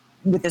mentor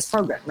with this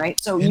program, right?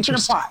 So you can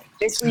apply.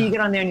 Basically, you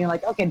get on there and you're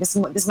like, okay, this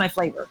is my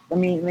flavor.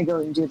 Let me go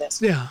and do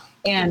this. Yeah.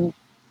 And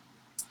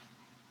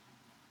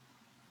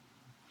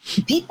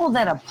people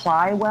that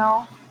apply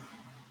well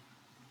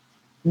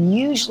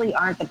usually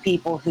aren't the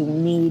people who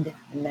need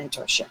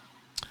mentorship.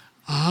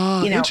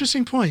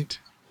 Interesting point.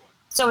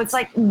 So it's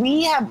like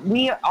we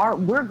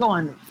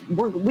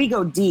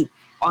go deep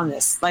on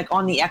this, like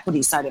on the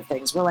equity side of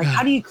things. We're like,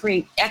 how do you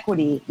create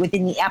equity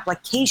within the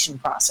application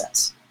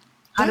process?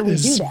 How do we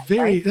do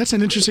that? That's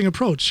an interesting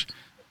approach.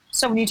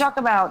 So when you talk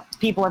about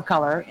people of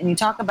color and you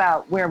talk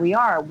about where we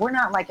are, we're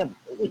not like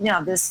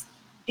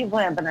people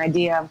have an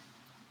idea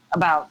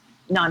about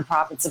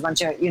nonprofits, a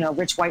bunch of,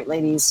 rich white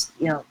ladies,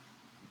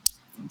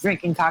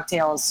 drinking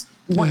cocktails,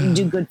 wanting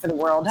to do good for the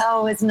world.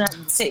 Oh, isn't that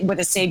with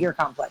a savior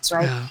complex,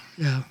 right?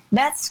 Yeah.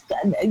 That's,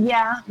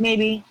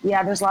 maybe.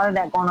 Yeah, there's a lot of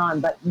that going on,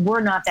 but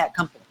we're not that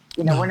company.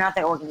 We're not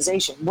that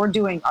organization. We're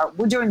doing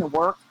the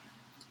work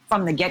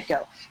from the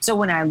get-go. So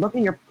when I look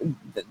at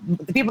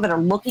the people that are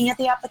looking at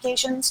the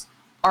applications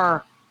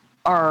are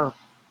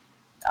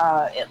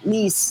at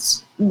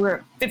least,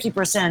 we're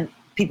 50%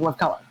 people of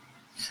color,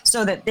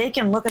 so that they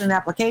can look at an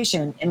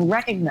application and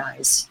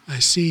recognize. I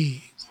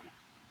see.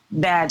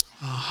 That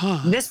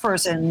this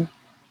person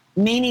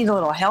may need a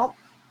little help,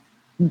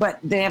 but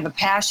they have a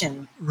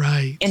passion,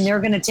 right? And they're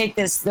going to take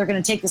this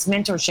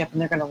mentorship and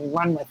they're going to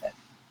run with it,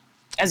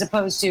 as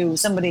opposed to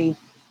somebody.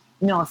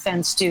 No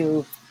offense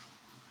to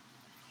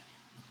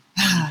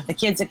the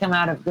kids that come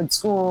out of good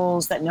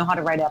schools that know how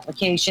to write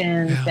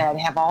applications, that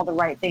have all the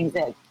right things,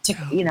 they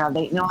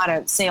know how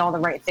to say all the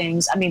right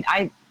things. I mean,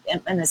 I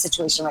am in a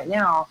situation right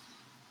now.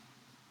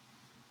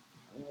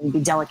 I'm going to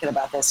be delicate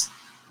about this,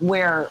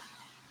 where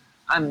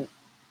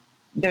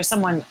there's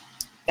someone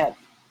that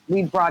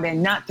we brought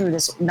in, not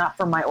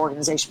for my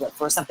organization, but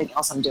for something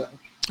else I'm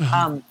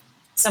doing.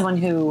 Someone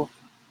who,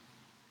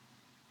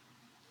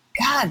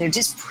 God, they're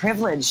just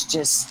privileged,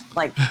 just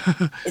like,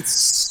 it's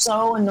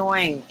so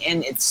annoying,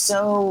 and it's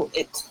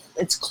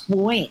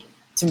cloying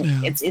to me.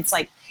 Yeah. It's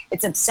like,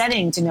 it's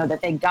upsetting to know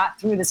that they got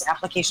through this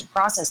application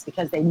process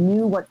because they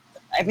knew the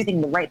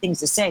right things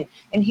to say.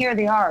 And here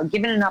they are,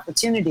 given an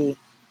opportunity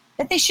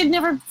that they should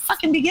never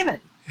fucking be given.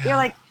 Yeah. You're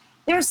like,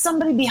 there's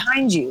somebody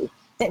behind you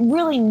that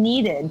really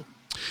needed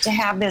to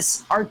have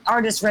this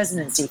artist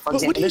residency, for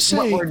example. What do you This say?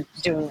 is what we're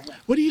doing.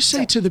 What do you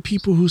say to the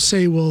people who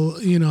say, well,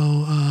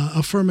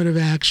 affirmative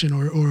action,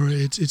 or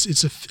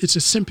it's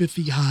a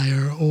sympathy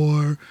hire,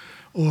 or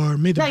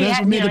may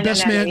the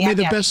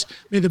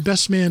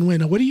best man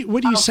win? What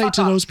do you say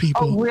to those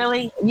people? Oh,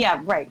 really?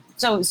 Yeah, right.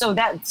 So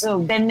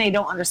then they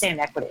don't understand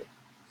equity.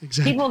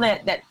 Exactly. People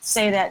that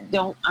say that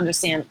don't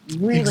understand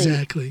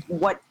really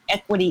what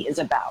equity is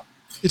about.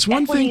 It's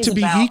one thing to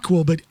be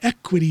equal, but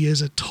equity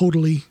is a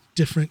totally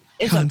different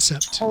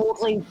concept. It's a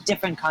totally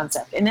different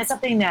concept, and that's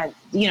something that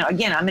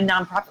Again, I'm in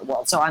nonprofit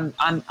world, so I'm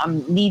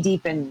knee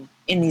deep in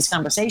these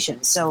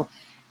conversations. So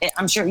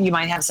I'm sure you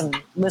might have some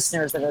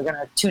listeners that are going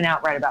to tune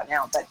out right about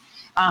now. But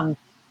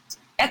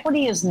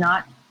equity is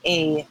not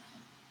a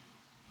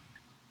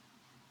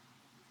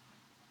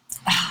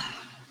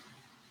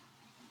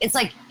it's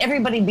like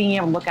everybody being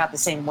able to look out the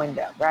same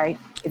window, right?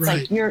 It's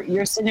like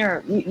you're sitting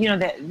there, you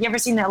ever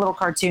seen that little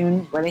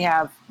cartoon where they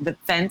have the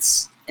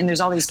fence and there's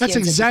all these kids?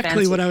 That's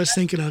exactly what I was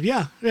thinking of.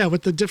 Yeah,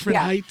 with the different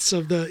heights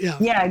of the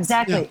Yeah,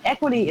 exactly. Yeah.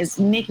 Equity is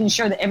making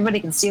sure that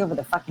everybody can see over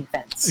the fucking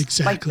fence.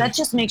 Exactly. Like, let's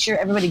just make sure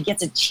everybody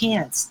gets a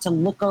chance to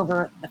look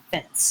over the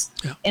fence.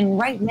 Yeah. And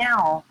right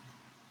now,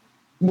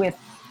 with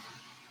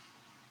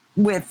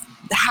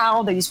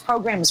how these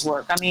programs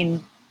work, I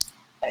mean,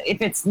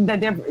 if it's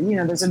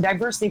there's a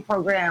diversity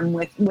program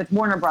with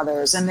Warner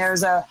Brothers, and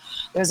there's a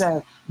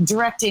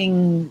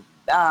directing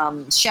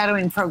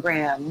shadowing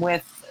program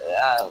with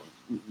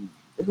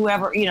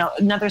whoever,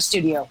 another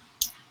studio.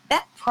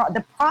 That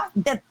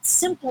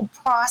simple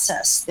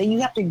process that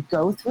you have to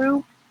go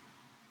through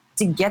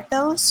to get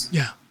those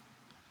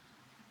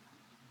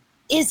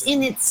is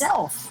in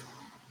itself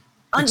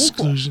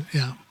unequal.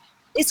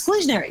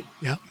 Exclusionary.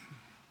 Yeah.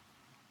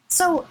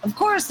 So, of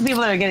course, the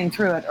people that are getting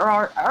through it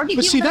are already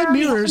themselves.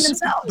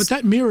 But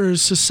that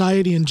mirrors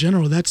society in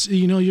general. That's,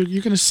 you're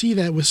going to see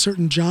that with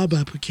certain job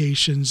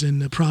applications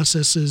and the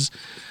processes,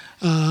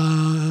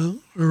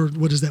 or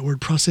what is that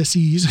word,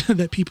 processes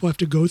that people have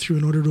to go through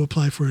in order to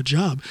apply for a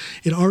job.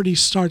 It already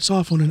starts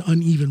off on an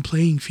uneven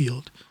playing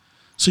field.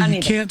 So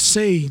you can't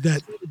say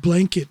that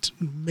blanket,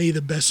 may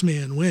the best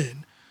man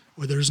win,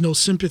 or there's no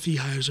sympathy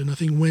hires or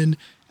nothing, when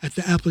at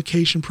the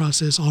application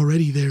process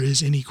already there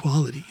is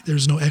inequality.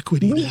 There's no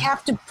equity. We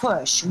have to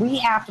push.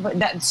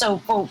 That. So,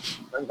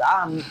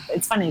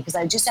 it's funny because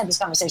I just had this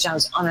conversation. I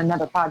was on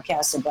another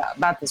podcast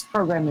about this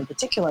program in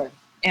particular,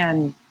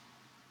 and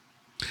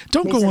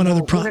don't go on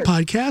other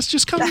podcasts.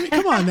 Just come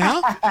on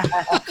now.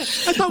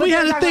 I thought we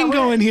had a thing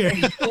going here.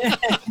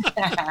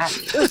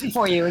 It was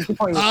before you.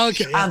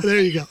 Okay,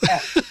 there you go.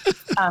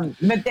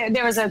 But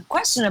there was a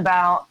question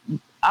about.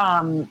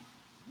 How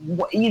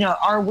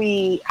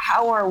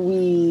are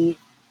we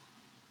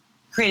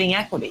creating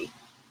equity?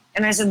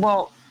 And I said,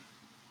 well,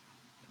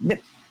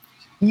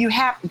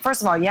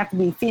 first of all, you have to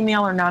be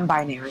female or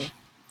non-binary.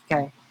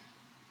 Okay.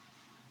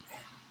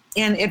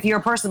 And if you're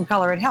a person of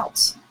color, it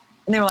helps.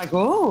 And they were like,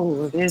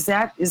 oh, is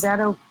that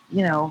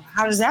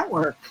how does that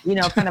work?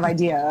 Kind of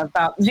idea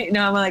about,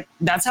 I'm like,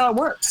 that's how it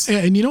works.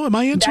 And you know what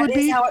my answer would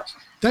be?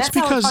 That's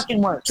because how it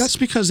fucking works. That's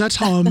because that's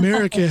how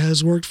America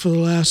has worked for the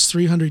last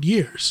 300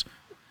 years.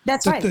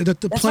 That's right.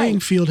 That the playing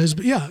field has,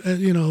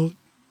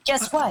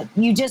 Guess what?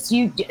 You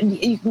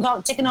can call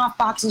it ticking off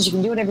boxes. You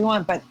can do whatever you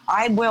want, but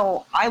I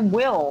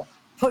will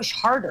push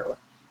harder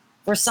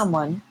for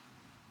someone,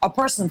 a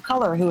person of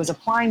color who is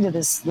applying to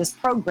this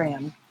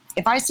program.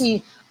 If I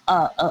see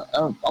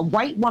a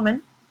white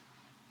woman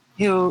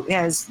who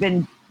has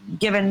been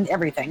given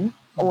everything,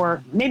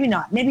 or maybe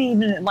not, maybe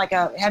even like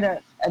had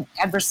a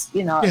adverse,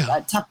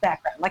 a tough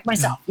background, like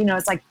myself.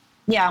 It's like,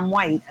 yeah, I'm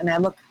white and I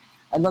look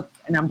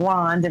and I'm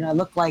blonde and I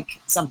look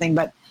like something,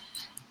 but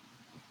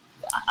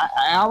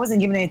I wasn't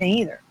given anything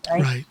either,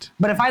 right?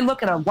 But if I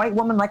look at a white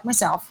woman like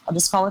myself, I'll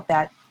just call it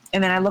that,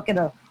 and then I look at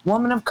a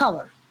woman of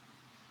color,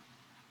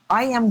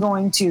 I am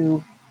going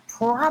to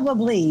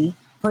probably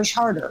push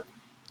harder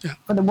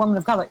for the woman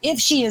of color if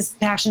she is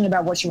passionate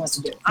about what she wants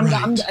to do.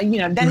 Then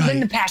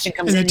the passion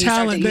comes in. And the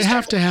talent, they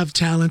have to have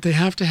talent. They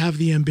have to have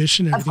the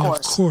ambition. Of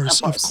course.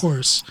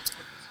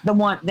 The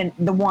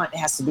want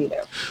has to be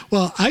there.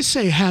 Well, I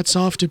say hats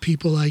off to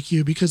people like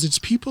you, because it's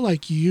people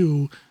like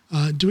you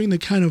doing the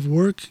kind of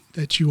work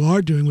that you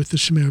are doing with the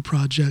Shamir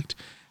Project,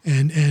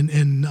 and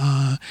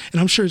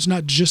I'm sure it's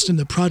not just in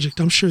the project.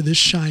 I'm sure this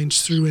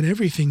shines through in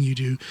everything you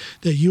do,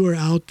 that you are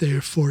out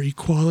there for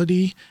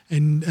equality,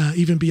 and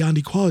even beyond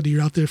equality,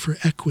 you're out there for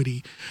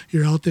equity.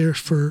 You're out there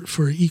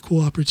for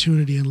equal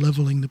opportunity and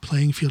leveling the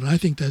playing field. And I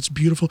think that's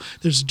beautiful.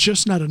 There's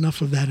just not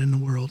enough of that in the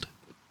world.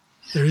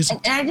 There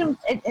isn't. And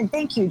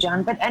thank you,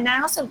 John. And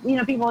I also,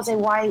 people will say,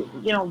 why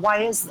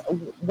is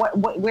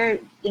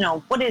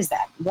what is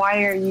that?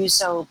 Why are you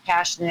so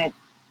passionate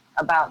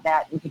about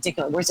that in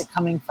particular? Where's it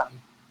coming from?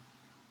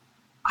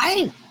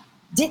 I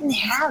didn't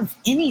have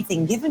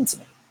anything given to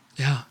me.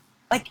 Yeah.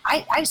 Like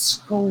I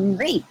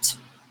scraped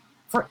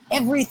for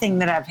everything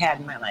that I've had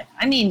in my life.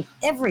 I mean,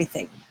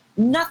 everything.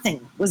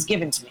 Nothing was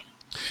given to me.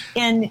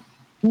 And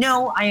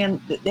no, I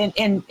am,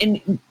 and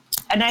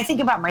I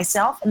think about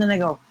myself, and then I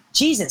go,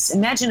 Jesus,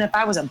 imagine if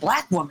I was a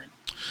black woman.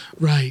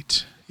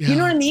 Right. Yeah. You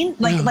know what I mean?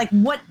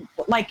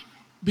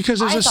 Because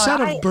there's a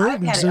set of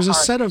burdens, there's a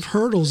set of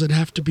hurdles that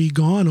have to be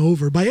gone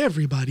over by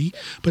everybody,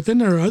 but then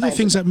there are other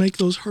things that make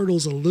those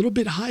hurdles a little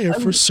bit higher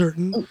for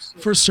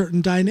a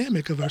certain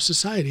dynamic of our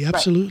society.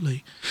 Absolutely.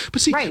 Right.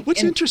 But see,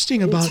 what's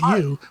interesting about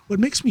you, what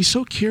makes me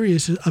so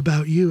curious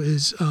about you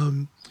is,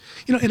 and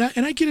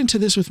I get into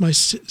this with my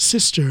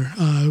sister.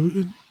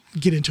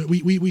 Get into it.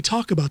 We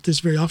talk about this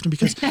very often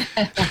because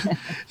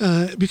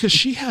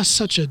she has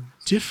such a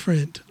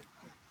different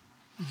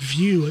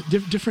view, a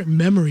different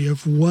memory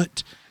of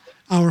what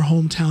our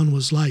hometown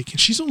was like. And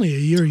she's only a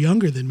year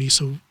younger than me,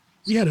 so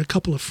we had a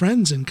couple of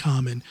friends in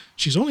common.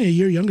 She's only a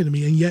year younger than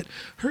me, and yet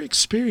her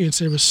experience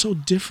there was so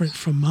different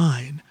from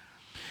mine.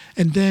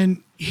 And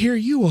then here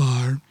you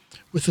are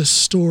with a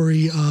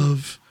story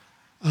of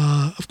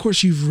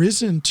course, you've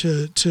risen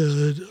to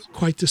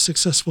quite the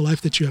successful life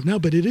that you have now,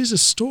 but it is a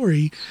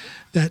story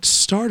that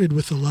started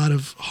with a lot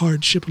of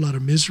hardship, a lot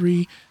of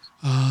misery,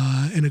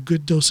 and a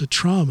good dose of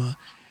trauma.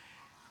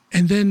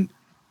 And then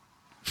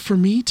for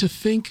me to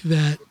think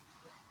that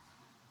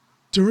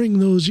during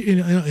those,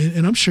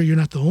 and I'm sure you're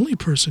not the only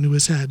person who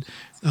has had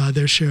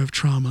their share of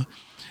trauma,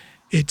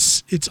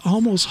 it's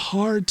almost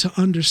hard to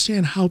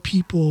understand how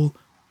people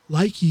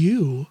like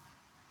you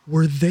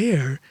were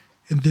there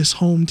in this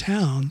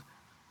hometown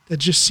that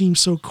just seemed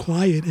so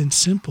quiet and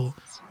simple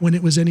when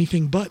it was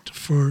anything but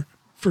for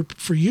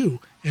you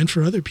and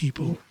for other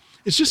people.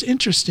 It's just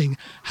interesting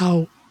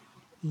how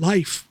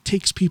life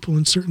takes people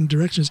in certain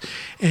directions.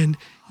 And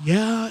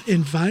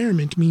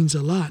environment means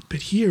a lot,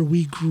 but here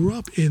we grew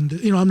up in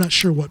I'm not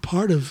sure what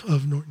part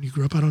of Norton you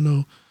grew up. I don't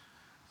know.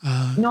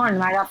 Norton,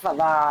 right off of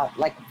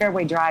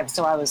Fairway Drive.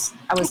 So I was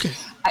okay.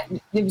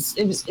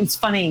 It's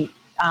funny.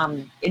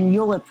 And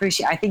you'll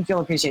appreciate, I think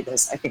you'll appreciate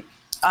this. I think,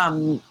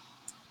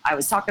 I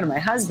was talking to my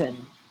husband,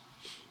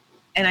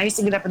 and I used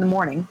to get up in the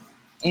morning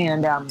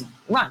and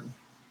run.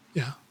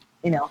 Yeah.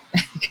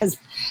 Because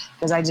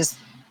I just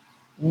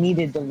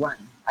needed to run.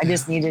 I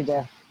just needed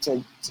to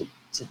I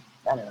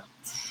don't know.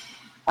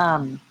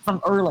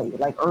 From early.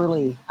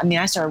 I mean,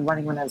 I started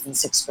running when I was in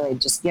 6th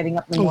grade, just getting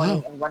up in the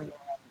morning and running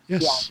around.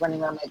 Yes. Yeah,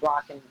 running around my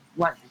block and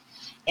running.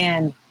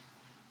 And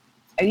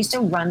I used to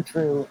run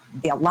through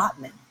the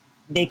allotment.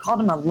 They called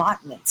them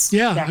allotments.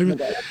 Yeah, I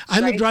lived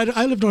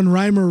on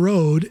Reimer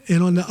Road,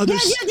 and on the other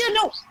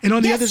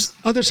the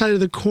other side of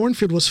the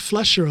cornfield was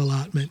Flesher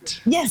allotment.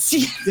 Yes.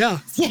 Yeah,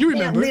 you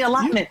remember the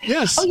allotment.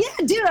 Yes. Oh yeah,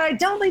 dude, I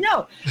totally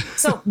know.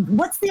 So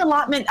what's the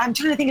allotment? I'm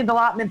trying to think of the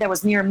allotment that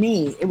was near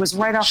me. It was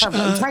right off of.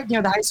 It's right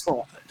near the high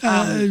school.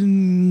 It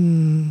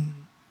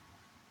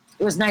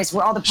was nice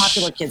where all the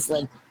popular kids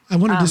lived. I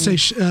wanted to say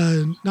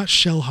not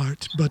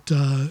Shellhart, but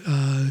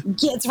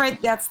yeah, it's right.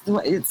 It's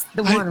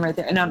the one right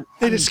there. And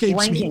it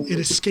escapes me. It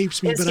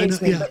escapes me. But I know.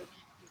 Yeah.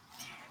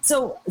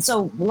 So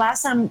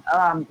last time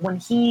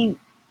when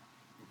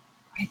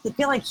I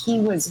feel like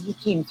he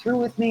came through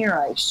with me, or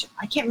I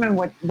can't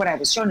remember what I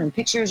was showing him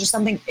pictures or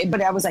something.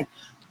 But I was like,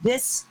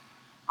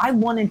 I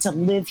wanted to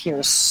live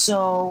here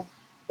so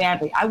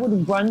badly. I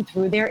would run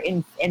through there,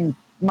 and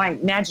my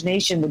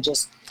imagination would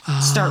just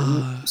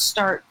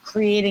start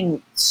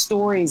creating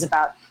stories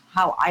about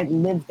how I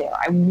lived there.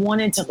 I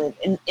wanted to live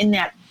in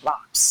that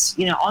box,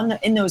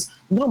 in those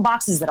little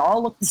boxes that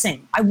all look the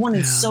same. I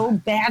wanted so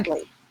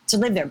badly to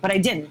live there, but I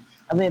didn't.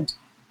 I lived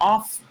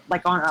off,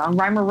 on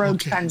Reimer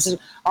Road, kind of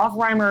off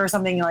Reimer or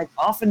something,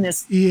 off in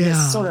this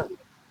sort of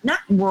not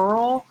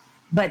rural,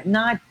 but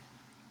not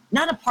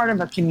a part of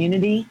a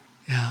community.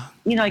 Yeah,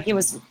 it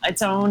was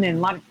its own, and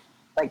a lot of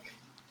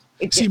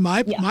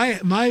my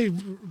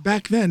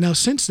back then. Now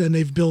since then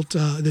they've built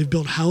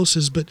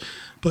houses, but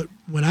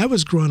when I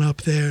was growing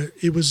up there,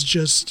 it was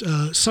just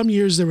some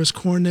years there was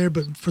corn there,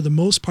 but for the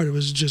most part it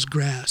was just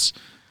grass.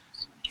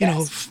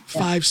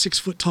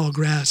 5-6 foot tall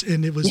grass,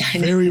 and it was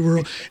very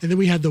rural. And then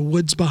we had the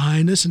woods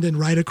behind us, and then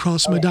right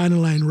across Medina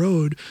Line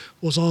Road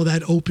was all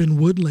that open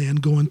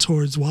woodland going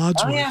towards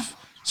Wadsworth. Oh, yeah.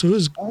 So it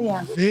was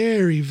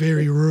very,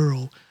 very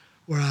rural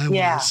where I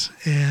was.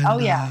 And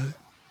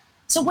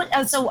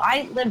So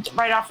I lived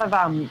right off of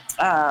God,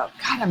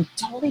 I'm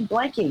totally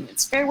blanking.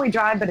 It's Fairway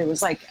Drive, but it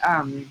was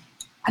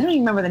I don't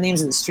even remember the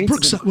names of the streets.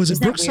 Brookside, was it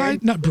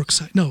Brookside? Not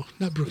Brookside. No,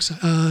 not Brookside.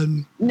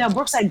 No,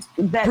 Brookside.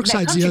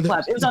 Brookside's that country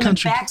club. It was on the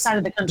back side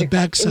of the country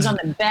club. It was on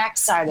the back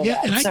side of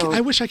that. Yeah, and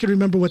I wish I could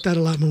remember what that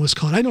allotment was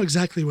called. I know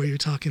exactly what you're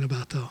talking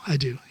about, though. I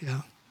do.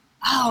 Yeah.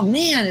 Oh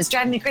man, it's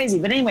driving me crazy.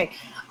 But anyway,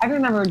 I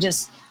remember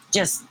just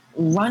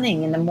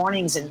running in the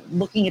mornings and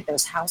looking at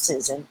those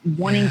houses and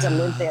wanting to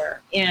live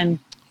there. And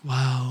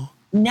wow.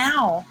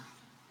 Now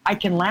I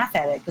can laugh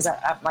at it because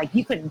I'm like,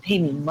 you couldn't pay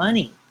me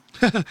money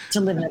to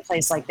live in a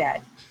place like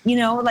that.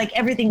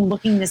 Everything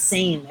looking the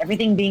same,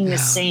 everything being the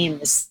same,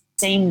 the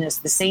sameness,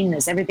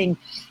 everything,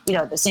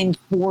 the same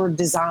Ford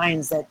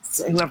designs that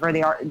whoever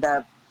they are,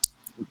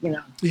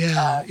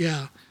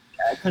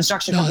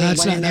 construction company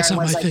went in there and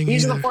was like,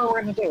 these are the 4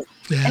 we're going to do.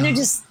 Yeah. And they're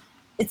just,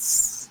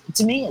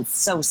 to me, it's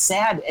so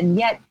sad. And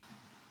yet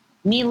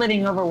me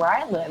living over where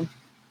I live,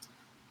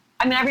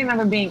 I mean, I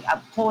remember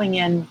pulling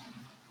in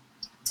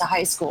to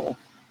high school,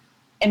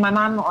 and my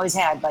mom always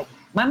had like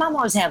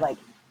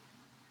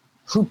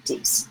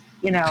hoopties,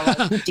 like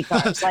hoopty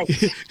cars. Like,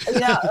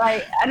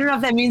 like, I don't know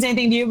if that means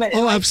anything to you, but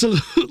oh, like,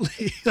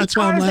 absolutely. That's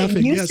why I'm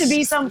laughing. Used to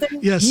be something.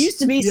 Yes. Used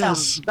to be yes.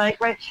 something. Like,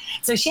 right.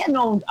 So she had an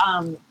old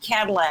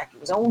Cadillac. It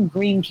was an old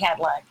green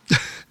Cadillac,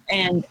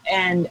 and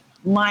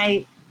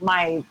my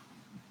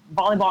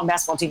volleyball and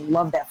basketball team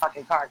loved that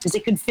fucking car because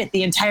it could fit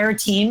the entire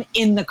team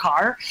in the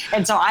car,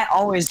 and so I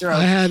always drove.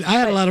 I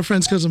had a lot of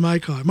friends because of my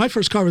car. My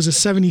first car was a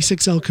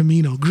 '76 El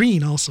Camino,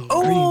 green also.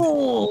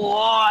 Oh,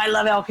 I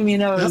love El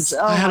Caminos. Yep.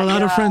 Oh, I had a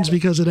lot of friends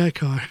because of that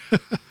car.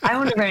 I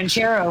owned a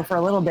Ranchero for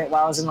a little bit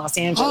while I was in Los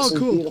Angeles. Oh,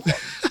 cool. It was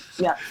beautiful.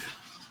 Yeah.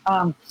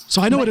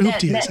 So I know what a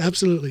hoopty is.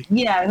 Absolutely.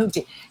 Yeah, a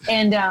hoopty.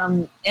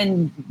 And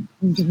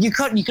you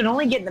could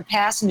only get in the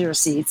passenger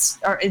seats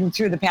or in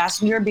through the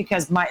passenger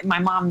because my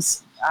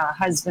mom's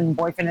husband,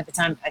 boyfriend at the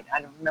time,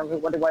 I don't remember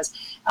what it was,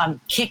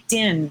 kicked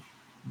in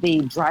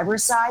the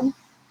driver's side.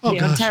 Oh,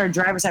 the entire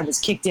driver's side was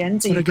kicked in,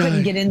 so you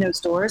couldn't get in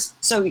those doors.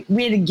 So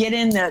we had to get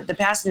in the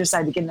passenger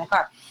side to get in that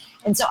car.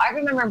 And so I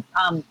remember,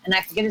 and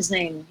I forget his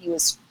name, he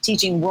was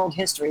teaching world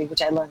history,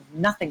 which I learned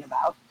nothing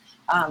about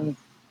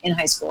in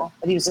high school,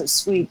 but he was a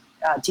sweet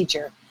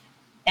teacher.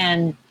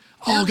 And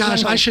oh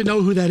gosh, I should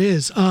know who that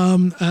is.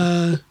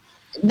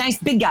 Nice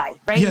big guy,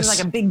 right? Yes. He was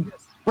like a big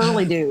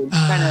burly dude,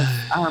 kind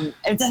of.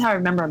 That's how I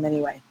remember him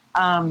anyway.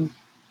 Oh,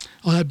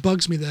 that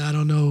bugs me that I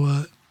don't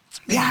know.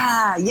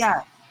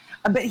 Yeah.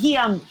 But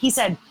he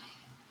said,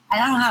 I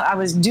don't know how, I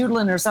was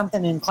doodling or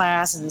something in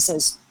class, and he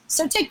says,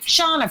 so take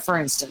Shana, for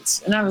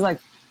instance. And I was like,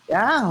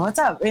 yeah, what's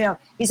up?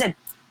 He said,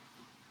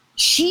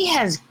 she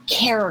has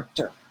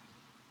character.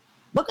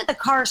 Look at the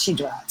car she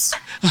drives.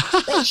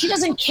 Like, she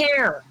doesn't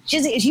care.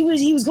 He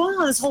was going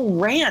on this whole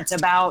rant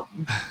about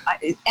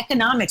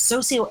economics,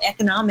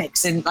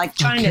 socioeconomics, and like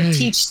trying to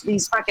teach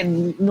these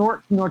fucking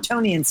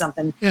Nortonians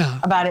something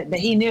about it that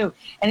he knew.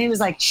 And he was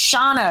like,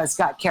 Shauna's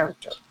got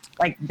character.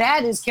 Like,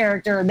 that is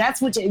character. And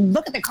that's what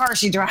look at the car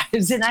she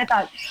drives. And I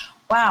thought,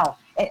 wow.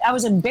 I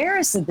was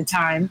embarrassed at the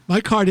time. My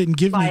car didn't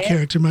give me a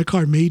character. My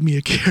car made me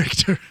a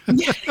character.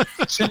 Yeah,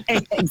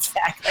 right,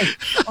 exactly.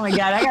 Oh my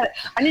God.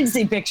 I need to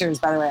see pictures,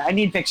 by the way. I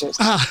need pictures.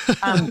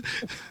 But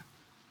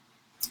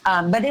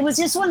it was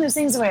just one of those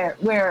things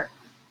where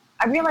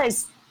I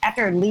realized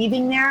after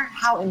leaving there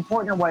how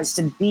important it was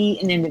to be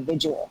an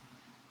individual.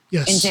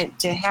 Yes. And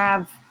to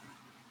have.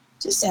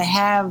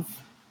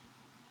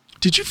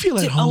 Did you feel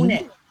at home? Own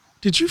it.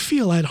 Did you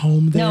feel at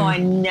home there? No, I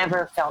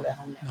never felt at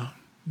home there. No.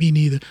 Me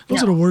neither.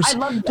 Those are the worst.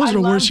 Those are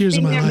the worst years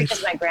of my life. Because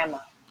of my grandma.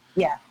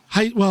 Yeah.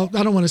 Well,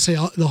 I don't want to say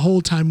the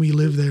whole time we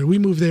lived there. We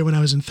moved there when I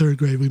was in third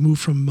grade. We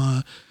moved from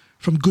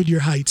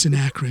Goodyear Heights in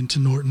Akron to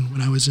Norton when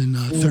I was in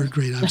third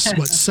grade. I was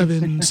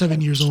 7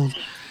 years old.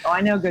 Oh,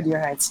 I know Goodyear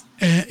Heights.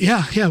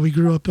 Yeah. We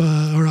grew up,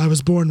 or I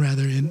was born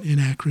rather, in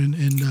Akron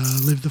and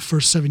lived the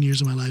first 7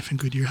 years of my life in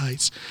Goodyear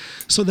Heights.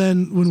 So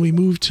then when we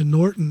moved to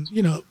Norton,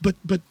 but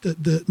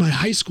my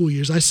high school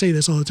years, I say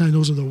this all the time,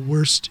 those are the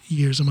worst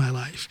years of my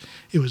life.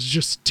 It was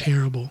just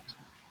terrible.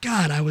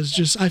 God,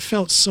 I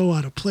felt so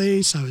out of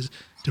place. I was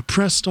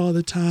depressed all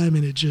the time,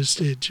 and it just.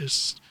 And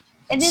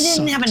it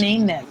didn't have a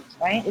name then,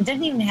 right? It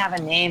didn't even have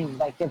a name,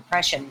 like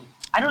depression.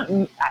 I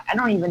don't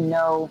even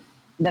know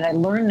that I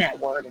learned that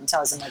word until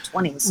I was in my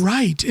 20s.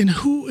 Right. And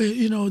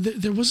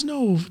there was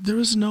no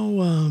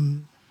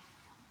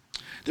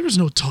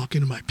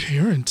talking to my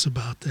parents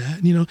about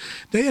that.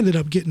 They ended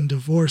up getting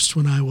divorced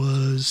when I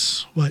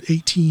was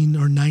 18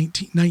 or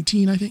 19,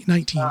 I think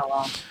 19. Oh,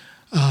 wow.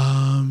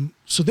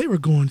 So they were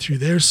going through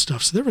their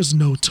stuff. So there was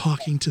no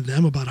talking to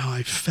them about how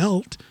I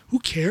felt. Who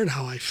cared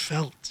how I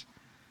felt?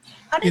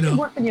 How did it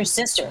work with your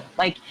sister?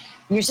 Like,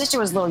 your sister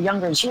was a little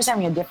younger and she was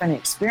having a different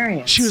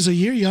experience. She was a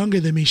year younger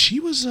than me.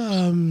 She was,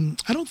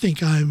 I don't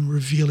think I'm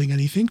revealing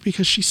anything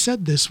because she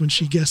said this when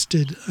she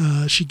guested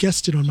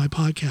on my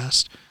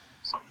podcast.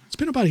 It's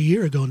been about a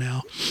year ago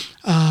now.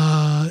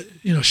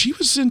 She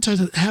was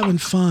into having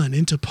fun,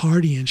 into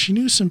partying. She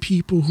knew some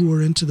people who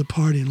were into the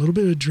partying, a little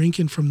bit of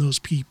drinking from those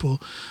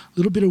people, a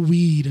little bit of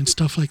weed and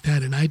stuff like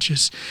that. And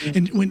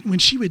and when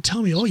she would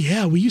tell me, oh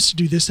yeah, we used to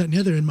do this, that, and the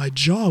other, and my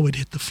jaw would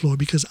hit the floor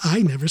because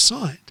I never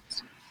saw it.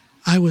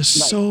 I was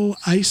so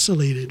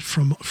isolated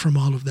from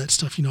all of that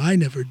stuff. I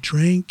never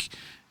drank,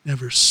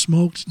 never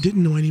smoked,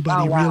 didn't know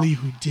anybody really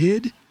who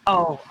did.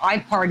 Oh, I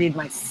partied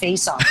my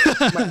face off when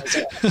I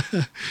was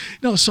there.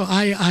 No, so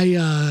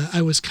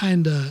I was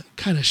kind of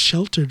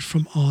sheltered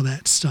from all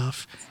that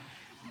stuff,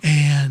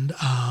 and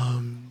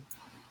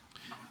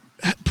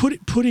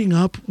putting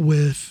up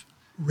with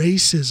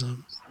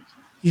racism,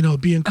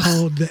 being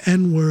called the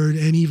N-word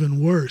and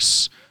even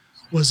worse,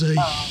 was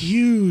a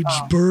huge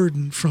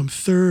burden from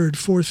 3rd,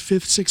 4th,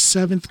 5th,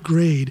 6th, 7th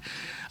grade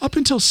up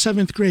until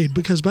 7th grade,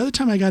 because by the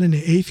time I got into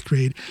 8th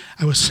grade,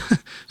 I was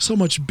so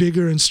much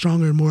bigger and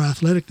stronger and more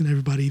athletic than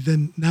everybody.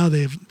 Then now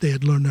they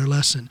had learned their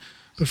lesson.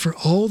 But for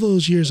all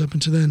those years up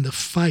until then, the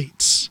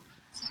fights,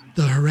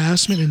 the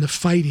harassment and the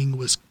fighting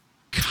was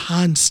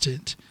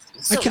constant.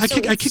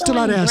 I kicked a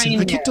lot of asses.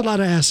 I kicked a lot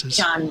of asses.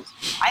 John,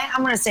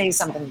 I'm going to say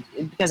something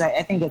because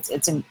I think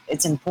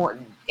it's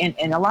important,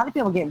 and a lot of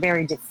people get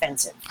very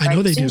defensive. Right? I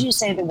know they do. As soon as do. you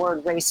say the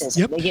word racism,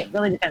 Yep. they get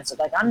really defensive.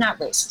 Like, I'm not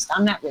racist.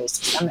 I'm not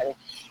racist. I'm not.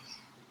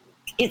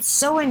 It's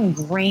so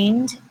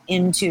ingrained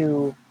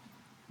into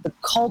the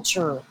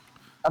culture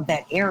of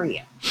that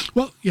area.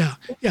 Well, yeah.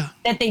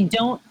 That they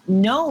don't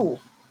know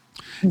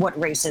what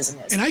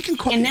racism is, And I can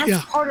and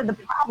that's part of the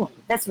problem.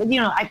 That's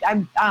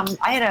I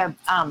had a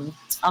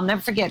I'll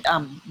never forget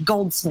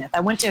Goldsmith.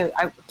 I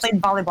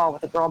played volleyball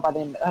with a girl by the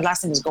name. Her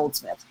last name is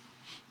Goldsmith,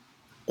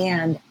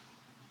 and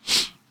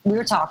we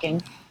were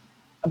talking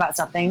about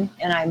something,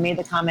 and I made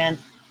the comment.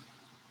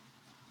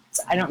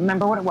 I don't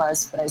remember what it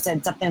was, but I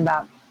said something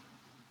about,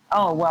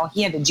 oh well,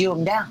 he had to Jew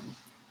him down,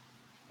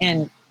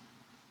 and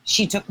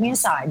she took me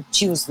aside.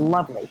 She was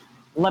lovely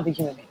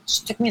human being.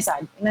 She took me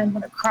aside, and I'm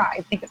gonna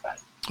cry. Think about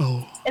it.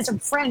 Oh. As a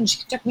friend, she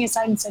took me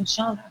aside and said,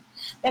 Shana,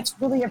 that's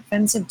really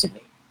offensive to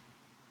me.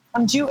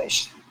 I'm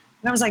Jewish.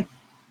 And I was like,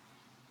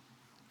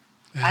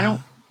 I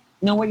don't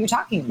know what you're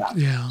talking about.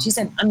 Yeah. She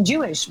said, I'm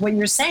Jewish. What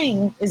you're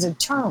saying is a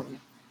term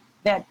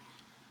that.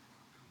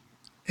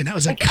 And that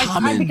was a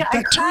common.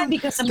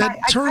 That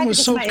term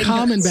was so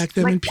common back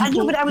then. When people, I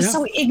know, but I was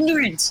so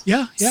ignorant.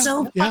 Yeah.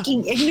 So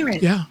fucking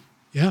ignorant.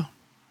 Yeah.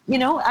 You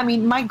know, I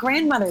mean, my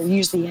grandmother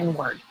used the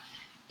N-word.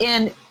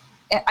 And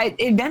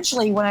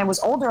eventually, when I was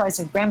older, I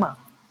said, Grandma,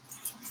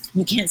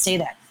 you can't say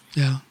that.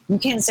 Yeah. You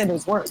can't say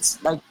those words.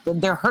 Like,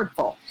 they're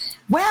hurtful.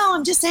 Well,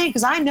 I'm just saying,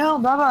 because I know,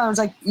 blah, blah. I was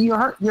like,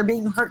 you're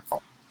being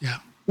hurtful. Yeah.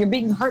 You're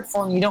being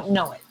hurtful and you don't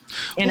know it.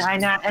 And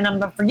I'm going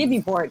to forgive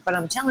you for it, but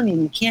I'm telling you,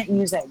 you can't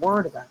use that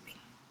word about me.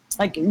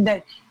 Like,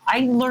 that.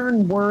 I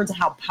learned words,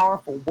 how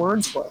powerful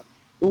words were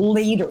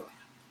later.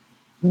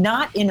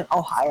 Not in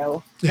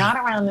Ohio, not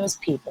around those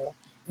people,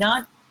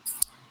 not.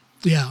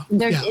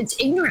 It's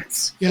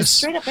ignorance. Yes. It's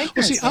straight up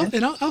ignorance.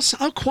 Well,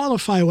 I'll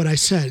qualify what I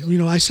said. You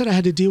know, I said I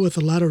had to deal with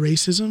a lot of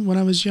racism when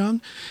I was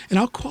young, and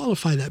I'll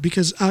qualify that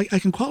because I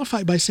can qualify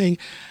it by saying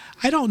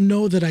I don't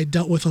know that I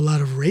dealt with a lot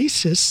of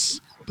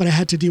racists, but I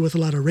had to deal with a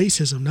lot of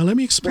racism. Now, let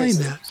me explain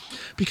that,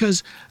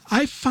 because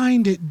I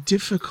find it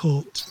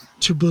difficult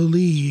to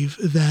believe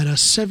that a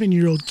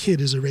 7-year-old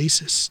kid is a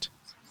racist.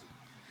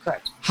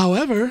 Correct.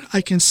 However,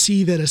 I can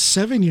see that a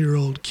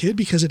 7-year-old kid,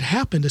 because it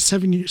happened, a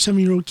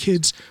 7-year-old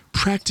kids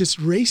practiced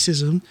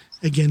racism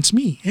against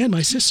me and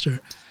my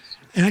sister.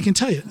 And I can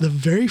tell you, the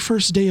very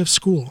first day of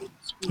school,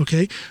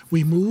 okay,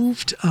 we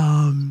moved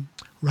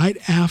right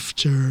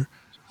after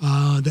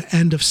the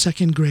end of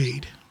second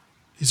grade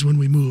is when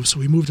we moved. So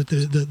we moved at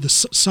the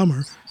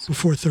summer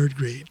before third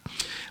grade.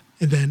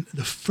 And then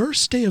the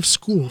first day of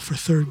school for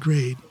third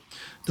grade,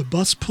 the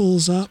bus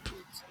pulls up.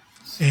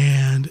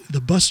 And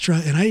the bus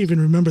driver, and I even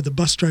remember the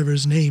bus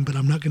driver's name, but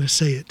I'm not going to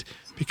say it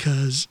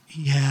because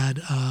he had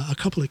a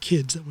couple of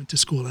kids that went to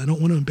school. I don't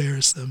want to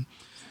embarrass them.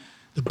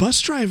 The bus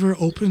driver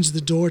opens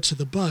the door to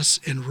the bus,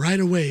 and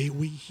right away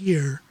we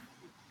hear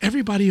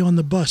everybody on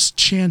the bus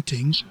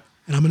chanting,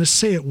 and I'm going to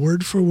say it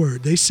word for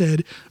word. They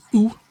said,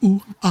 ooh,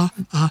 ooh,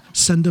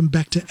 send them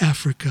back to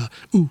Africa.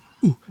 Ooh,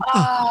 ooh,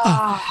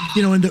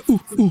 You know, and the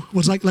ooh, ooh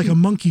was like a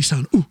monkey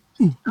sound. Ooh.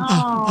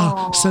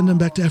 Send them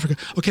back to Africa.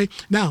 Okay,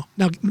 now,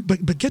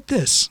 but get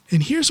this,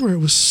 and here's where it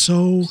was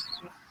so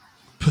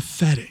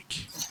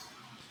pathetic.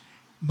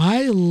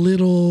 My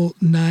little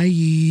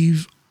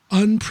naive,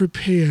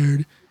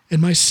 unprepared, and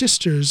my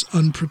sister's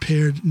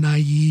unprepared,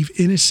 naive,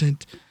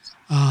 innocent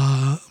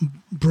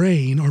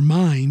brain or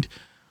mind,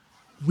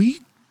 we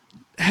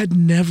had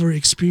never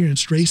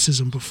experienced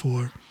racism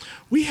before.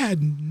 We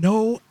had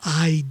no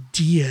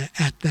idea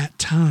at that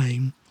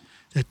time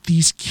that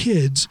these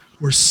kids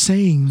were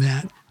saying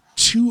that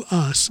to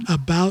us,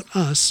 about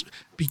us,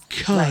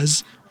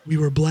 because we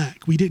were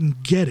black. We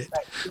didn't get it.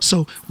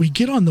 So we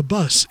get on the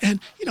bus,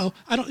 and,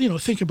 I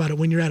don't, think about it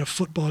when you're at a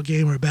football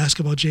game or a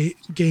basketball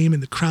game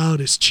and the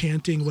crowd is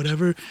chanting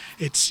whatever.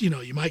 It's,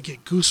 you might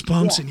get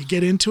goosebumps and you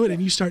get into it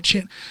and you start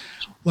chanting.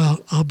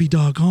 Well, I'll be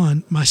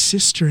doggone. My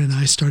sister and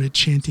I started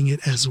chanting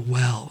it as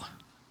well.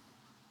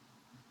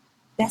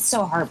 That's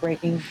so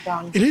heartbreaking,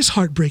 John. It is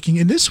heartbreaking.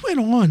 And this went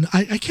on.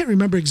 I can't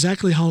remember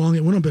exactly how long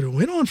it went on, but it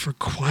went on for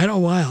quite a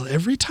while.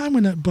 Every time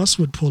when that bus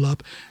would pull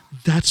up,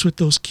 that's what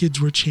those kids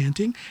were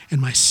chanting.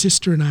 And my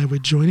sister and I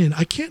would join in.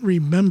 I can't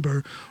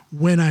remember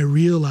when I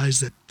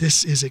realized that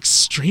this is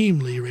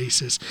extremely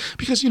racist.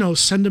 Because,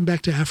 send them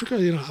back to Africa.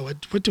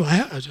 What do I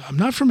have? I'm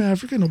not from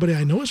Africa. Nobody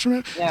I know is from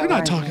Africa. They're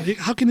not talking. Right.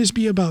 How can this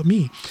be about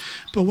me?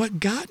 But what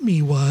got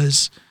me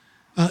was,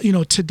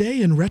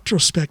 today in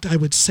retrospect, I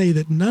would say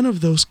that none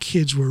of those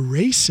kids were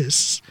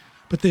racists,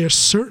 but they are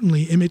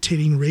certainly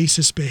imitating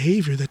racist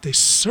behavior that they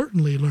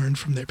certainly learned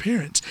from their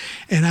parents.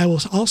 And I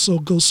will also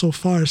go so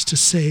far as to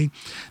say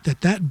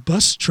that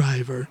bus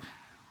driver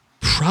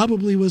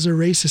probably was a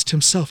racist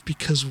himself,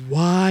 because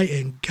why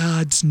in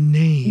God's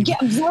name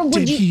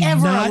would you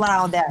ever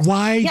allow that?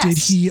 Why did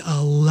he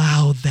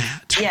allow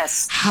that?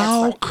 Yes.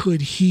 How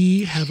could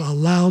he have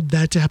allowed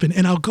that to happen?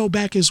 And I'll go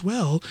back as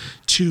well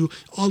to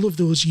all of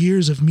those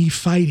years of me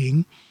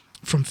fighting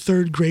from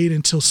third grade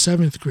until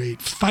seventh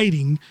grade,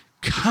 fighting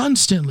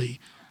constantly.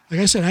 Like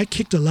I said, I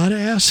kicked a lot of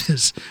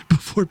asses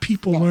before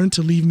people learned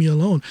to leave me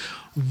alone.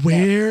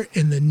 Where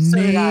in the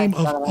name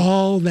of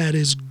all that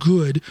is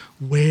good,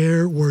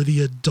 where were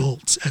the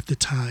adults at the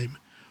time?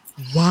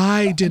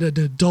 Why did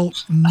an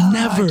adult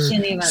never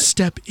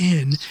step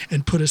in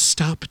and put a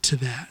stop to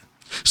that?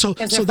 So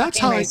that's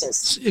how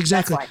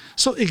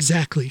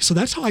exactly. So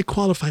that's how I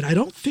qualified. I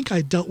don't think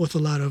I dealt with a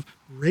lot of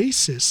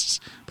racists,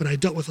 but I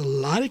dealt with a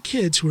lot of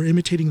kids who were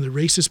imitating the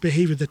racist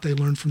behavior that they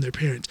learned from their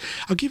parents.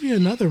 I'll give you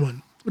another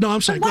one. No,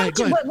 I'm sorry. Go ahead.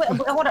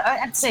 Hold on. I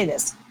have to say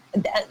this.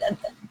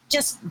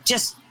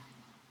 Just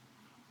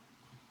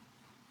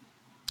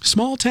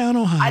small town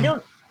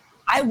Ohio.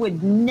 I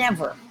would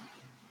never,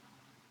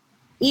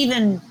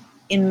 even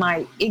in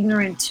my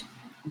ignorant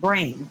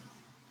brain,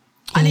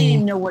 I didn't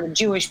even know what a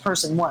Jewish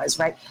person was,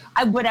 right?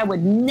 I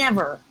would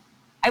never,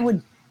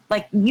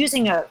 like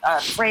using a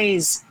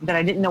phrase that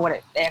I didn't know what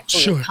it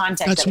actually the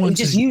context of. It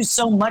just used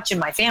so much in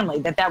my family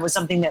that was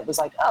something that was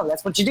like, oh,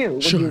 that's what you do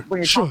when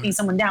you're talking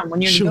someone down,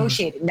 when you're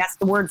negotiating. That's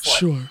the word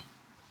for it.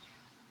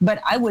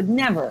 But I would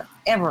never,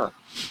 ever,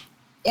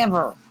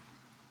 ever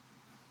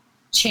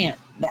chant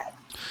that.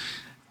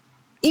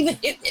 Even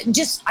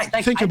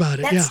think about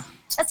it. Yeah.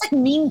 That's like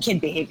mean kid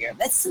behavior.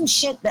 That's some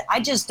shit that I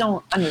just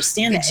don't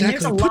understand. Exactly. And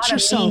there's a lot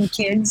of mean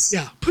kids.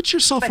 Yeah. Put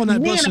yourself on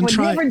that bus and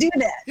try. I would never do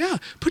that. Yeah.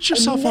 Put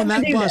yourself on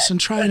that bus and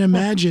try and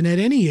imagine at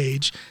any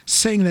age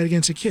saying that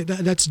against a kid.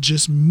 That's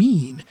just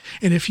mean.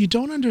 And if you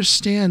don't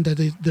understand that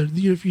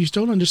if you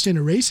don't understand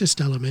a racist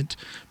element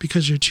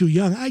because you're too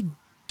young, I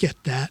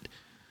get that.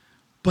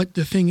 But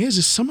the thing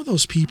is some of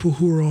those people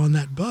who are on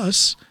that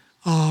bus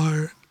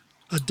are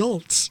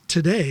adults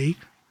today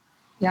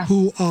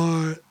who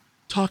are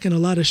talking a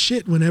lot of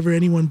shit whenever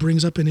anyone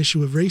brings up an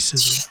issue of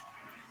racism.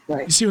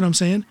 Right. You see what I'm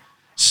saying?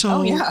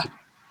 So yeah,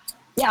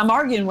 I'm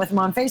arguing with them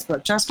on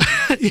Facebook. Trust me.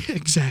 Yeah,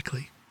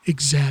 exactly.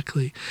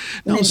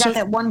 No, they've got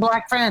that one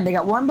black friend. They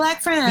got one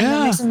black friend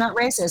that makes them not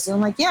racist. And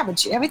I'm like, yeah,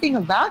 but everything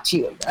about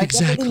you, like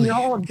everything, your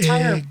whole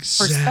entire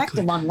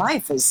perspective on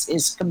life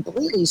is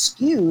completely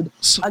skewed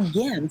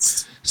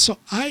against. So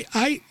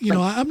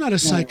I'm not a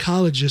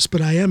psychologist, but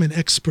I am an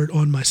expert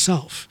on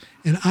myself.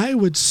 And I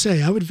would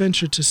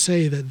venture to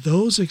say that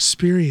those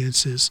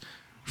experiences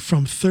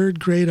from third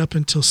grade up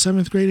until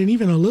seventh grade and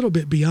even a little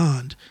bit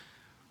beyond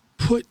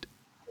put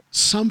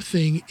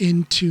something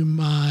into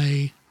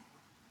my,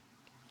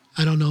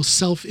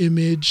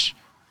 self-image,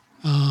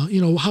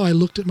 how I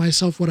looked at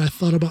myself, what I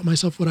thought about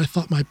myself, what I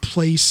thought my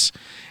place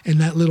in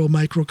that little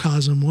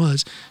microcosm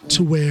was,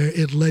 to where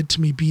it led to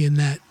me being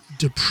that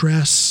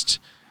depressed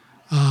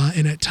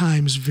and at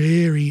times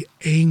very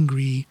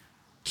angry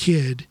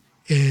kid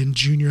in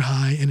junior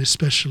high, and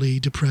especially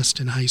depressed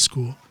in high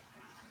school.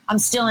 I'm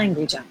still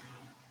angry, John.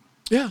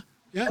 Yeah.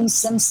 I'm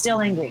still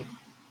angry,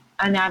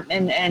 and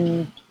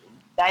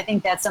I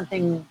think that's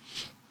something.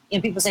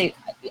 People say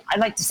I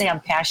like to say I'm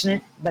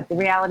passionate, but the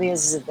reality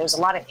is that there's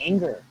a lot of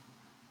anger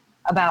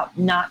about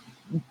not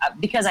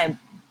because I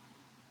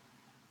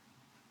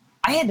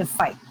had to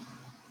fight.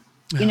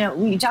 Yeah.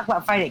 When you talk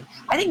about fighting,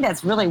 I think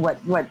that's really what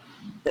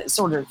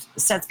sort of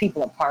sets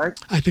people apart.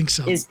 I think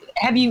so. Is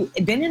have you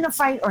been in a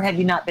fight or have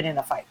you not been in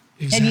a fight?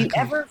 Exactly. Have you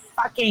ever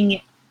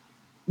fucking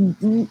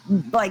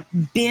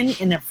been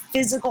in a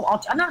physical?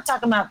 I'm not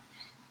talking about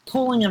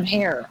pulling of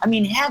hair. I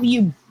mean, have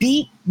you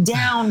beat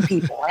down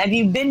people? Have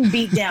you been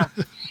beat down?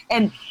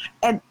 And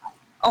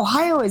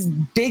Ohio is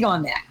big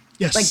on that.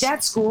 Yes. Like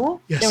that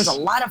school, there was a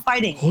lot of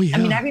fighting. Oh yeah. I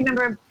mean, I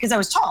remember because I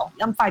was tall.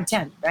 I'm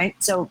 5'10", right?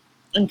 So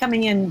I'm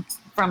coming in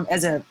from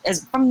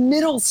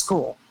middle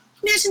school.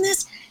 Imagine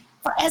this.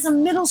 As a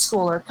middle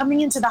schooler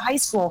coming into the high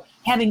school,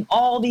 having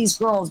all these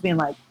girls being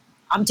like,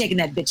 I'm taking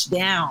that bitch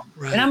down.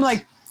 Right. And I'm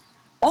like,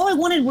 all I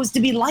wanted was to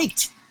be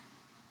liked.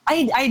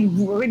 I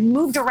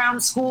moved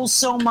around school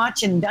so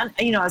much and done,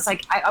 it's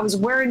like I was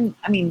wearing,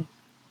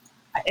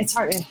 it's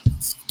hard.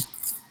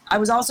 I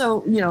was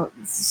also,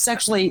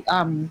 sexually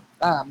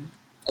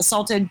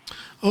assaulted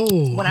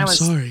when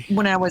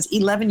I was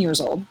 11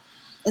 years old.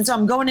 And so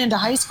I'm going into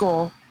high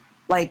school,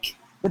 like,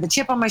 with a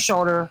chip on my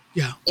shoulder,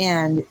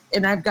 and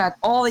I've got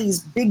all these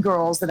big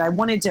girls that I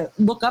wanted to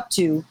look up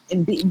to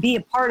and be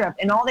a part of,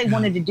 and all they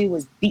wanted to do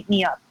was beat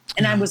me up,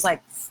 and I was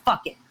like,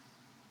 "Fuck it,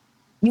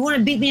 you want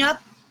to beat me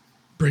up?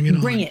 Bring it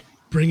on. Bring it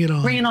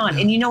on."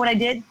 Yeah. And you know what I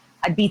did?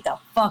 I beat the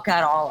fuck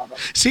out of all of them.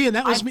 See, and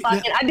that was me.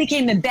 I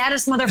became the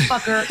baddest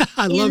motherfucker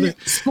I love it.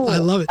 School. I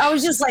love it. I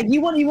was just like, you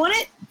want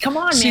it? Come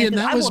on, See, man. And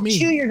that I was will me.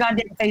 chew your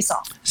goddamn face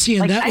off. See,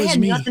 and that was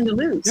me. I had nothing to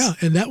lose. Yeah,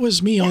 and that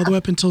was me all the way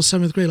up until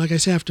seventh grade. Like I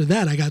say, after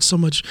that, I got so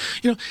much,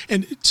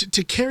 and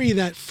to carry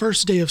that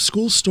first day of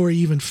school story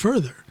even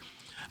further,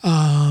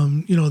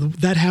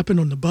 that happened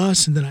on the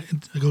bus, and then I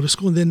go to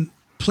school, and then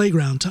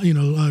playground,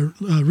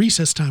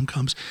 recess time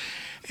comes,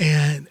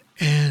 and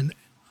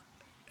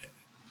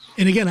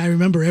again, I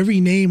remember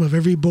every name of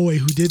every boy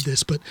who did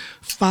this, but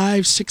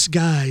 5-6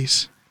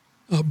 guys,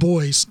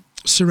 boys,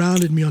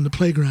 surrounded me on the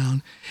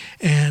playground,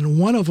 and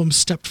one of them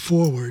stepped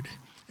forward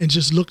and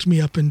just looked me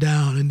up and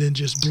down and then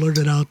just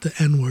blurted out the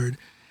N-word.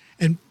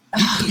 And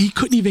He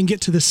couldn't even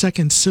get to the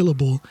second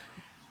syllable,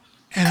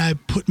 and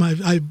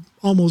I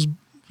almost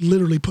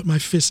literally put my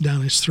fist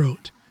down his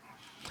throat.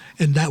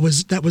 And that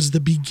was the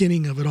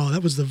beginning of it all.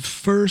 That was the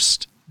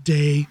first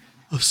day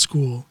of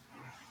school.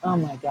 Oh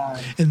my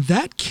God. And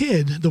that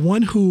kid, the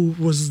one who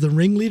was the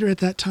ringleader at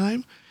that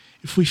time,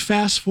 if we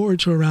fast forward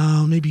to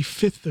around maybe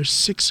 5th or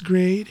 6th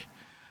grade,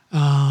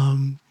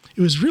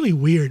 it was really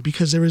weird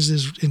because there was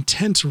this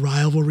intense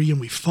rivalry and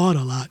we fought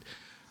a lot,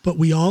 but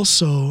we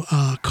also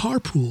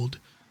carpooled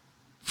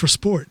for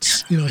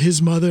sports,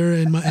 his mother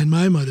and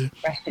my mother.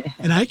 Right.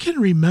 And I can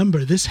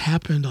remember this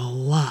happened a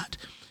lot.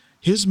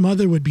 His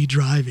mother would be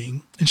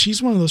driving, and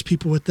she's one of those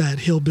people with that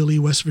hillbilly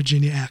West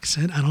Virginia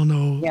accent. I don't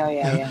know.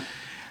 Yeah.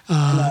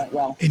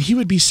 Well. And he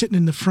would be sitting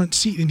in the front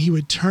seat, and he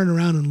would turn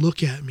around and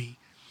look at me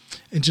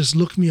and just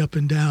look me up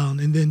and down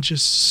and then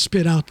just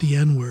spit out the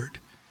N-word.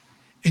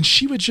 And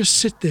she would just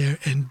sit there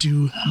and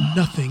do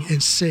nothing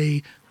and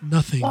say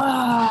nothing.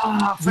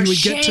 Oh, for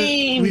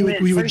shame.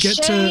 We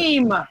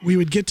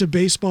would get to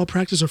baseball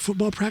practice or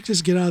football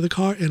practice, get out of the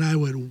car, and I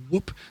would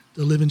whoop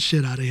the living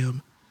shit out of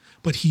him.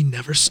 But he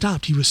never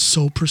stopped. He was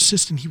so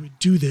persistent. He would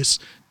do this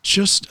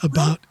just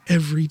about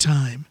every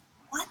time.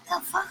 What the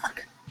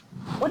fuck?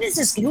 What is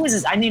this? Who is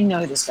this? I didn't even know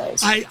who this guy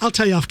is. I'll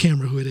tell you off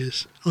camera who it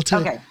is. I'll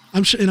tell you.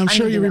 I'm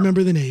sure you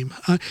remember the name.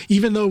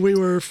 Even though we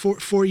were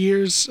 4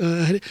 years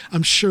ahead,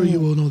 I'm sure you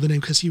will know the name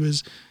because he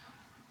was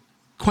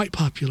quite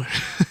popular.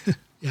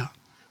 Yeah.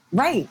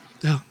 Right.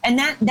 Yeah. And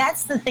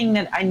that's the thing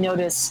that I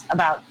notice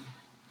about.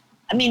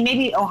 I mean,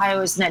 maybe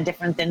Ohio isn't that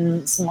different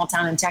than small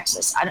town in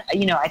Texas.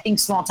 I think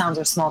small towns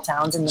are small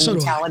towns, and the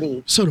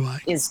mentality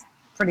is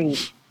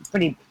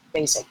pretty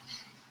basic.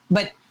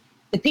 But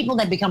the people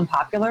that become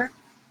popular,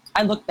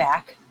 I look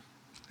back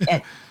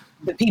at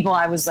the people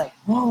I was like,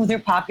 oh, they're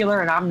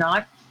popular and I'm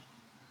not.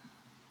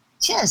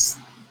 Just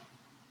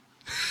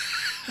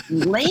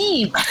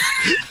lame.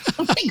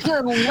 Like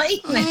the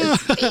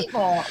lameness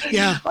people.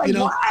 Yeah. Like,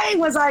 why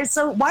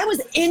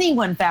was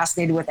anyone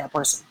fascinated with that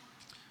person?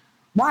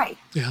 Why?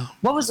 Yeah.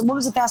 What was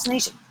the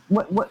fascination?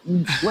 What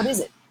is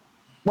it?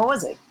 What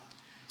was it?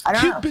 I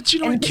don't know. But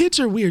what? Kids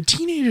are weird.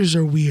 Teenagers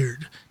are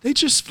weird. They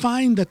just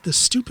find that the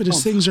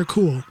stupidest things are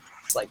cool.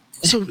 Like,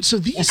 so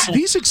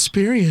these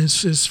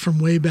experiences from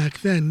way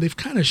back then, they've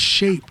kind of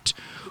shaped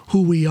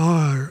who we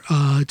are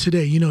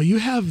today. You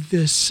have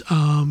this.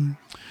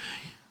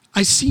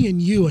 I see in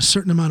you a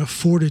certain amount of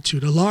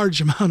fortitude, a large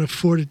amount of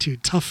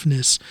fortitude,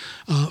 toughness,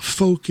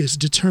 focus,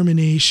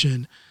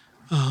 determination.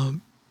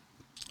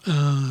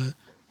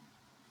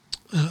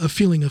 A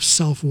feeling of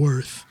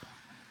self-worth.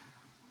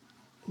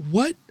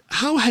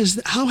 How has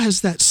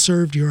that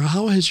served you, or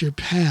how has your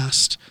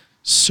past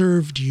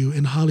served you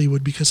in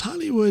Hollywood? Because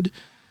Hollywood,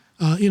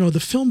 the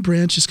film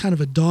branch is kind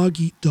of a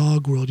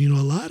dog-eat-dog world. A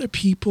lot of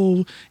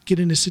people get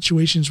into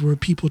situations where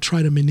people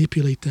try to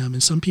manipulate them,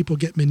 and some people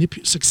get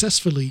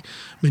successfully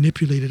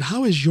manipulated.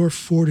 How has your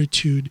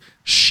fortitude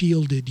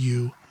shielded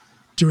you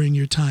during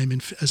your time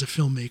as a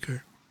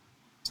filmmaker?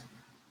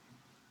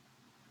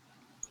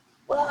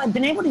 Well, I've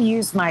been able to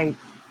use my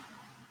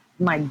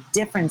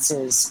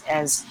differences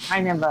as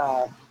kind of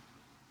a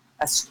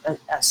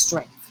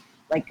strength.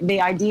 Like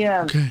the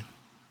idea of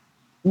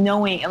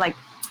knowing, like,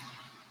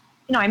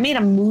 I made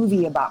a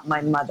movie about my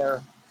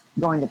mother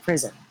going to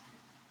prison.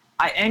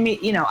 I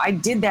mean, I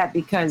did that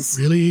because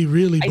really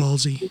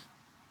ballsy.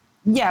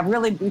 Yeah,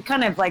 really,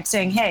 kind of like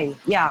saying, hey,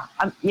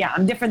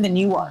 I'm different than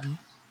you are.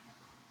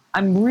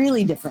 I'm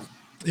really different.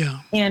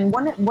 Yeah. And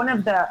one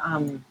of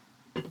the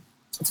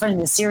it's funny,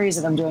 the series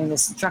that I'm doing,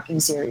 this trucking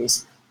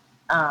series,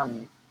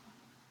 I'm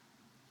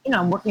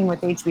working with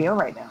HBO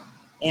right now.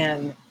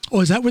 And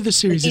is that where the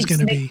series is going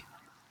to be?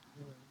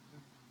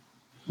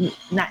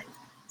 It's not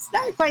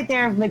quite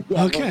there, but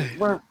yeah, okay.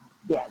 We're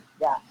yeah.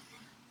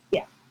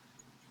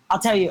 I'll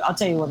tell you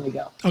when we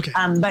go. Okay.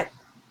 But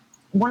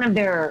one of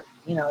their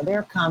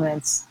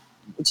comments,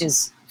 which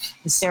is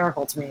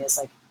hysterical to me, is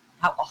like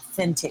how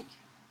authentic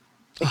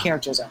the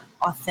characters are.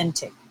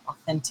 Authentic.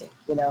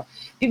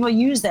 People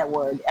use that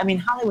word. I mean,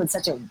 Hollywood's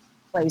such a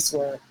place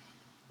where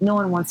no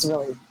one wants to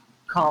really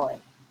call it.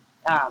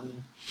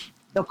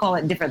 They'll call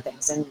it different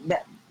things, and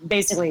that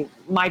basically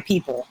my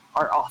people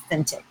are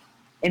authentic,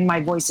 and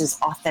my voice is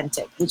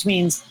authentic, which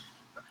means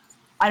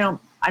I don't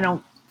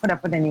put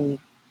up with any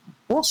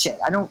bullshit.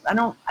 I don't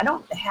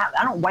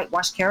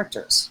whitewash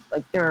characters.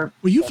 Like they're.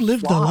 Well, you've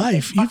lived the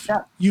life.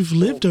 You've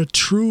lived a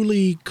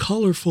truly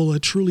colorful, a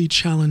truly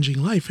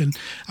challenging life, and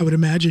I would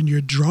imagine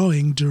you're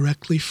drawing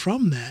directly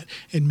from that.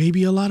 And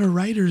maybe a lot of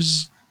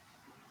writers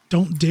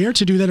don't dare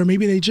to do that, or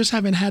maybe they just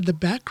haven't had the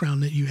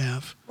background that you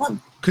have. Well,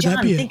 could John,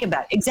 that be think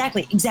about it.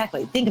 Exactly.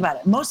 Think about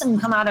it. Most of them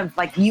come out of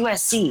like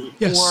USC,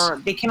 or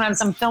they came out of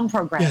some film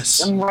program,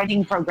 some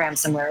writing program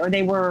somewhere, or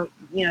they were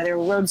a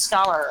Rhodes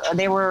Scholar, or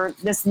they were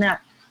this and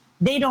that.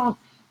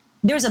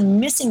 There's a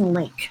missing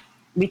link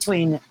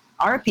between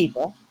our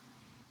people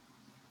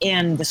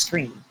and the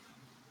screen.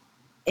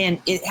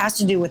 And it has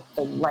to do with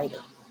the writer.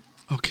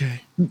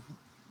 Okay.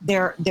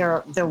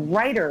 The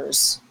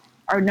writers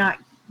are not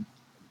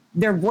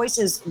their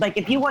voices, like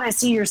if you want to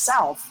see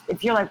yourself,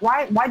 if you're like,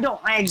 why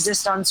don't I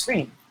exist on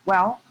screen?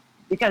 Well,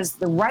 because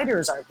the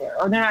writers aren't there,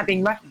 or they're not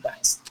being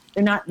recognized.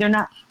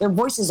 Their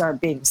voices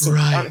aren't being seen or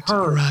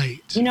heard.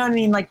 Right. You know what I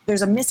mean? Like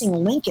there's a missing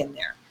link in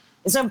there.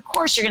 And so of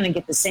course you're going to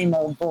get the same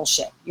old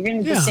bullshit. You're going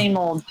to get the same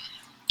old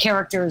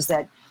characters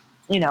that,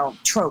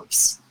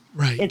 tropes.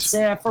 Right. It's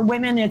for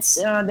women. It's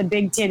the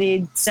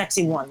big-titted,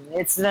 sexy one.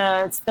 It's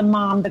the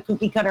mom, the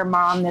cookie cutter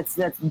mom that's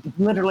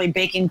literally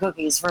baking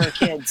cookies for her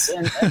kids,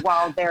 and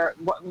while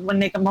when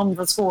they come home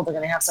from school, they're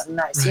going to have something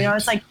nice. Right.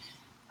 It's like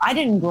I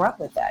didn't grow up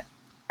with that,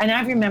 and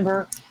I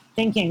remember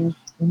thinking,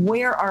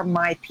 where are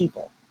my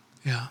people?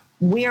 Yeah.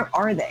 Where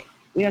are they?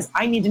 Because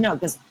I need to know.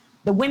 Because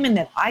the women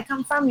that I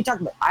come from, we talk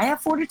about, I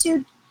have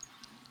fortitude.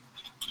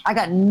 I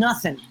got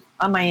nothing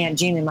on my Aunt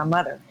Jean and my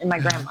mother and my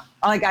grandma.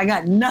 Like I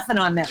got nothing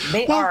on them.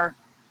 They are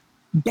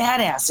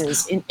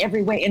badasses in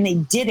every way, and they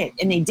did it.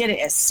 And they did it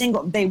as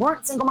single. They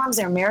weren't single moms;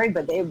 they were married,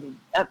 but they,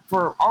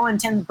 for all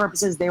intents and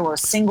purposes, they were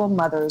single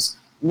mothers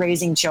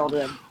raising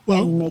children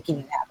and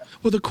making it happen.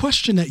 Well, the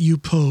question that you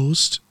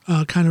posed,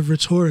 kind of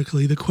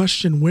rhetorically, the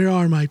question, "Where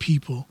are my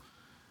people?"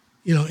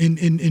 In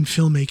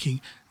filmmaking,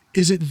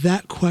 is it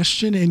that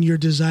question and your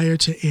desire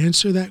to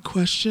answer that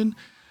question?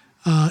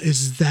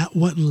 Is that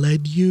what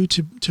led you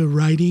to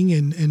writing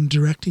and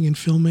directing and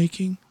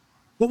filmmaking?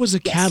 What was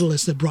the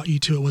catalyst that brought you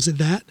to it? Was it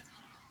that?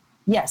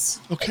 Yes.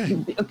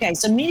 Okay. Okay.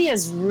 So media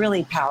is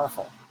really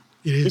powerful.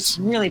 It is. It's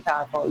really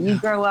powerful. You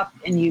grow up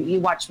and you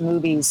watch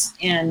movies,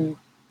 and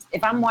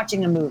if I'm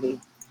watching a movie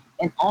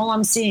and all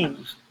I'm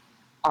seeing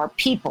are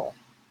people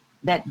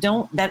that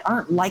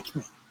aren't like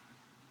me,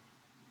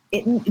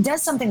 it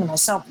does something to my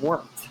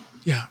self-worth.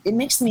 Yeah. It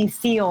makes me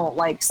feel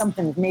like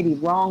something's maybe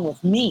wrong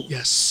with me.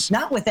 Yes.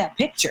 Not with that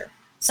picture.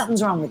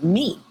 Something's wrong with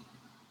me.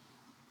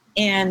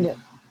 And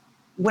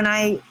when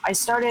I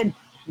started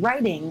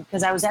writing,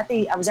 because I was at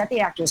the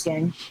Actors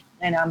Gang,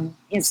 and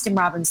it's Tim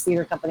Robbins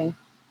Theater Company,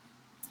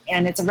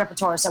 and it's a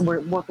repertoire, so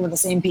we're working with the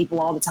same people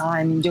all the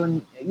time,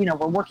 doing, we're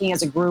working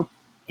as a group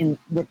in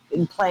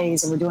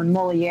plays, and we're doing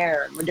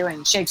Moliere, and we're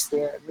doing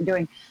Shakespeare, and we're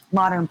doing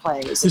modern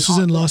plays. This was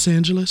in Los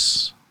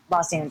Angeles?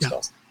 Los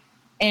Angeles.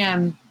 Yeah.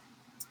 And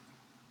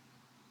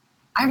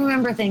I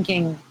remember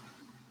thinking,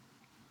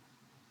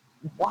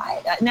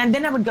 why? And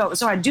then I would go,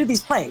 so I'd do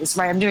these plays,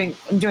 right? I'm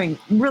doing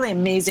really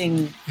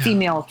amazing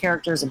female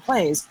characters in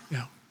plays.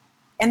 Yeah.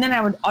 And then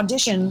I would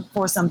audition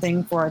for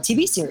something for a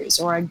TV series,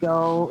 or I'd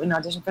go and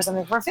audition for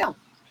something for a film.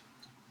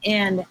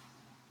 And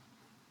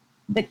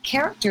the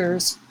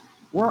characters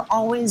were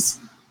always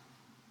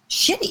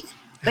shitty.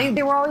 Yeah.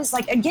 They were always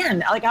like,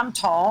 again, like I'm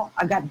tall,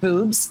 I've got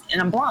boobs,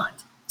 and I'm blonde.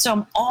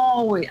 So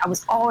I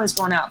was always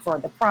going out for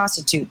the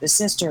prostitute, the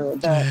sister,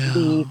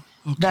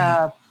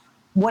 the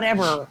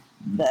whatever,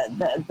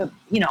 the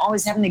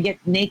always having to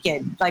get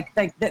naked.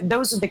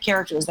 Those are the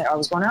characters that I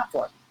was going out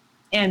for.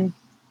 And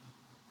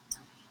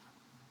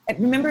I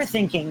remember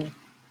thinking,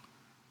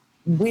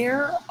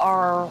 where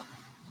are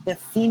the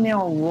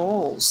female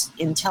roles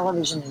in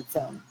television and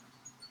film?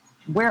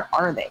 Where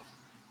are they?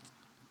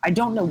 I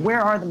don't know.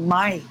 Where are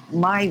my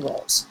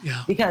roles?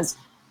 Yeah. Because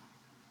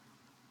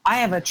I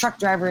have a truck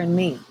driver in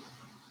me.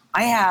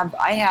 I have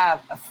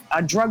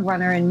a drug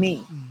runner in me.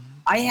 Mm-hmm.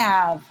 I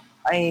have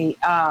a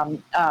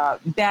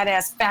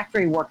badass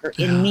factory worker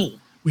in me.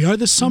 We are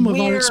the sum of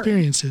our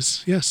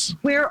experiences. Yes.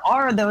 Where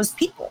are those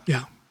people?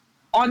 Yeah.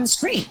 On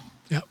screen.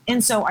 Yeah.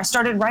 And so I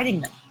started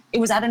writing them. It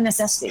was out of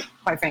necessity,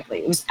 quite frankly.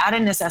 It was out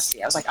of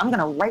necessity. I was like, I'm going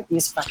to write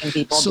these fucking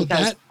people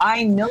because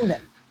I know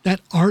them.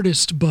 That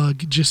artist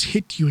bug just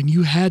hit you, and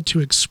you had to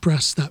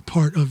express that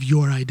part of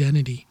your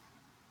identity.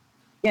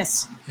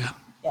 Yes. Yeah.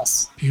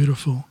 Yes.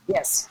 Beautiful.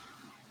 Yes.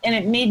 And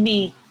it made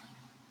me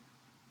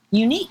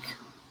unique.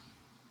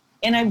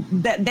 And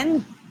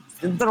then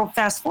a little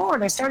fast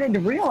forward, I started to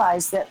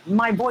realize that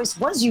my voice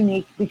was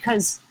unique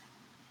because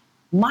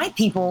my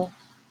people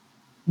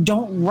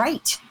don't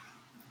write.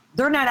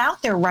 They're not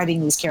out there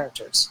writing these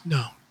characters.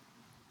 No.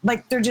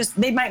 Like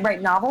they might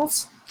write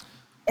novels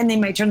and they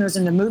might turn those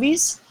into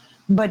movies,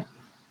 but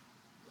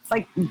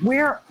like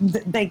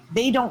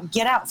they don't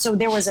get out. So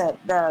there was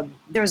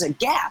a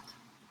gap.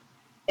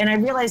 And I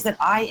realized that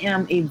I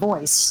am a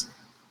voice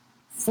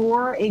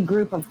for a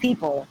group of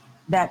people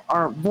that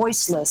are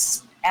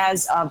voiceless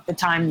as of the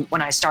time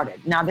when I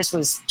started. Now, this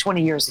was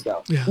 20 years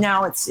ago. Yeah.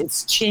 Now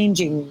it's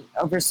changing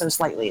ever so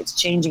slightly. It's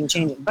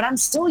changing. But I'm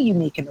still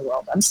unique in the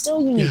world. I'm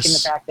still unique in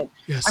the fact that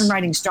I'm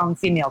writing strong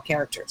female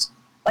characters.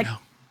 Like,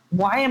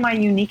 why am I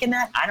unique in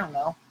that? I don't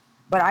know.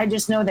 But I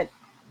just know that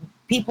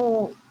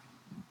people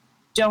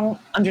don't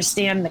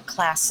understand the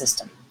class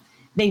system.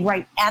 They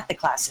write at the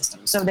class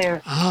system. So they're,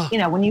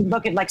 when you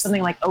look at like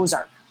something like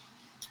Ozark,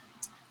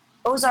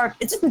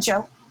 it's a good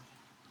show,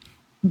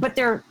 but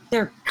they're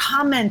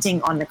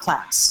commenting on the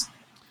class.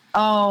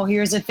 Oh,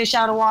 here's a fish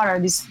out of water.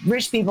 These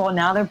rich people, and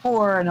now they're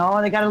poor, and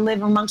they got to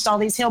live amongst all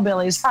these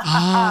hillbillies.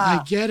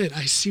 I get it.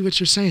 I see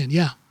what you're saying.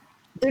 Yeah.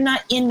 They're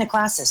not in the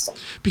class system.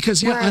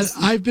 Because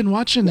I've been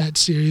watching that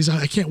series.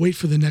 I can't wait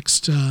for the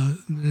next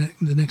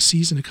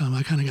season to come.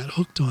 I kind of got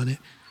hooked on it.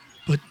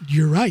 But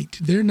you're right.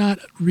 They're not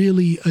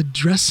really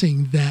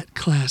addressing that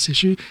class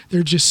issue.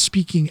 They're just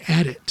speaking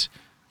at it.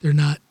 They're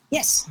not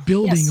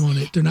building on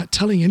it. They're not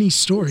telling any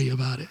story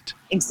about it.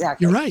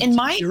 Exactly. You're right. And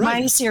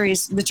my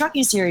series, the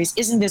trucking series,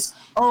 isn't this,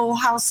 oh,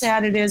 how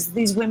sad it is.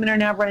 These women are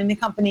now running the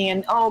company,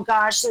 and oh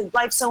gosh,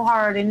 life's so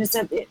hard, and it's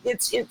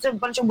a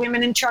bunch of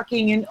women in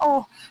trucking, and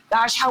oh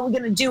gosh, how are we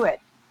going to do it?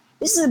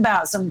 This is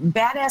about some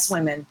badass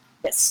women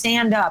that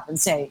stand up and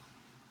say,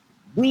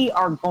 we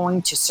are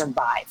going to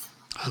survive.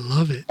 I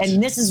love it.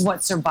 And this is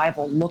what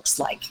survival looks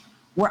like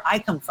where I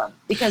come from.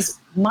 Because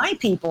my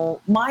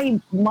people, I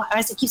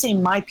keep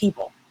saying my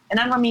people, and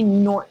I don't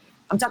mean Norton.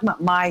 I'm talking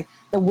about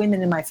the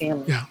women in my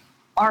family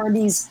are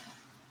these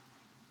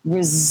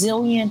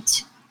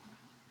resilient,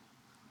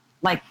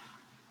 like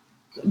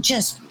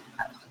just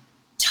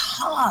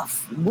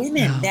tough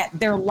women that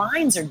their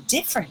lines are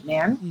different,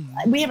 man.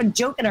 We have a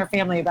joke in our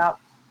family about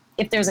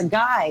if there's a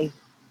guy,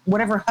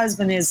 whatever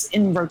husband is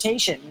in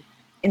rotation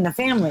in the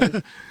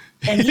family,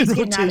 and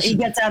he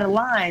gets out of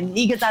line,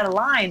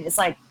 it's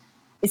like,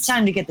 it's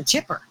time to get the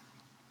chipper.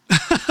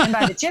 And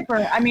by the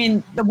chipper, I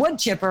mean the wood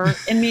chipper,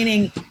 and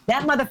meaning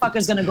that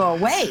motherfucker's going to go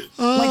away.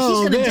 Like he's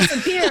going to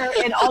disappear,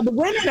 and all the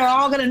women are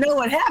all going to know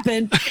what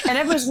happened, and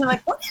everyone's going to be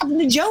like, what happened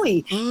to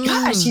Joey?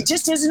 Gosh, he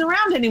just isn't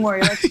around anymore.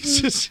 You're like,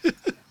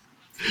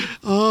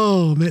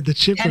 oh man, the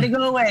chipper had to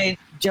go away.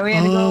 Joey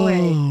had to go away.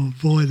 Oh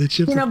boy, the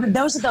chipper. But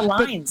those are the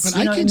lines. But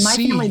I can in my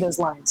see, family, those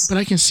lines. But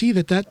I can see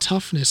that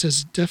toughness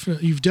has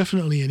you've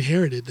definitely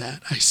inherited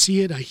that. I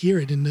see it. I hear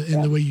it in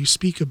the way you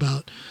speak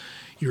about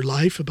your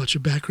life, about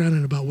your background,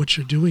 and about what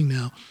you're doing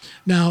now.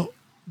 Now,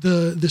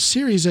 the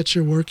series that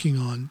you're working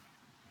on,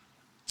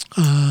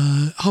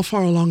 how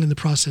far along in the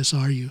process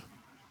are you?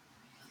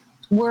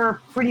 We're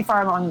pretty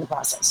far along in the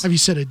process. Have you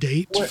set a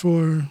date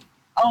for?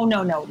 Oh,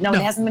 no,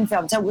 it hasn't been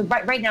filmed. So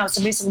right now,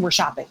 so basically we're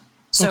shopping.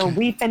 So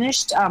we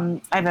finished, I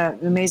have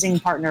an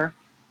amazing partner,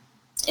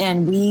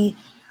 and we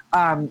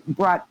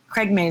brought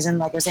Craig Mazin,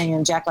 like I was saying,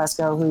 and Jack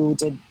Lesko, who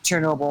did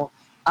Chernobyl,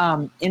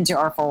 into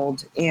our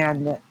fold,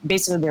 and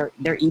basically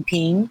they're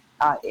EPing,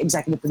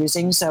 executive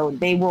producing. So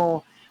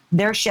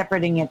they're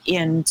shepherding it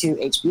into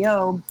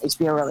HBO.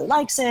 HBO really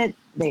likes it.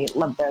 They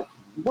love the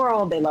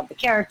world. They love the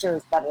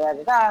characters,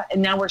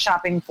 and now we're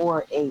shopping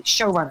for a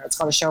showrunner. It's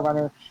called a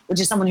showrunner, which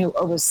is someone who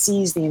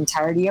oversees the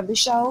entirety of the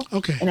show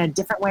in a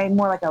different way,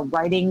 more like a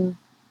writing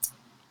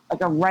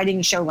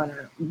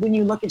showrunner. When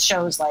you look at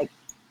shows like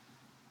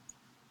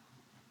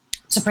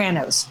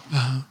Sopranos,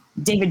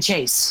 David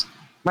Chase,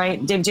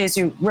 right? David Chase,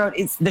 who wrote,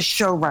 it's the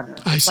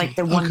showrunner. It's like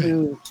the one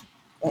who,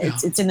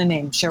 it's in the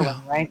name,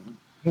 showrunner, right?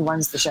 Who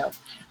runs the show.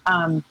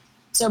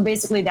 So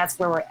basically that's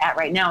where we're at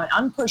right now. And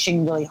I'm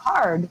pushing really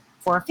hard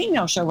for a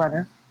female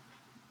showrunner.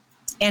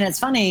 And it's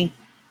funny,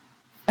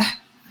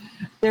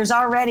 there's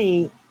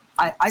already,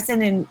 I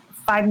send in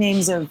 5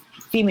 names of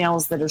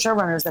females that are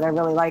showrunners that I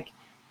really like.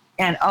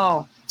 And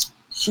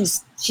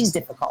she's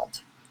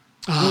difficult.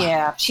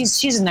 Yeah,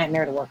 she's a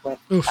nightmare to work with.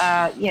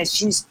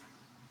 She's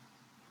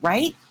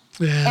right.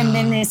 Yeah. And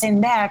then they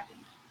send back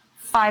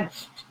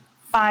 5.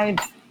 Can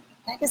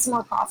I get some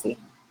more coffee?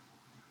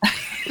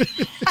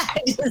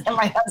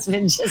 My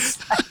husband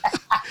just.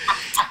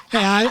 Hey,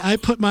 I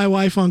put my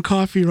wife on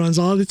coffee runs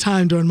all the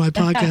time during my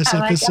podcast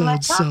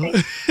episodes.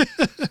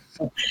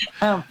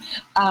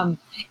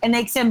 And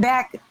they send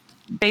back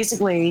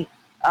basically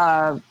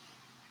a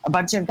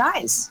bunch of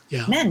guys,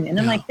 men, and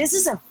I'm like, this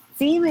is a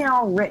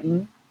female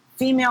written,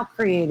 female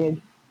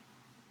created,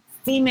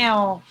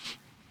 female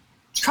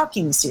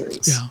trucking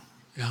series.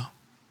 Yeah.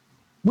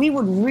 We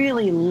would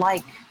really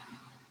like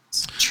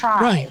to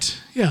try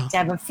to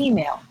have a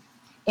female,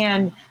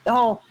 and the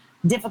whole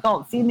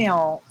difficult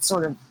female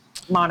sort of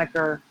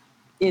moniker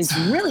is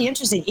really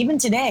interesting. Even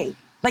today,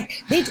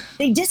 like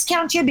they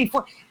discount you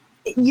before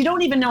you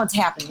don't even know what's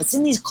happening. It's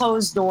in these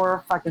closed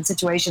door fucking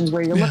situations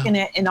where you're looking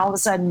at, and all of a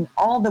sudden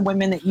all the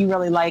women that you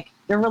really like,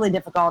 they're really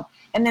difficult.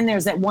 And then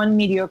there's that one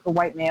mediocre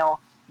white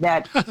male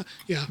that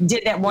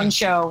did that one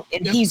show,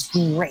 and he's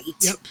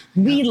great.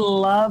 We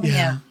love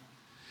him.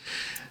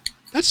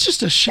 That's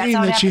just a shame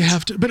that you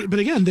have to, but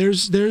again,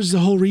 there's the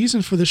whole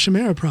reason for the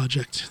Chimera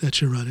project that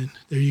you're running.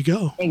 There you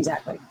go.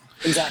 Exactly.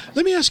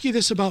 Let me ask you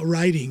this about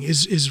writing.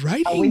 Is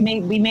writing? Oh,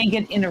 we may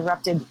get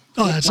interrupted.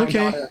 Oh, that's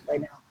okay.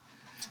 Right now.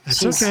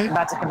 She's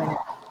about to come in.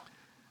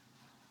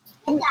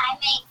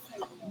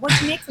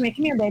 What'd you make for me?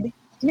 Come here, baby.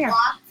 Come here.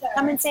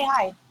 Come and say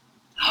hi.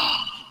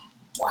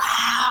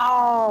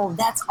 Wow,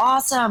 that's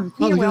awesome.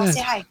 Come here, Will.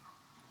 Say hi.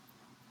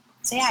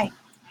 Say hi.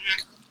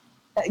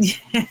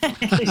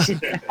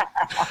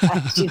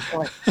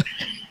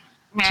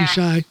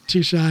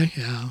 Too shy.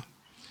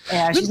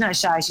 Yeah, she's not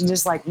shy. She's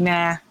just like,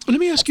 nah. Let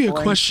me ask you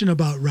a question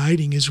about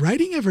writing. Is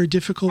writing ever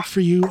difficult for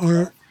you,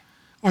 or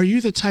are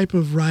you the type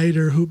of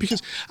writer who,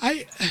 because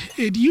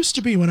it used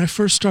to be when I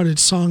first started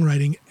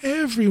songwriting,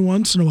 every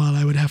once in a while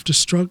I would have to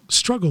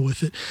struggle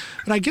with it.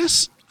 But I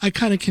guess I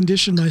kind of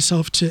conditioned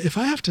myself to, if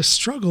I have to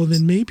struggle,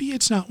 then maybe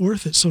it's not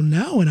worth it. So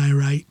now when I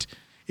write,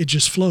 it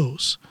just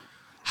flows.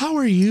 How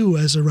are you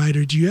as a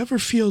writer? Do you ever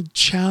feel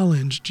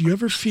challenged? Do you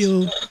ever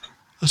feel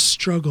a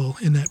struggle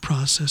in that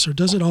process, or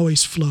does it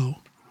always flow?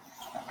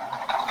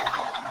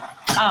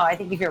 Oh, I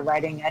think if you're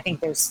writing, I think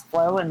there's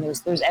flow and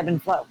there's ebb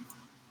and flow.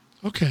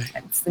 Okay.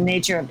 It's the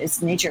nature of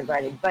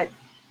writing. But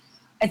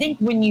I think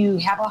when you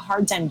have a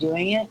hard time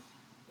doing it,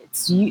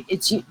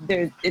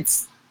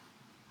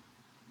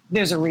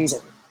 there's a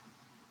reason.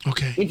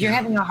 Okay. If you're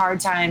having a hard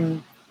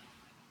time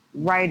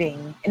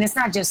writing, and it's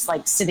not just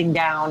like sitting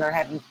down or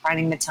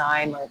finding the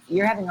time, or if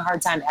you're having a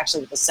hard time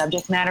actually with the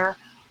subject matter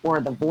or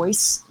the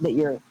voice that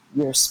you're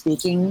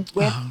speaking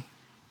with,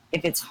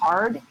 if it's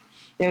hard,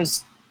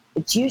 it's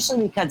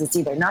usually because it's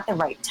either not the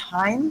right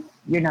time,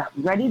 you're not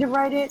ready to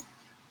write it,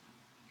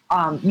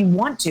 you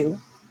want to,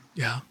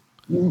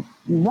 you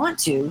want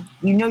to,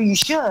 you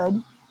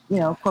should,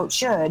 quote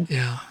should,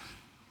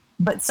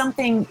 but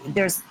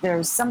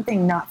there's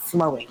something not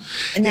flowing,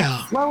 and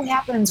that flow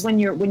happens when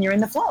you're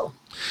in the flow.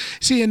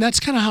 See, and that's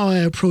kind of how I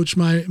approach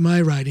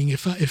my writing.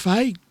 If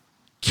I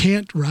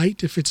can't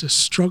write, if it's a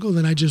struggle,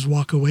 then I just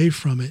walk away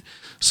from it,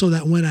 so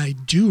that when I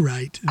do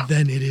write,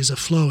 then it is a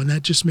flow, and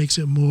that just makes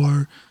it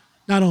more,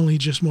 not only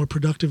just more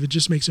productive, it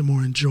just makes it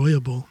more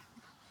enjoyable.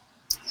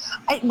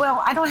 I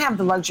don't have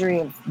the luxury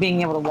of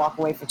being able to walk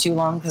away for too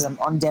long because I'm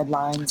on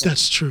deadlines.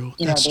 That's true.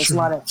 There's a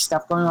lot of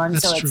stuff going on.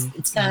 That's so true.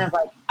 It's kind of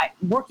like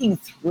working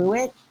through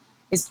it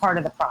is part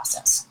of the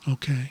process.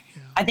 Okay.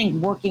 Yeah. I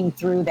think working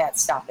through that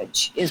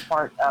stoppage is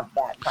part of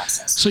that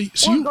process. So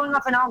going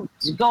off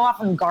and go off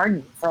and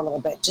garden for a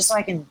little bit, just so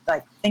I can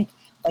think,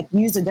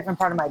 use a different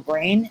part of my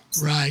brain,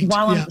 right?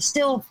 While I'm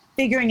still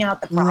figuring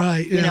out the problem.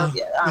 Right. Yeah.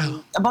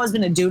 I've always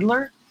been a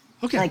doodler.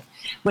 Okay. Like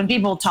when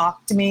people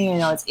talk to me,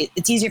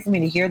 it's easier for me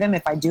to hear them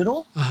if I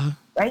doodle.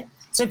 Right.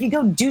 So if you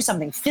go do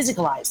something,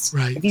 physicalize.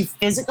 Right. If you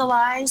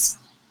physicalize,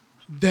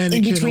 then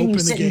in it between can you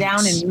sitting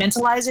down and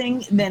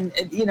mentalizing, then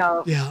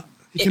Yeah,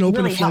 it can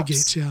open really the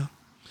floodgates. Yeah.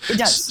 It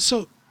does.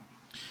 So,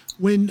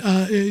 when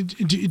are you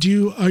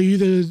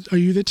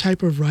the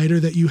type of writer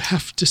that you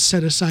have to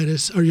set aside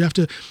or you have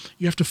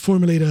to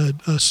formulate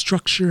a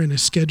structure and a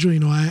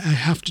schedule? I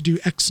have to do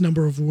X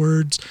number of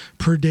words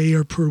per day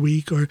or per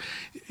week, or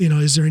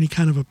is there any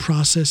kind of a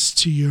process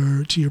to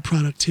your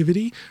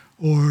productivity,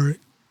 or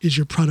is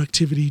your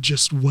productivity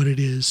just what it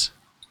is?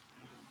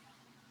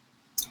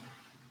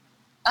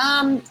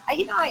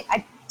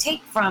 I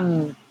take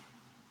from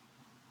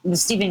the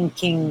Stephen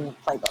King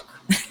playbook.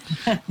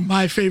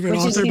 My favorite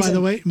author, by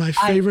the way. My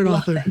favorite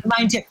author.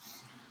 Mine too.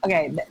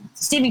 Okay,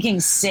 Stephen King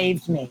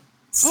saved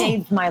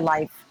my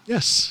life.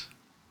 Yes.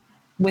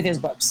 With his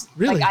books.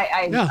 Really?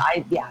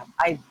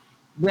 I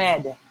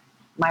read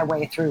my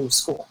way through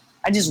school.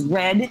 I just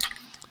read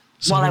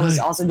while I was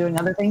also doing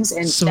other things,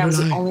 and that was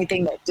the only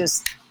thing that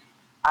just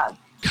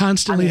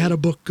constantly had a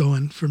book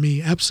going for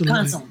me. Absolutely.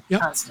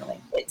 Constantly.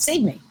 It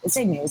saved me.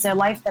 It was a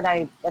life that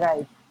I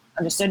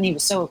understood, and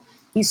he's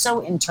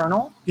so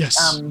internal.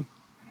 Yes.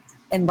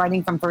 And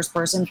writing from first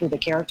person through the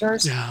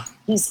characters. Yeah.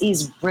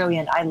 He's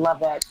brilliant. I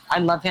love that. I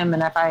love him,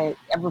 and if I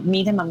ever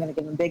meet him, I'm going to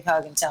give him a big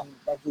hug and tell him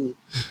that he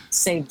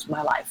saved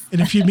my life.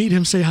 And if you meet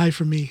him, say hi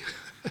from me.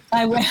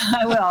 I will.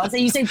 I'll say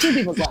you saved two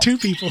people's lives. Two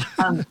people.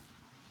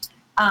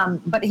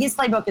 But his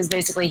playbook is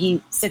basically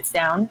he sits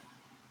down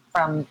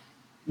from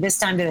this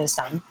time to this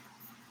time,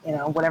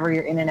 whatever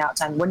your in and out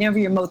time, whenever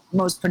your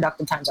most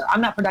productive times are.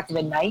 I'm not productive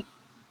at night.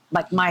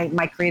 Like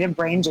my creative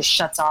brain just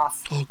shuts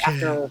off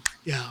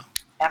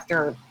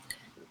after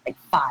like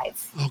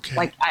 5. Okay.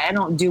 Like I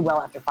don't do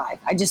well after 5.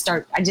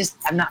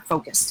 I'm not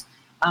focused.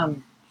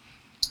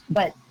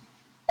 But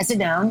I sit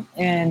down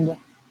and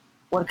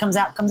what comes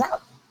out comes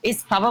out.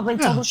 It's probably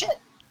total shit.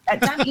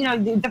 At times,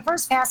 the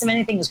first pass of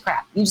anything is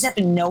crap. You just have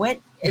to know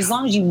it. As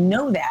long as you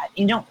know that,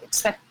 you don't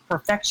expect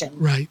perfection.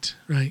 Right.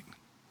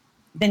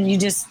 Then you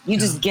just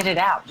get it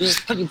out. You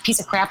just put a piece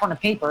of crap on a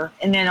paper,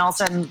 and then all of a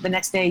sudden the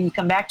next day you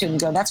come back to it and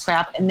go, "That's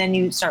crap," and then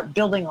you start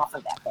building off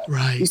of that.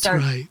 Right.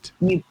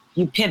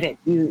 You pivot.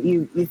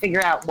 You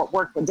figure out what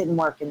worked, what didn't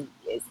work, and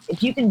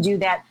if you can do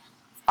that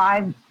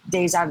 5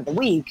 days out of the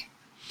week,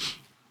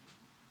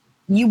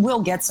 you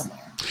will get somewhere.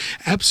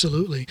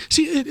 Absolutely.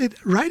 See,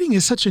 writing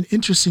is such an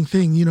interesting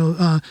thing.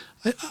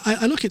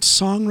 I look at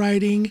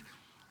songwriting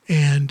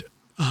and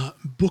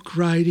book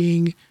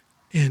writing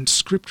and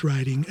script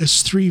writing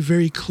as 3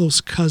 very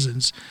close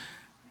cousins.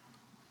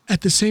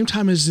 At the same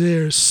time as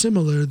they're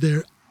similar,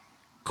 they're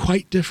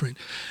quite different.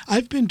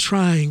 I've been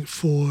trying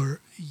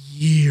for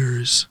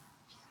years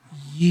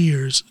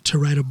to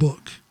write a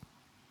book,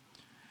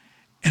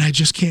 and I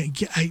just can't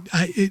get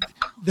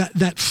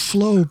that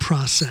flow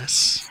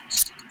process.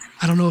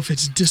 I don't know if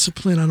it's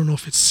discipline. I don't know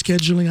if it's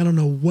scheduling. I don't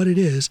know what it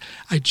is.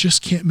 I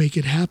just can't make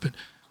it happen.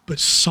 But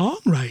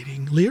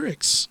songwriting,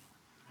 lyrics,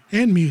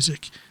 and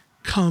music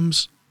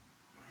comes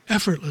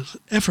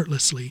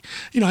effortlessly.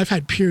 I've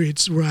had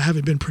periods where I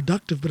haven't been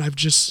productive, but I've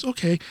just,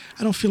 I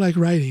don't feel like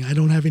writing. I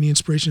don't have any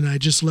inspiration. I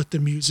just let the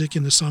music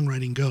and the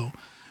songwriting go.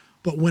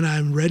 But when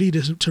I'm ready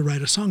to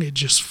write a song, it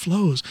just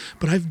flows.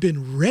 But I've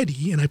been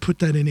ready, and I put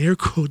that in air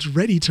quotes,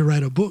 ready to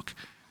write a book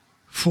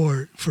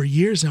for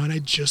years now, and I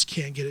just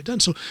can't get it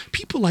done. So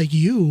people like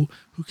you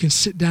who can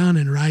sit down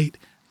and write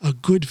a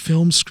good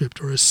film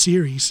script or a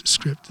series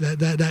script.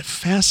 That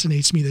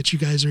fascinates me that you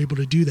guys are able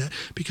to do that,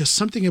 because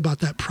something about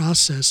that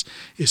process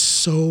is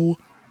so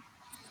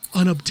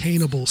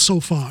unobtainable so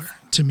far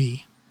to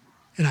me.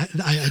 And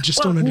I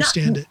just don't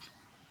understand it.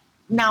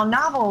 Now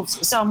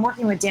novels. So I'm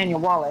working with Daniel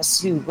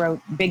Wallace, who wrote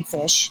Big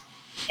Fish,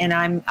 and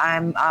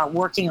I'm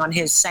working on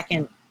his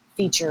second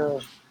feature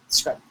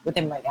script with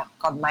him right now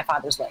called My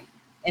Father's Leg.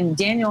 And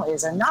Daniel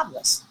is a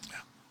novelist.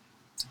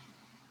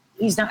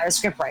 He's not a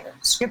scriptwriter.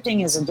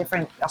 Scripting is a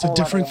different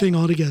thing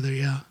altogether.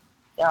 Yeah,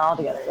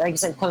 altogether. Like you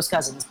said, close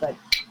cousins, but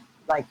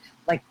like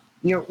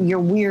your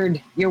weird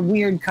cousin. Your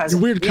weird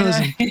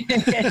cousin.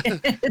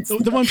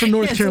 The one from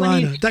North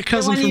Carolina. That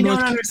cousin from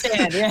North.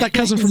 Yeah, that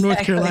cousin from North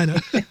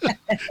Carolina.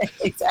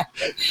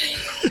 Exactly.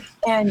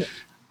 And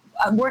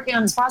I'm working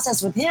on this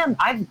process with him.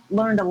 I've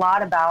learned a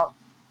lot about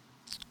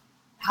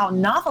how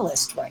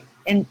novelists write,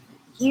 and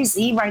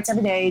he writes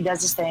every day, he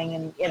does his thing,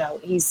 and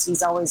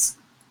he's always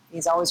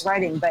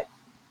writing. But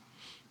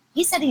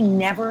he said he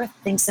never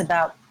thinks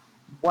about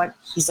what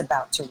he's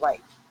about to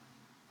write.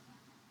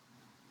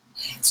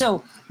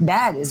 So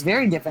that is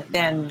very different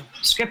than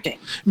scripting.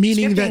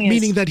 Meaning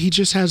that he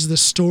just has the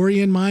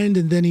story in mind,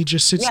 and then he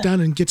just sits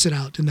down and gets it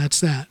out, and that's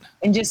that.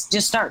 And just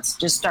starts.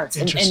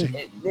 Interesting.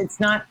 And it's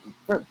not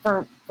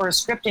for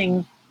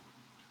scripting.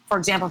 For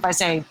example, if I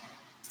say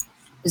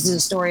this is a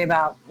story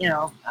about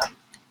a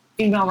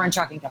female-run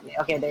trucking company.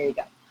 Okay, there you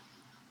go.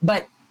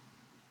 But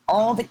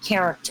all the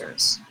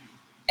characters,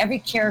 every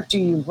character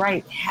you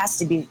write has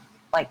to be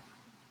like,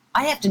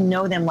 I have to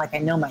know them like I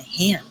know my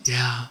hand.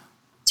 Yeah.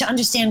 To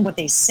understand what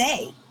they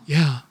say.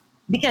 Yeah.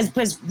 Because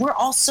we're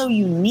all so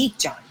unique,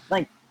 John.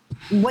 Like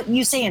what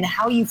you say and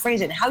how you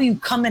phrase it, and how you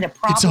come at a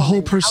problem. It's a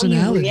whole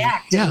personality.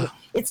 Yeah.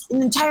 It's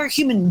an entire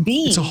human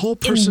being. It's a whole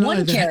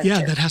personality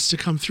that has to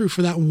come through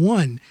for that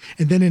one.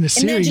 And then in a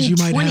series you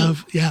might 20.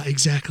 have,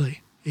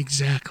 exactly.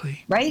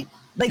 Right?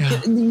 Like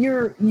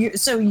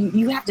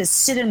you have to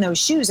sit in those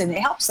shoes, and it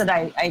helps that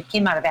I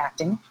came out of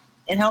acting.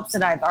 It helps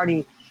that I've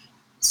already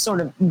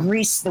sort of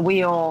greased the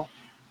wheel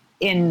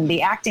in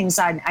the acting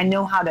side. I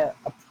know how to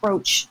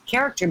approach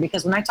character,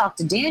 because when I talk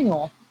to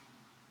Daniel,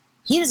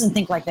 he doesn't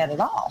think like that at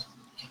all.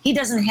 He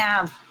doesn't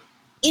have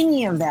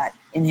any of that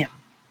in him.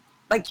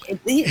 Like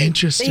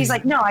interesting. He's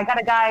like, no, I got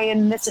a guy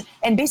in this,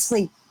 and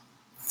basically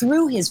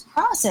through his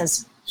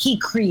process, he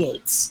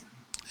creates.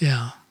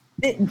 Yeah.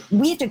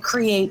 We have to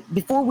create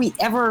before we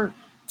ever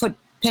put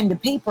pen to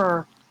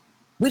paper.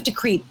 We have to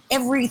create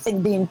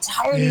everything, the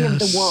entirety of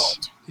the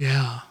world.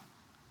 Yeah.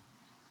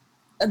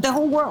 The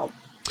whole world.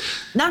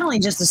 Not only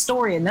just the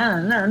story, and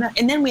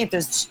then we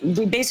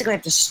basically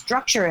have to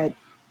structure it,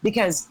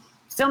 because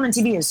film and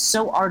TV is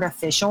so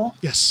artificial.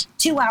 Yes.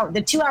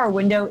 The 2 hour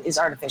window is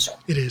artificial.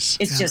 It is.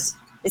 It's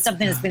it's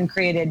something that's been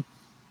created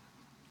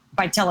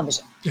by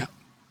television. Yeah.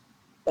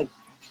 Like,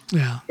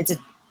 it's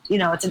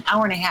an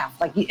hour and a half.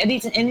 Like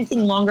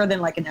anything longer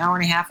than like an hour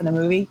and a half in a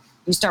movie,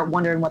 you start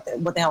wondering what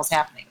the hell's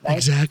happening. Right?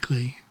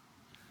 Exactly.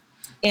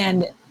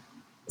 And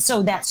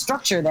so that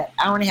structure, that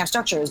hour and a half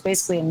structure, is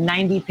basically a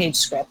 90-page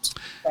script,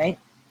 right?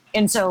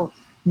 And so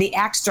the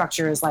act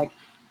structure is like,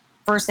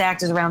 first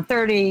act is around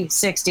 30,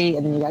 60,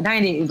 and then you got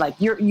 90. Like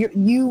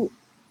you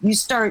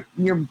start,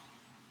 your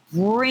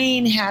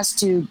brain has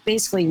to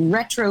basically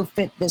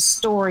retrofit this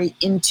story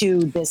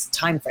into this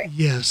time frame.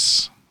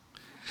 Yes.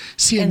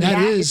 See, and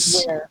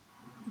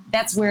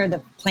that's where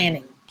the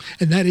planning.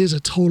 And that is a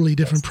totally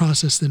different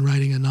process than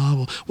writing a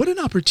novel. What an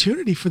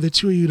opportunity for the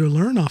two of you to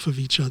learn off of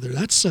each other.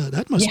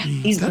 That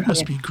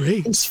must be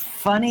great. He's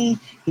funny.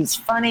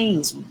 He's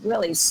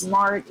really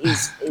smart.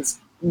 He's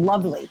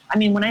lovely. I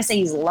mean, when I say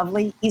he's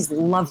lovely, he's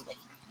lovely.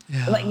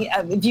 Yeah. Like,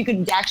 if you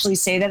could actually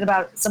say that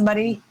about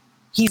somebody,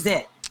 he's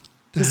it.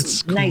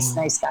 That's cool.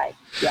 Nice guy.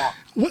 Yeah.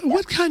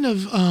 What kind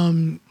of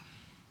I'm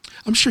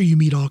sure you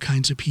meet all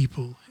kinds of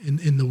people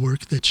in the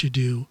work that you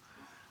do.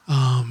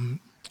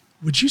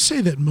 Would you say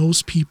that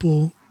most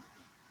people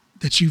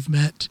that you've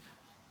met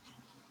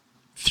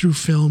through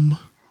film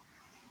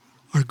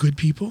are good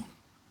people?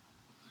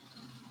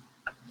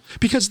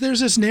 Because there's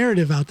this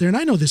narrative out there, and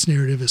I know this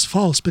narrative is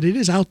false, but it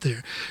is out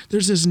there.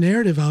 There's this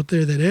narrative out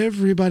there that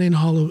everybody in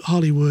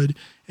Hollywood,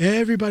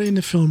 everybody in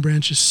the film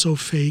branch is so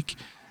fake.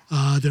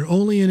 They're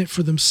only in it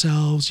for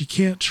themselves. You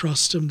can't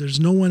trust them. There's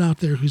no one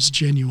out there who's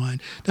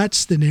genuine.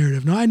 That's the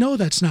narrative. Now, I know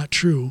that's not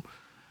true.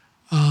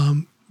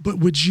 But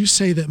would you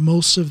say that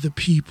most of the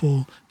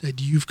people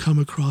that you've come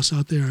across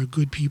out there are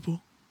good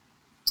people?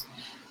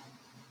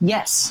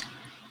 Yes,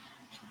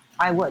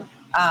 I would.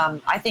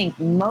 I think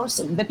most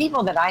of the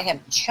people that I have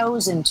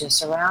chosen to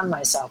surround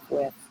myself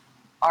with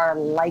are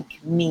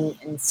like me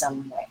in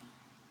some way.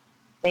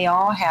 They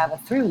all have a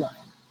through line.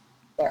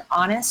 They're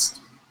honest,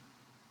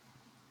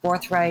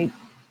 forthright,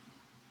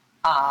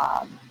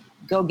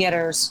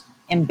 go-getters,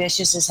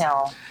 ambitious as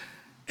hell.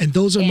 And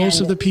those are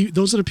most of the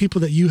people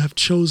that you have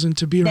chosen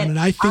to be around. And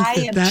I think I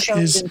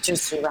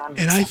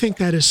think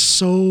that is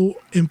so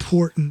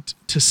important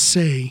to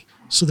say,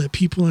 so that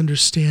people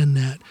understand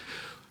that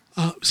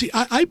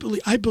I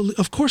believe,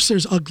 of course,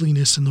 there's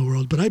ugliness in the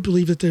world, but I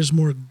believe that there's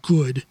more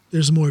good,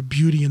 there's more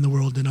beauty in the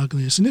world than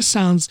ugliness. And this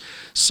sounds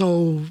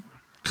so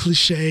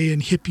cliche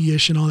and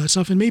hippie-ish and all that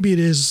stuff, and maybe it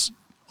is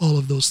all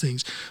of those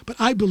things. But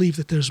I believe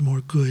that there's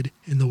more good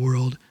in the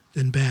world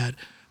than bad.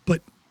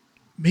 But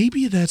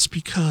maybe that's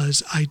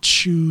because I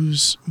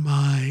choose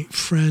my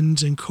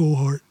friends and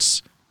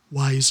cohorts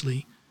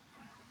wisely.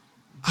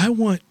 I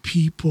want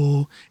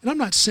people, and I'm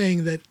not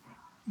saying that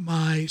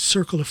my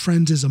circle of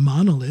friends is a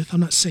monolith. I'm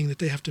not saying that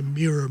they have to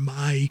mirror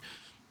my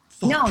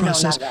thought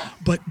process. No, not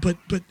at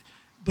all.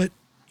 But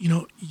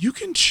you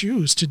can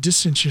choose to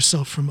distance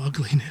yourself from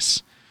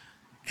ugliness,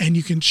 and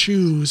you can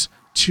choose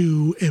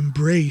to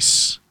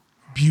embrace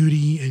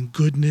beauty and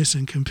goodness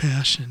and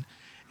compassion.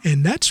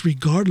 And that's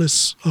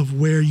regardless of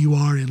where you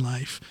are in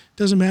life.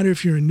 Doesn't matter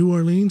if you're in New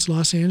Orleans,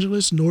 Los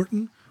Angeles,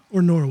 Norton,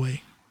 or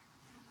Norway.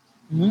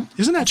 Mm-hmm.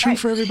 Isn't that That's true right.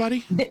 for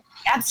everybody?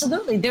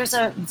 Absolutely.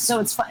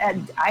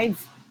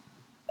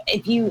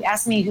 If you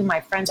ask me who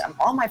my friends are,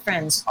 all my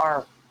friends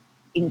are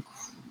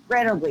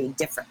incredibly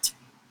different,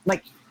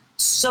 like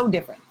so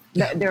different.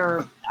 Yeah.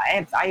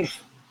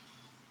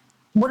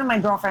 One of my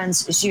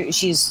girlfriends,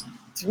 she's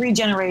 3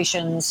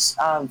 generations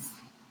of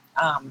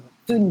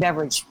food and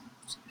beverage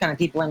kind of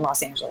people in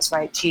Los Angeles,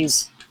 right?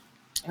 She's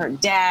her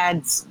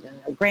dad's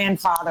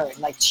grandfather,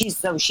 like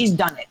she's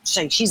done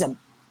it. She's a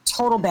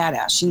total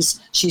badass.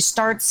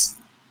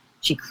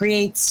 She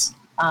creates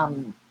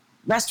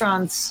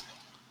restaurants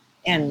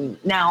and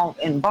now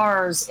in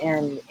bars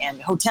and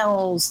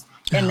hotels,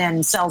 and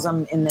then sells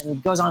them and then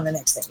goes on to the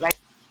next thing, right?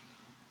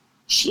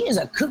 She is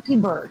a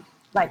kooky bird,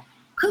 like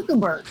cuckoo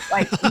bird.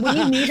 Like when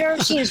you meet her,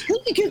 she is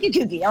kooky.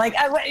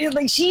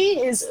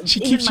 She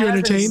keeps you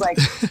entertained. Like,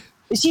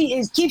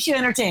 keeps you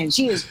entertained.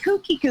 She is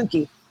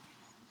kooky.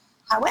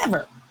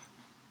 However,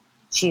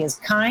 she is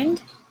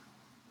kind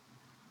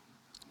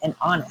and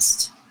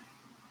honest,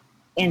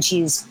 and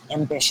she's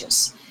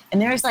ambitious. And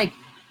there's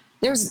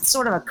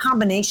sort of a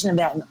combination of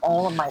that in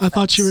all of my friends. I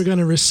thought you were going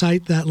to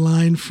recite that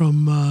line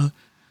from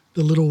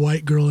the little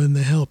white girl in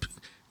The Help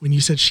when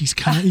you said she's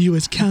kind. You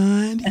is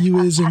kind. You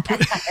is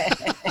important.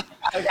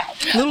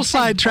 Little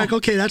sidetrack.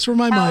 Okay, that's where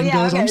my mind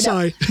goes. Okay, I'm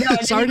sorry.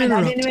 Sorry to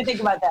interrupt. I didn't even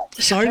think about that.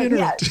 Sorry to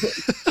interrupt.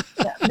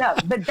 No,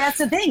 but that's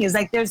the thing is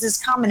like there's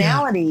this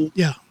commonality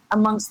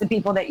amongst the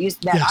people that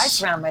I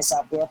surround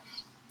myself with,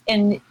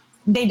 and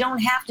they don't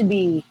have to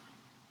be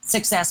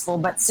successful,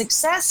 but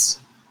success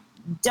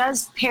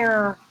does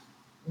pair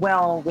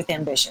well with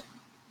ambition.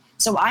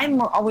 So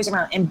I'm always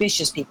around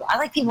ambitious people. I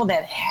like people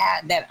that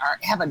have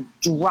a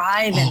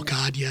drive. Oh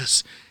God,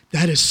 yes,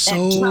 that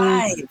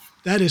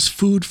is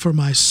food for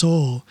my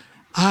soul.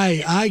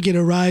 I get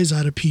a rise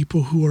out of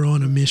people who are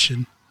on a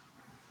mission.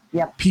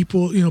 Yep.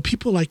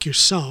 People like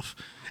yourself.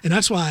 And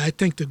that's why I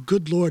thank the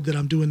good Lord that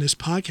I'm doing this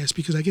podcast,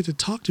 because I get to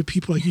talk to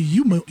people like you.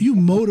 You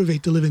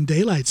motivate the living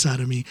daylights out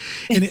of me,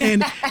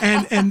 and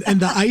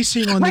the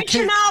icing on the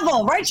cake.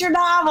 Write your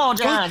novel,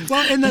 John.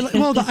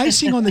 The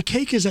icing on the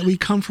cake is that we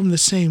come from the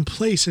same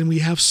place and we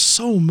have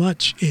so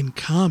much in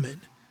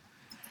common.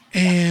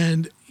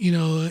 And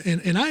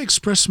and I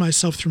express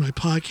myself through my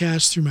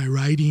podcast, through my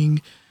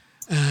writing,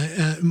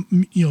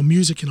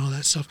 music and all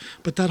that stuff.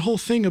 But that whole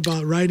thing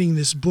about writing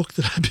this book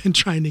that I've been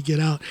trying to get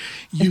out,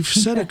 you've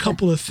said a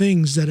couple of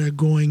things that are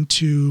going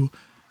to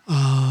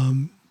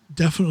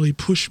definitely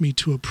push me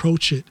to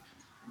approach it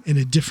in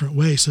a different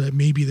way, so that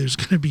maybe there's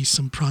going to be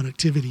some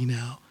productivity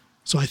now.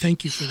 So I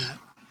thank you for that.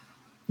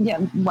 Yeah,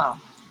 well,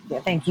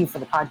 thank you for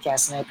the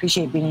podcast, and I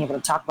appreciate being able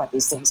to talk about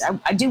these things.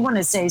 I do want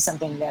to say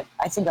something that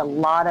I think a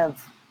lot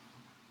of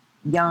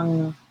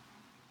young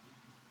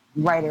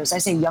writers, I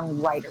say young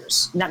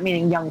writers, not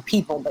meaning young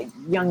people, but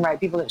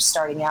people that are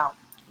starting out,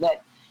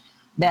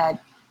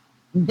 that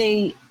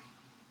they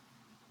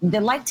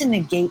like to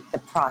negate the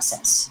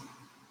process.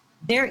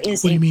 There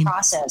is a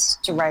process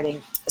to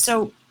writing.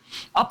 So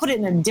I'll put it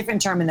in a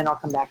different term and then I'll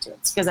come back to it.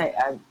 It's because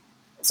I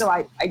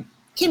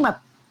came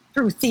up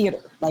through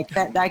theater, like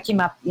that. I came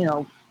up,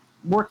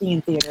 working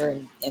in theater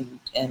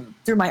and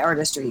through my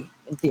artistry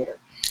in theater.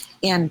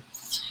 And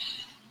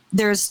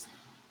there's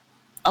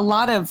a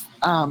lot of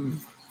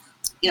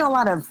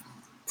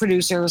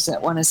producers that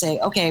want to say,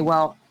 okay,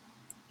 well,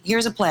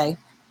 here's the play.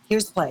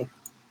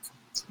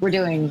 We're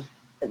doing,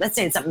 let's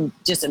say it's something,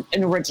 just an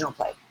original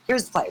play.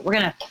 Here's the play. We're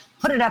going to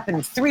put it up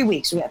in 3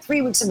 weeks. We have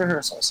 3 weeks of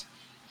rehearsals.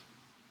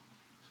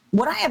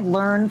 What I have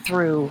learned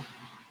through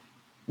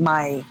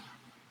my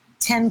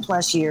 10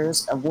 plus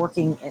years of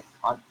working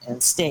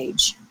on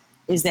stage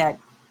is that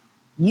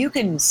you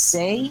can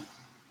say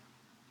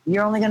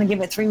you're only going to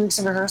give it 3 weeks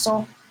of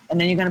rehearsal and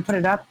then you're going to put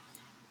it up.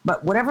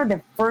 But whatever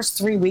the first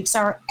 3 weeks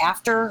are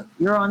after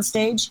you're on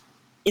stage,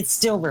 it's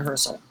still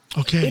rehearsal.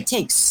 Okay. It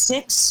takes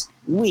 6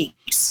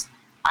 weeks,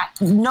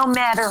 no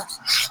matter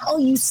how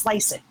you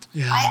slice it.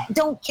 Yeah. I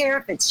don't care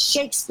if it's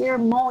Shakespeare,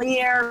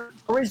 Moliere,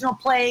 original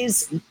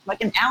plays,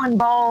 like an Alan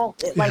Ball,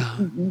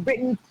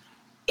 written.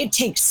 It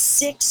takes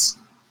 6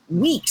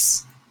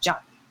 weeks, John,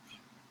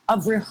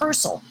 of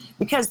rehearsal,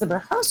 because the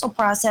rehearsal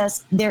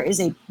process, there's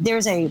a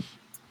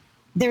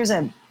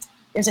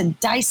there's a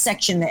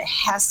dissection that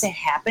has to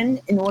happen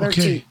in order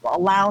to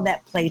allow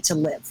that play to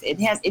live.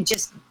 It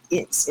just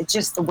is. It's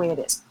just the way it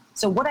is.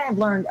 So what I've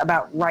learned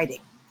about writing,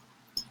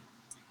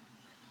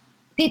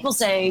 people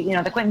say,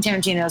 the Quentin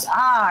Tarantino's,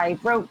 I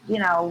wrote,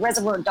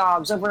 Reservoir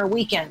Dogs over a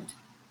weekend.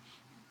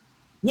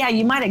 Yeah,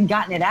 you might have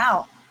gotten it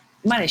out.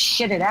 You might have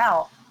shit it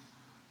out.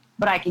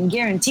 But I can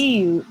guarantee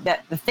you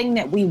that the thing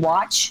that we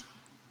watch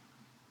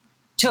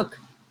took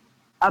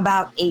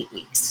about 8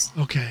 weeks.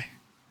 Okay.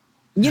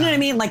 You know what I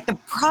mean? Like the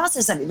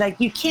process of it, like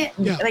you can't,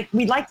 like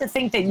we'd like to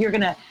think that you're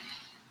going to,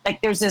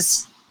 like there's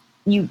this,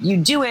 you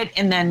do it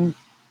and then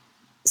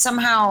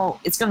somehow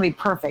it's going to be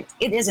perfect.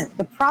 It isn't.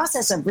 The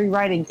process of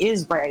rewriting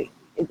is writing.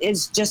 It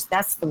is just,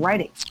 that's the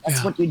writing.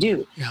 That's what you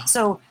do. Yeah.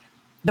 So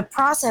the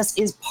process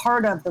is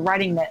part of the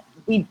writing that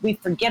we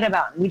forget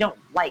about and we don't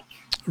like.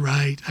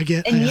 Right. I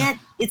get it. And yet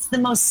it's the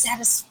most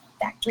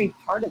satisfactory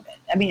part of it.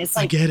 I mean, it's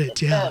like, I get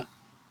it. Yeah.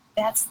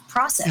 That's the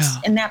process.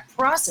 Yeah. And that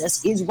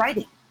process is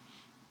writing.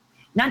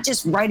 Not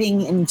just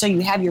writing until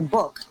you have your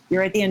book.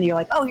 You're at the end, you're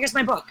like, oh, here's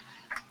my book.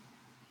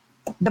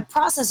 The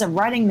process of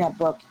writing that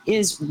book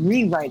is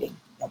rewriting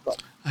that book.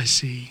 I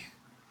see.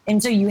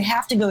 And so you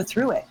have to go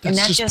through it. That's and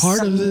that's just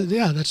part of the,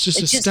 that's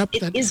just a step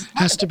that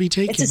has to be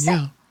taken.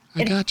 Yeah,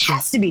 I got you. It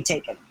has to be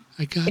taken.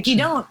 I got you. If you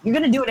don't, you're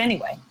going to do it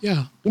anyway.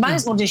 Yeah. You might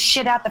as well just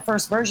shit out the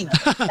first version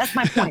of it. That's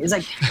my point. It's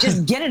like,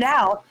 just get it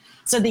out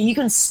so that you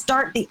can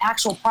start the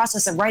actual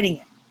process of writing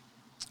it.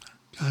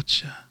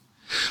 Gotcha.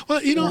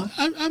 Well,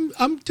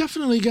 I'm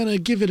definitely going to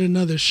give it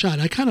another shot.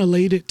 I kind of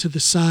laid it to the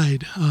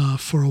side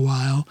for a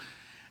while,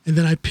 and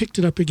then I picked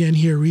it up again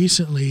here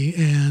recently.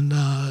 And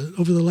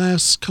over the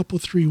last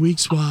 3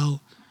 weeks,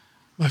 while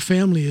my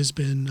family has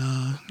been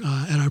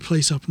at our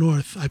place up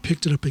north, I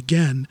picked it up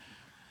again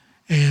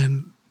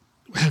and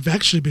have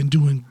actually been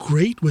doing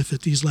great with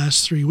it these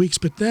last 3 weeks.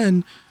 But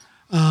then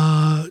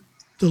the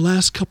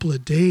last couple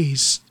of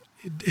days,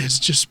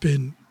 it's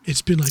been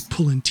like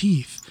pulling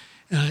teeth.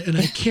 And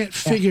I can't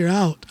figure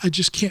out, I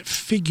just can't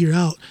figure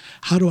out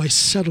how do I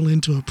settle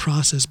into a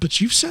process. But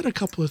you've said a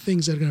couple of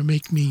things that are going to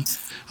make me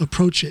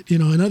approach it.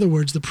 In other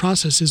words, the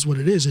process is what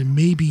it is. And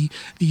maybe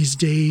these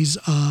days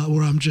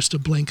where I'm just a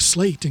blank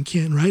slate and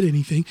can't write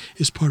anything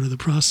is part of the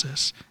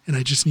process. And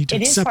I just need to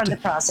accept it. It is part of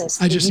the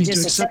process. I just need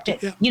to accept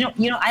it.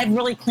 Yeah. I have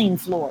really clean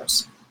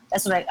floors.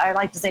 That's what I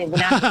like to say.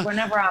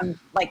 Whenever I'm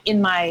like in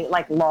my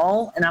like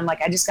lull and I'm like,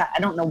 I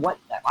don't know what,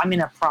 I'm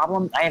in a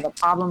problem. I have a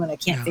problem and I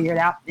can't figure it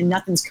out and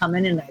nothing's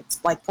coming and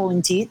it's like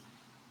pulling teeth.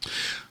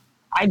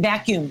 I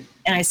vacuum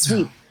and I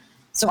sweep. Yeah.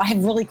 So I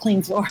have really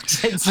clean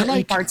floors in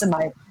certain parts of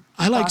my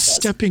I like process.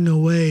 Stepping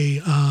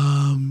away.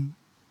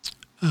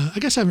 I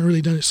guess I haven't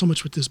really done it so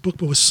much with this book,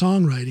 but with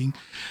songwriting,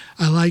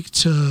 I like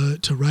to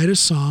write a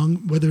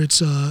song, whether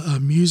it's a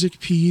music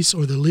piece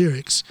or the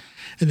lyrics,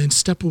 and then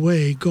step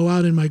away, go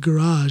out in my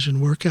garage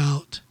and work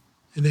out,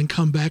 and then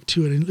come back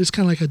to it. And it's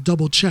kind of like a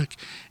double check.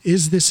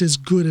 Is this as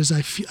good as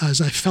I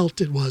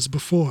felt it was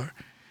before?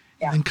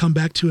 Yeah. And come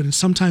back to it. And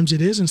sometimes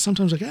it is, and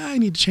sometimes I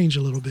need to change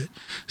a little bit.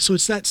 So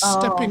it's that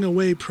stepping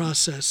away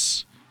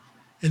process.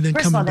 And then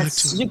coming back to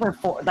super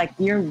like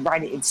your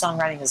writing,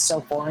 songwriting is so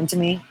foreign to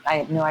me. I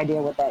have no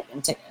idea what that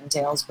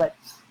entails. But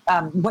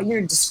what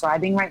you're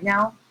describing right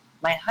now,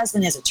 my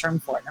husband has a term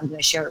for it. And I'm going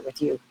to share it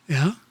with you.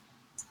 Yeah.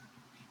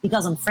 He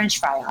calls them French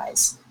fry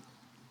eyes.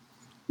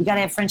 You got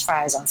to have French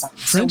fries on something.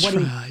 French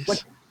fries.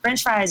 What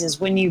French fries is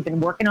when you've been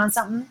working on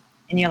something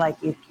and you're like,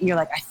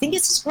 I think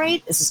this is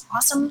great. This is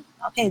awesome.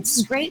 Okay, this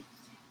is great.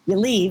 You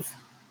leave.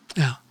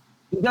 Yeah.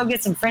 You go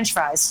get some French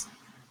fries.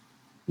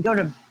 You go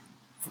to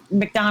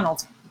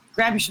McDonald's,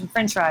 grab some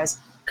French fries,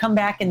 come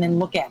back and then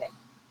look at it.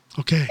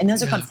 Okay. And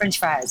those are called French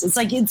fries. It's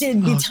like the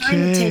time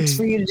it takes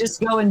for you to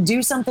just go and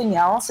do something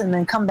else and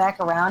then come back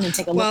around and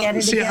take a look at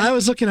it again. I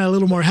was looking at a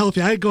little more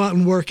healthy. I go out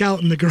and work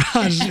out in the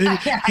garage.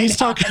 He's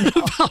talking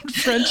about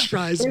French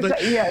fries, but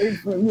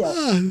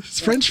it's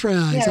French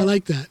fries. Yeah. I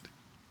like that.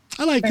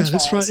 I like French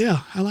that. Fries.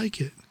 I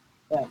like it.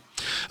 Yeah.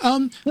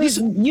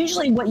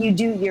 Usually what you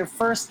do your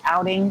first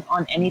outing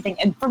on anything,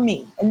 and for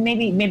me, and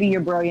maybe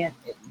you're brilliant,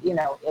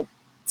 at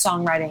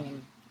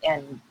songwriting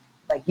and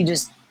like you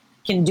just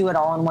can do it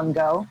all in one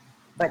go,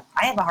 but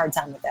I have a hard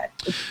time with that.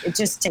 It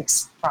just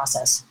takes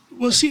process.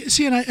 Well,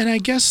 see, and I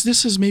guess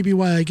this is maybe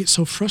why I get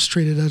so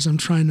frustrated as I'm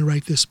trying to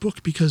write this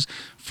book, because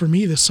for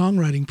me the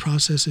songwriting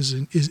process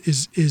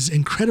is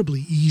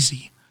incredibly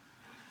easy.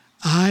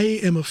 I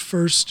am a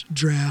first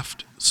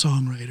draft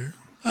songwriter.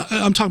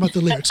 I'm talking about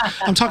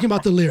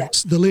the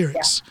lyrics. The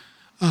lyrics.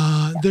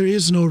 Yeah. There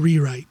is no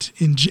rewrite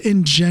in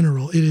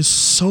general. It is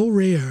so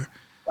rare.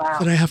 Wow.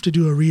 That I have to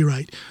do a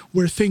rewrite.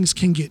 Where things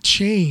can get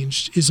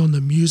changed is on the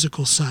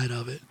musical side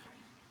of it.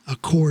 A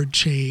chord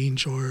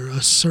change or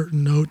a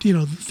certain note,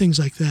 things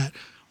like that.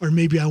 Or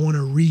maybe I want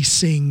to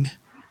re-sing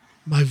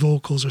my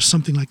vocals or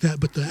something like that.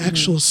 But the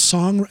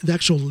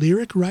actual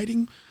lyric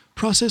writing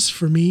process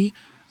for me,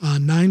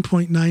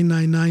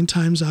 9.999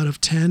 times out of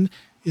 10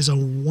 is a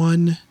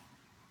one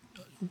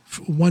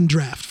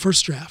draft,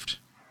 first draft.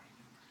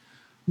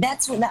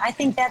 I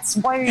think that's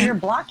where your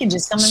blockage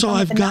is coming so from.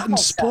 I've gotten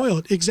Stuff.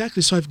 spoiled.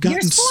 Exactly. So I've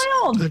gotten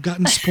spoiled. I've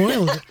gotten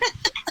spoiled.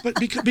 But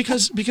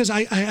because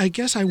I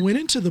guess I went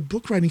into the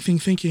book writing thing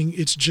thinking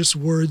it's just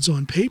words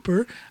on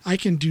paper. I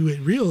can do it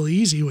real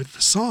easy with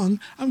the song.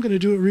 I'm going to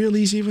do it real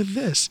easy with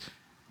this.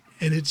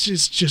 And it's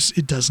just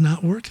it does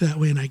not work that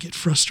way, and I get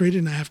frustrated,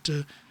 and I have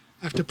to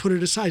put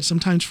it aside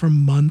sometimes for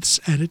months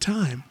at a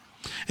time.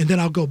 And then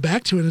I'll go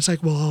back to it and it's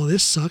like, well, oh,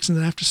 this sucks, and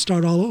then I have to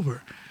start all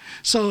over.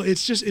 So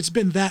it's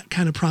been that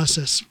kind of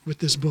process with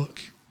this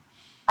book.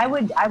 I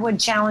would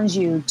challenge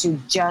you to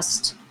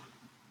just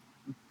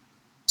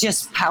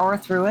power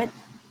through it.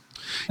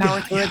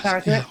 Power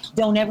through it.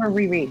 Don't ever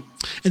reread.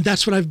 And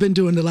that's what I've been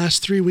doing the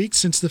last 3 weeks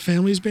since the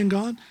family's been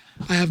gone.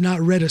 I have not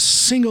read a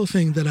single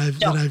thing that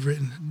I've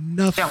written.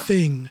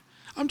 Nothing.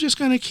 I'm just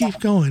going to keep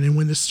going. And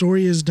when the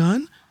story is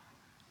done,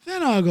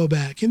 then I'll go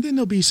back, and then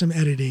there'll be some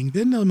editing.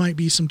 Then there might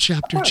be some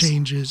chapter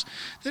changes.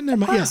 Then there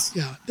might,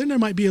 Then there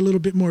might be a little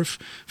bit more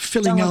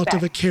filling out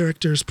of a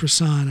character's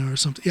persona or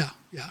something.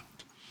 Yeah.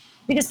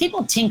 Because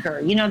people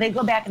tinker, they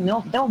go back and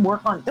they'll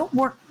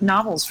work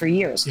novels for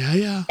years.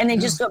 Yeah. And they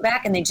just go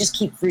back and they just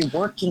keep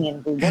reworking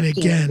and reworking. And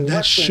again,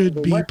 that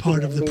should be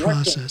part of the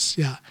process.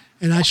 Yeah,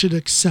 and I should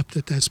accept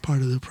that that's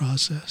part of the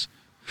process.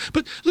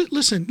 But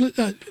listen,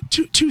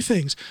 two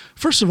things.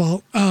 First of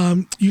all,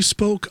 you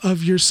spoke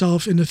of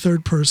yourself in the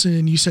third person,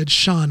 and you said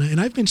Shana,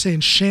 and I've been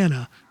saying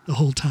Shana the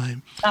whole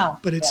time. Oh,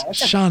 but it's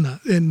Shana,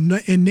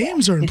 and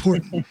names are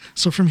important.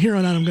 So from here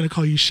on out, I'm going to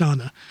call you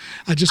Shana.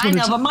 I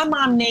know, but my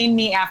mom named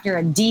me after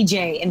a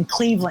DJ in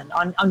Cleveland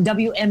on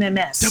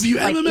WMMS.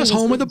 WMMS,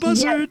 home of the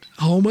buzzard.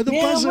 Yeah. Home of the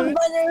buzzard.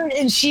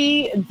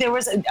 And there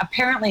was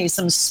apparently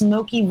some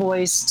smoky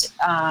voiced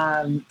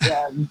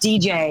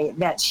DJ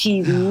that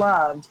she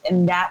loved,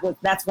 and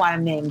that's why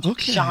I'm named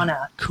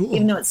Shana. Cool.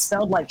 Even though it's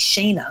spelled like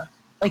Shana.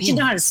 Like, she didn't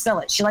know how to spell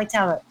it. She liked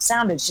how it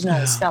sounded. She didn't know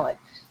how to spell it.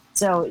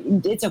 So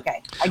it's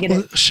okay. I get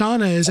it.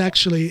 Shana is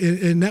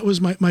actually, and that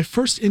was my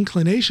first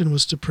inclination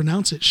was to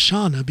pronounce it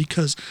Shana,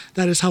 because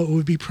that is how it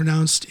would be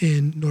pronounced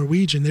in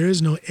Norwegian. There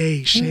is no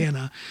A,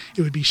 Shana.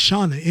 It would be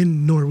Shana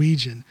in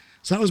Norwegian.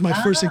 So that was my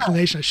first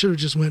inclination. I should have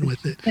just went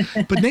with it.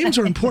 But names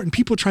are important.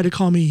 People try to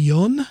call me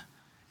Jon,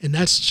 and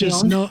that's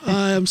just, no,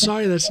 I'm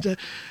sorry.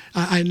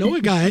 I know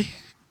a guy,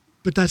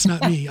 but that's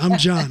not me. I'm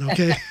John,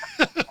 okay?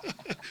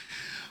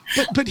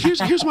 But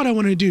here's what I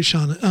want to do,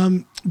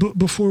 Shana.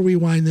 Before we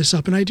wind this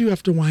up, and I do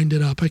have to wind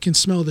it up. I can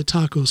smell the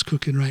tacos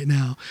cooking right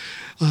now.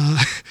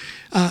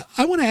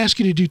 I want to ask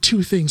you to do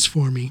two things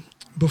for me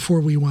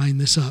before we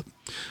wind this up.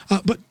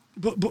 But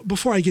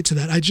before I get to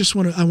that, I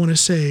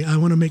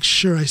want to make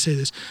sure I say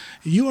this.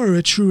 You are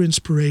a true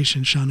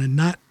inspiration, Shana,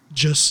 not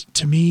just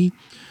to me,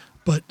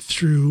 but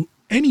through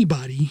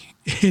anybody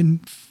in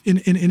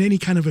any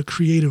kind of a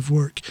creative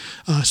work,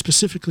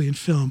 specifically in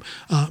film,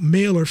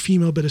 male or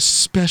female, but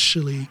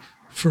especially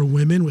for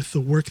women with the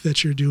work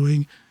that you're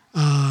doing.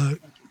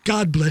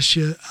 God bless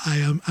you.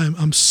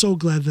 I'm so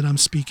glad that I'm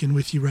speaking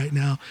with you right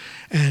now,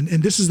 and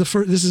this is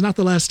this is not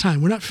the last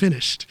time. We're not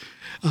finished.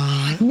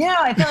 No,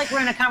 I feel like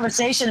we're in a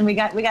conversation, and we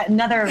got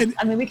another.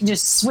 We can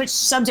just switch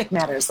subject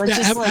matters. Let's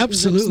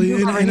absolutely.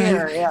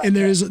 And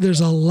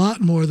there's a lot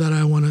more that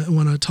I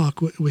want to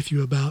talk with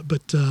you about,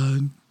 but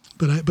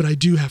I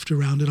do have to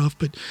round it off.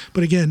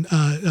 But again,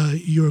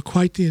 you're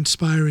quite the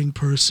inspiring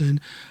person.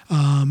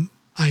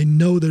 I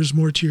know there's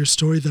more to your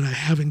story that I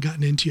haven't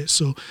gotten into yet,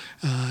 so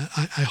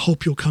I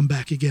hope you'll come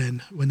back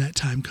again when that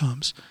time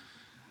comes.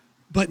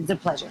 But it's a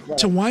pleasure.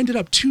 To wind it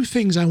up, two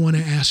things I want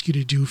to ask you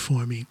to do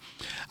for me.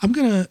 I'm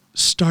going to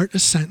start a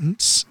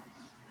sentence.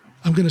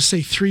 I'm going to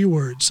say 3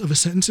 words of a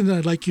sentence, and then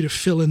I'd like you to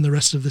fill in the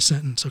rest of the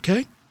sentence,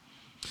 okay?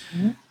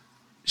 Mm-hmm.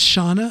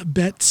 Shana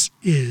Betz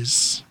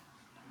is...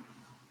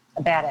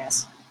 a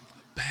badass.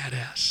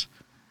 Badass.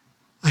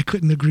 I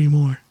couldn't agree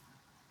more.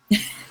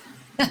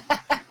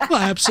 Well,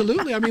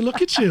 absolutely. I mean,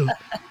 look at you.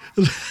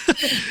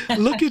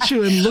 Look at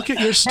you and look at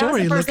your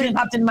story. That was the first thing that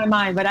popped into my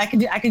mind, but I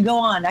could go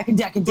on. I could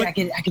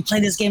play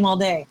this game all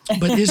day.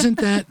 But isn't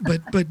that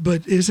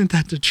isn't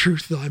that the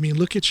truth though? I mean,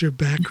 look at your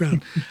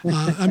background.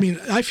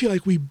 I feel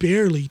like we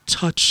barely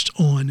touched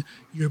on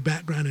your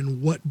background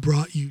and what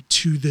brought you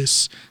to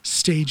this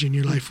stage in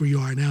your life where you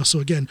are now. So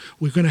again,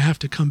 we're going to have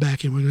to come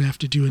back and we're going to have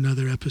to do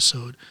another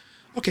episode.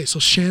 Okay, so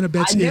Shana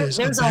Betz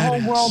there's a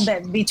whole world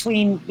that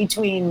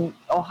between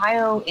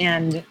Ohio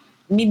and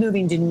me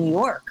moving to New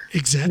York.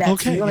 Exactly.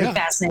 That's really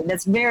fascinating.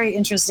 That's very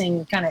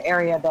interesting kind of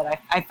area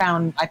that I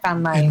found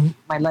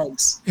my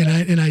legs.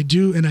 And I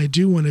do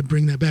want to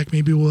bring that back.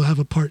 Maybe we'll have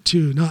a part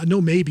 2.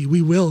 Maybe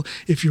we will.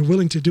 If you're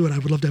willing to do it, I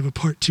would love to have a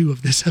part 2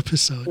 of this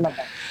episode.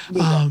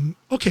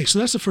 Okay, so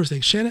that's the first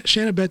thing.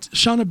 Shana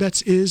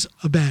Betz is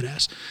a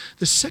badass.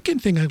 The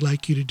second thing I'd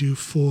like you to do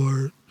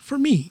for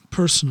me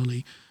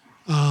personally,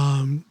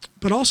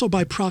 but also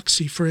by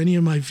proxy for any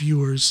of my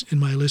viewers and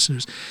my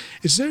listeners,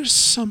 is there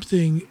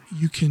something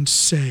you can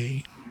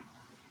say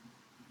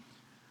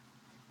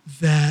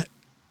that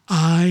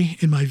I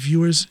and my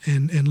viewers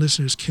and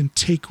listeners can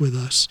take with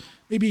us?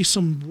 Maybe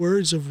some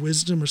words of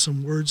wisdom or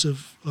some words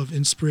of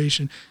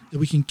inspiration that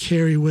we can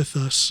carry with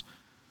us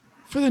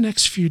for the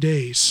next few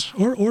days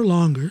or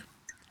longer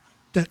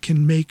that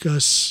can make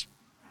us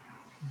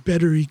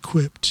better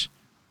equipped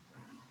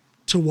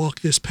to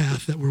walk this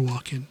path that we're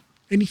walking?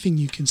 Anything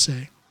you can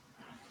say?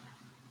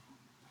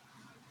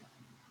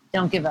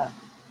 Don't give up.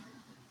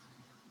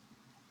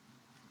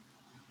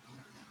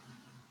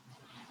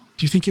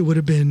 Do you think it would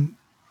have been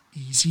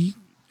easy?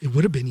 It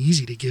would have been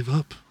easy to give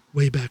up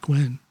way back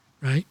when,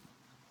 right?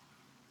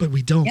 But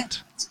we don't. Yeah,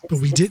 But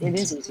we didn't. It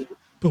is easy.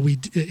 But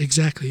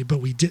exactly. But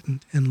we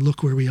didn't. And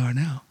look where we are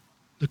now.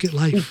 Look at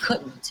life. We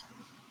couldn't.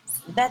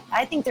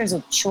 I think there's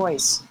a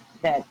choice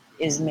that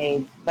is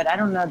made, but I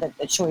don't know that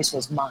the choice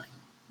was mine.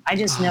 I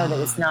just know that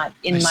it's not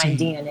in my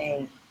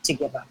DNA to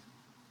give up.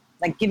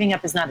 Like giving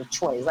up is not a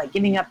choice. Like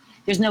giving up,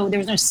 there's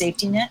no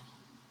safety net.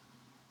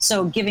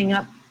 So giving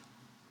up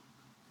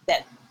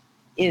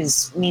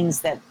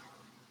means that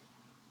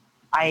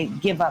I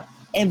give up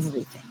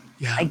everything.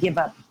 Yeah. I give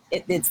up.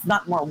 It's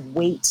not more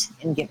weight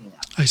in giving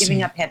up.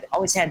 Giving up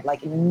always had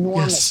like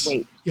enormous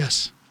weight.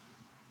 Yes.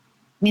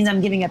 It means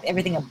I'm giving up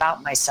everything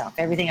about myself,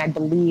 everything I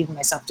believe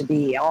myself to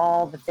be,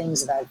 all the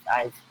things that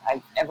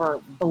I've ever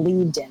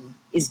believed in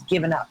is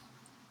given up.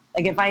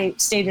 Like if I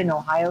stayed in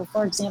Ohio,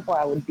 for example,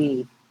 I would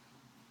be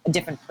a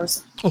different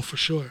person. Oh, for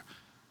sure.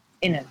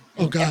 In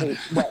God. every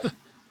way.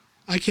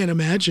 I can't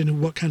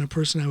imagine what kind of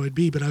person I would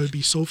be, but I would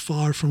be so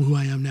far from who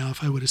I am now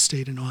if I would have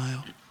stayed in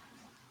Ohio.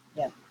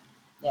 Yeah.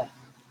 Yeah.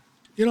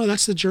 You know,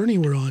 that's the journey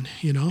we're on,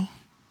 you know?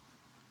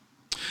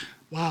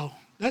 Wow.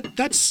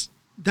 That's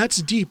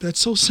deep. That's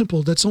so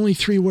simple. That's only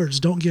 3 words.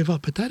 Don't give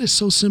up. But that is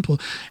so simple.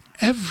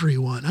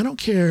 Everyone, I don't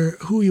care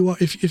who you are.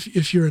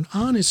 If you're an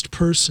honest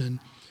person,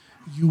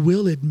 you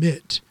will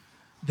admit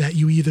that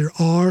you either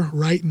are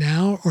right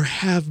now or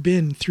have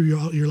been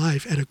through your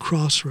life at a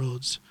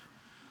crossroads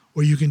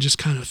where you can just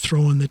kind of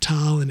throw in the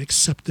towel and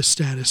accept the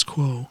status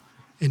quo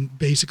and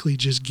basically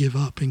just give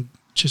up and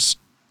just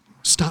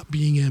stop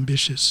being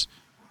ambitious.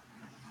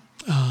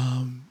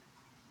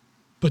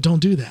 But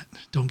don't do that.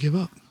 Don't give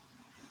up.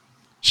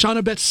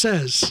 Shana Betz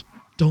says,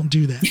 don't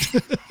do that.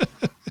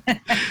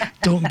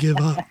 Don't give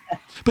up.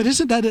 But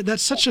isn't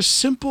that's such a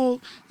simple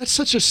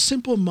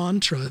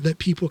mantra that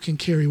people can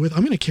carry with. I'm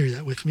going to carry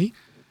that with me.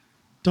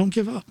 Don't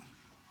give up.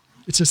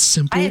 It's a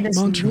simple I had this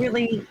mantra.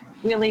 really,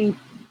 really,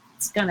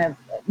 it's kind of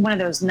one of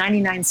those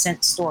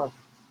 99-cent store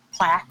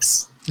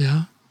plaques.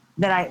 Yeah.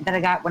 That I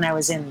got when I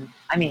was in,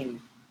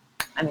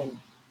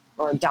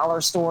 or a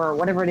dollar store or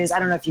whatever it is. I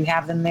don't know if you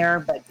have them there,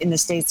 but in the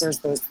States, there's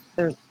those,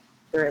 they're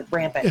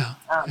rampant.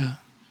 Yeah.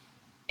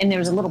 And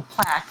there's a little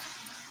plaque,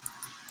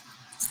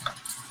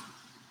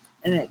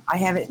 and I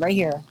have it right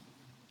here.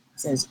 It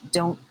says,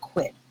 "Don't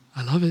quit."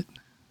 I love it.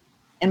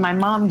 And my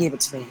mom gave it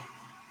to me,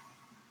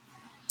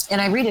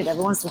 and I read it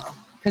every once in a while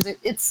because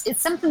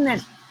it's something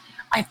that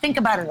I think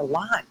about it a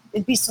lot.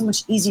 It'd be so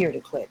much easier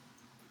to quit.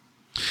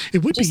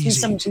 It would be easy.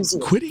 So much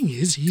easier. Quitting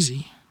is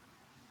easy.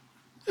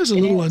 There's a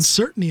little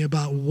uncertainty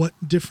about what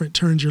different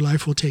turns your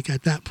life will take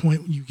at that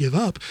point when you give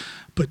up,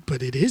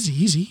 but it is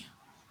easy.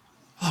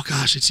 Oh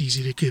gosh, it's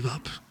easy to give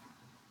up.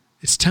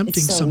 It's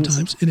tempting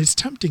sometimes, and it's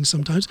tempting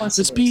sometimes. And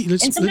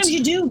sometimes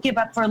you do give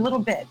up for a little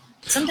bit.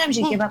 Sometimes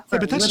you give up for a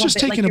little bit. But that's just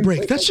taking a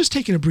break. That's just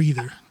taking a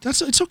breather.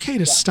 It's okay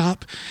to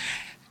stop,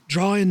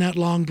 draw in that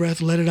long breath,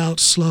 let it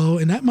out slow,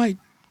 and that might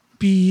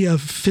be a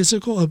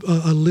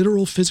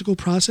literal physical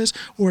process,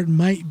 or it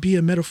might be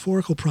a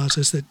metaphorical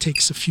process that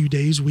takes a few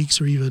days,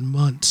 weeks, or even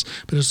months.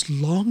 But as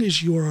long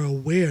as you are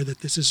aware that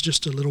this is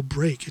just a little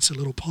break, it's a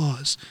little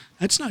pause,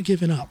 that's not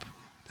giving up.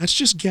 That's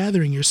just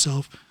gathering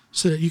yourself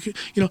so that you can,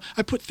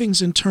 I put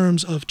things in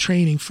terms of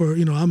training for,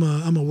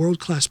 I'm a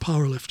world-class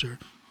power lifter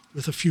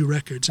with a few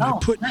records. And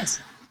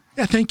nice.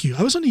 Yeah, thank you.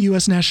 I was on the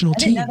U.S. national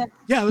team.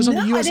 Yeah, I was on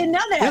the U.S. I didn't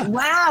know that. Yeah.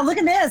 Wow, look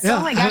at this. Yeah,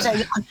 oh my gosh,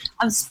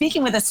 I'm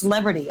speaking with a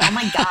celebrity. Oh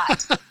my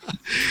God.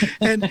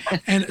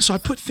 and so I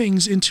put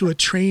things into a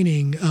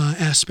training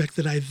aspect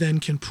that I then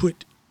can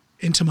put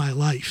into my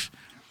life.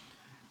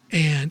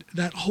 And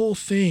that whole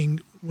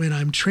thing, when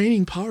I'm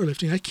training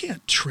powerlifting, I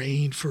can't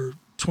train for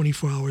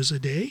 24 hours a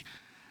day.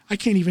 I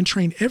can't even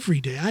train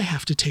every day. I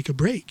have to take a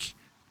break.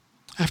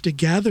 I have to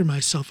gather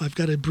myself. I've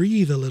got to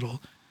breathe a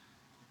little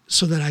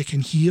so that I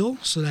can heal,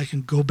 so that I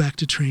can go back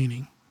to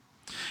training.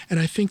 And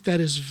I think that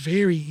is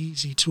very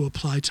easy to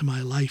apply to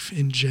my life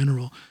in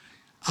general.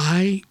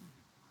 I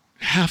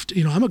have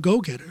to, I'm a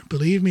go-getter.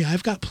 Believe me,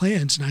 I've got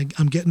plans and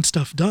I'm getting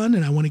stuff done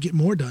and I want to get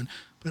more done.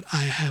 But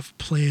I have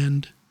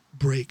planned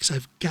breaks.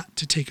 I've got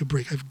to take a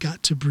break. I've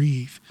got to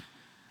breathe.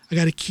 I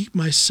got to keep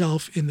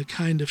myself in the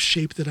kind of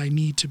shape that I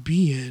need to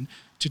be in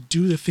to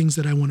do the things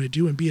that I want to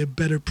do and be a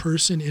better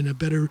person in a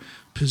better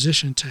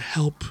position to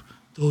help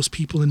those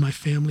people in my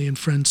family and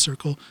friend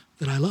circle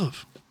that I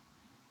love.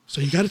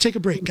 So you got to take a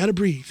break, got to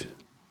breathe,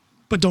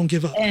 but don't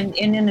give up. And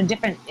in a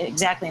different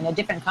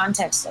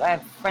context, I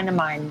have a friend of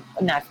mine,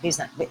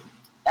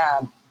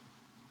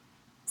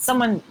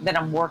 someone that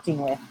I'm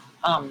working with,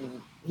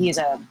 he is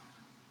a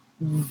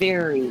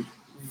very,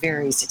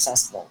 very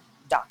successful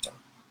doctor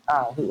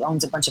who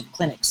owns a bunch of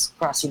clinics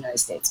across the United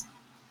States.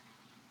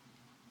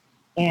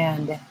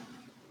 And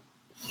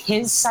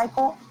his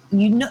cycle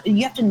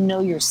you have to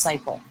know your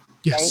cycle,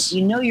 Yes. right?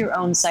 You know your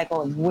own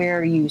cycle of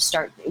where you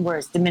start, where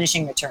it's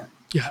diminishing return,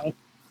 Yeah. right?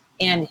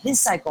 And his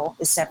cycle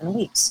is 7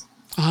 weeks.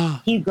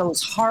 Ah. He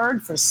goes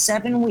hard for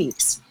 7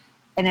 weeks,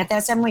 and at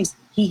that 7 weeks,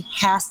 he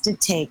has to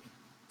take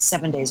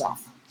 7 days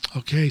off.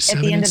 Okay.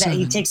 At the end of that,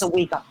 he takes a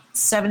week off.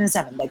 7 and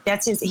 7. Like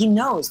that's his. He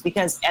knows,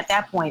 because at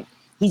that point,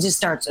 he just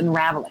starts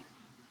unraveling.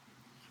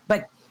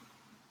 But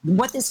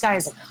what this guy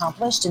has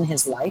accomplished in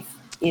his life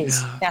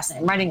is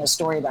fascinating. I'm writing a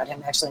story about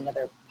him, actually,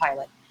 another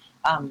pilot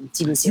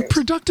TV series. You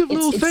productive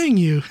little thing,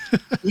 you.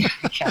 Yeah,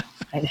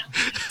 I know.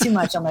 Too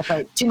much on my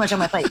plate.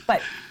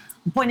 But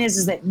the point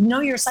is that know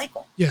your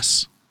cycle.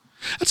 Yes.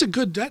 That's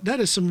that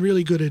is some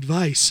really good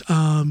advice.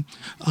 A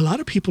lot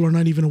of people are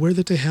not even aware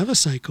that they have a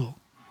cycle.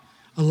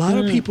 A lot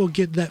of people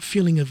get that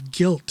feeling of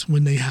guilt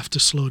when they have to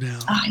slow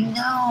down. I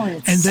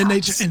know. And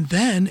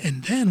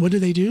then what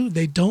do?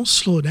 They don't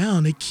slow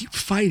down. They keep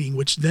fighting,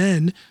 which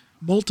then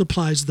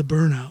multiplies the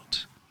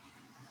burnout.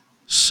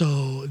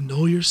 So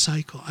know your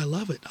cycle. I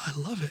love it.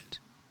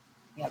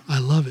 Yep. I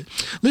love it.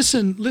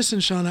 Listen,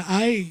 Shana,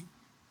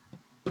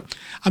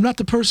 I'm not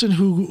the person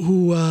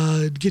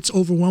who gets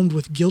overwhelmed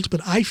with guilt, but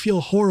I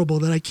feel horrible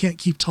that I can't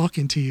keep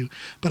talking to you.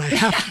 But I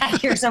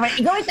have. You're so right.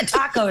 You go eat the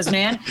tacos,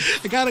 man.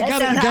 I gotta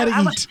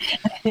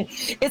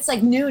eat. It's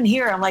like noon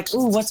here. I'm like,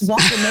 ooh, what's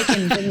Walker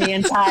making from the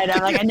inside?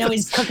 I'm like, I know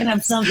he's cooking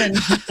up something.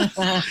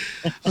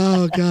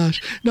 Oh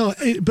gosh, no,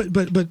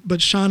 but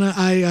Shana,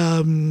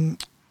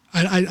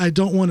 I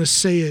don't want to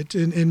say it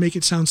and make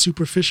it sound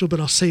superficial, but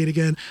I'll say it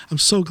again. I'm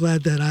so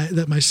glad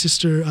that my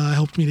sister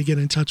helped me to get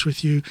in touch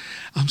with you.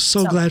 I'm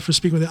so glad for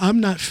speaking with you. I'm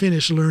not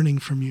finished learning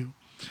from you.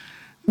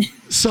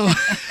 So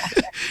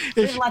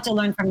we have a lot to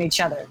learn from each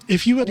other.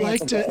 If you would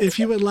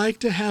like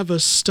to have a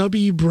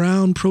stubby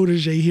brown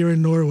protege here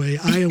in Norway,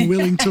 I am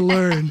willing to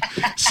learn.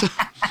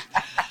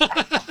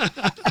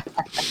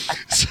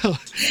 So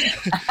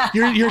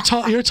you're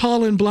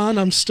tall and blonde.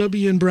 I'm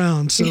stubby and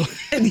brown. So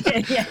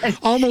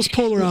almost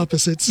polar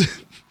opposites.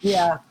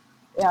 Yeah.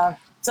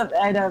 So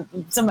I had a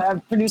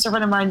producer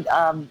friend of mine.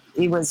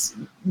 He was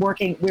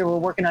working. We were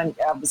working on.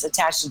 Was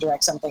attached to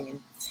direct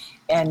something,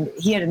 and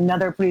he had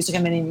another producer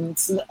come in. And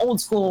it's the old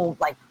school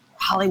like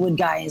Hollywood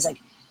guy. He's like,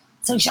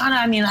 "So Shana,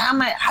 I mean,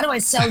 how do I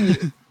sell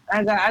you?"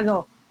 I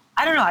go.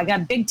 I don't know. I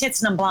got big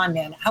tits and I'm blonde,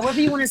 man. However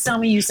you want to sell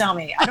me, you sell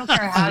me. I don't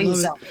care how you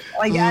sell me.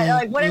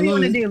 Like whatever you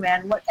want to do,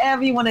 man.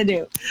 Whatever you want to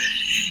do.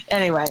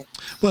 Anyway.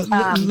 Well,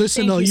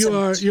 listen, though,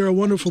 you're a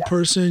wonderful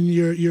person.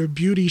 Your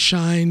beauty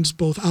shines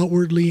both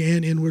outwardly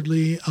and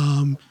inwardly.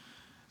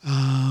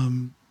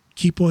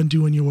 Keep on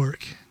doing your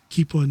work.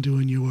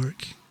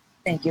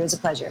 Thank you. It was a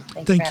pleasure.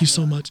 Thank you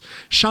so much.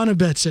 Shana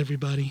Betz,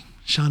 everybody.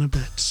 Shana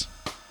Betz.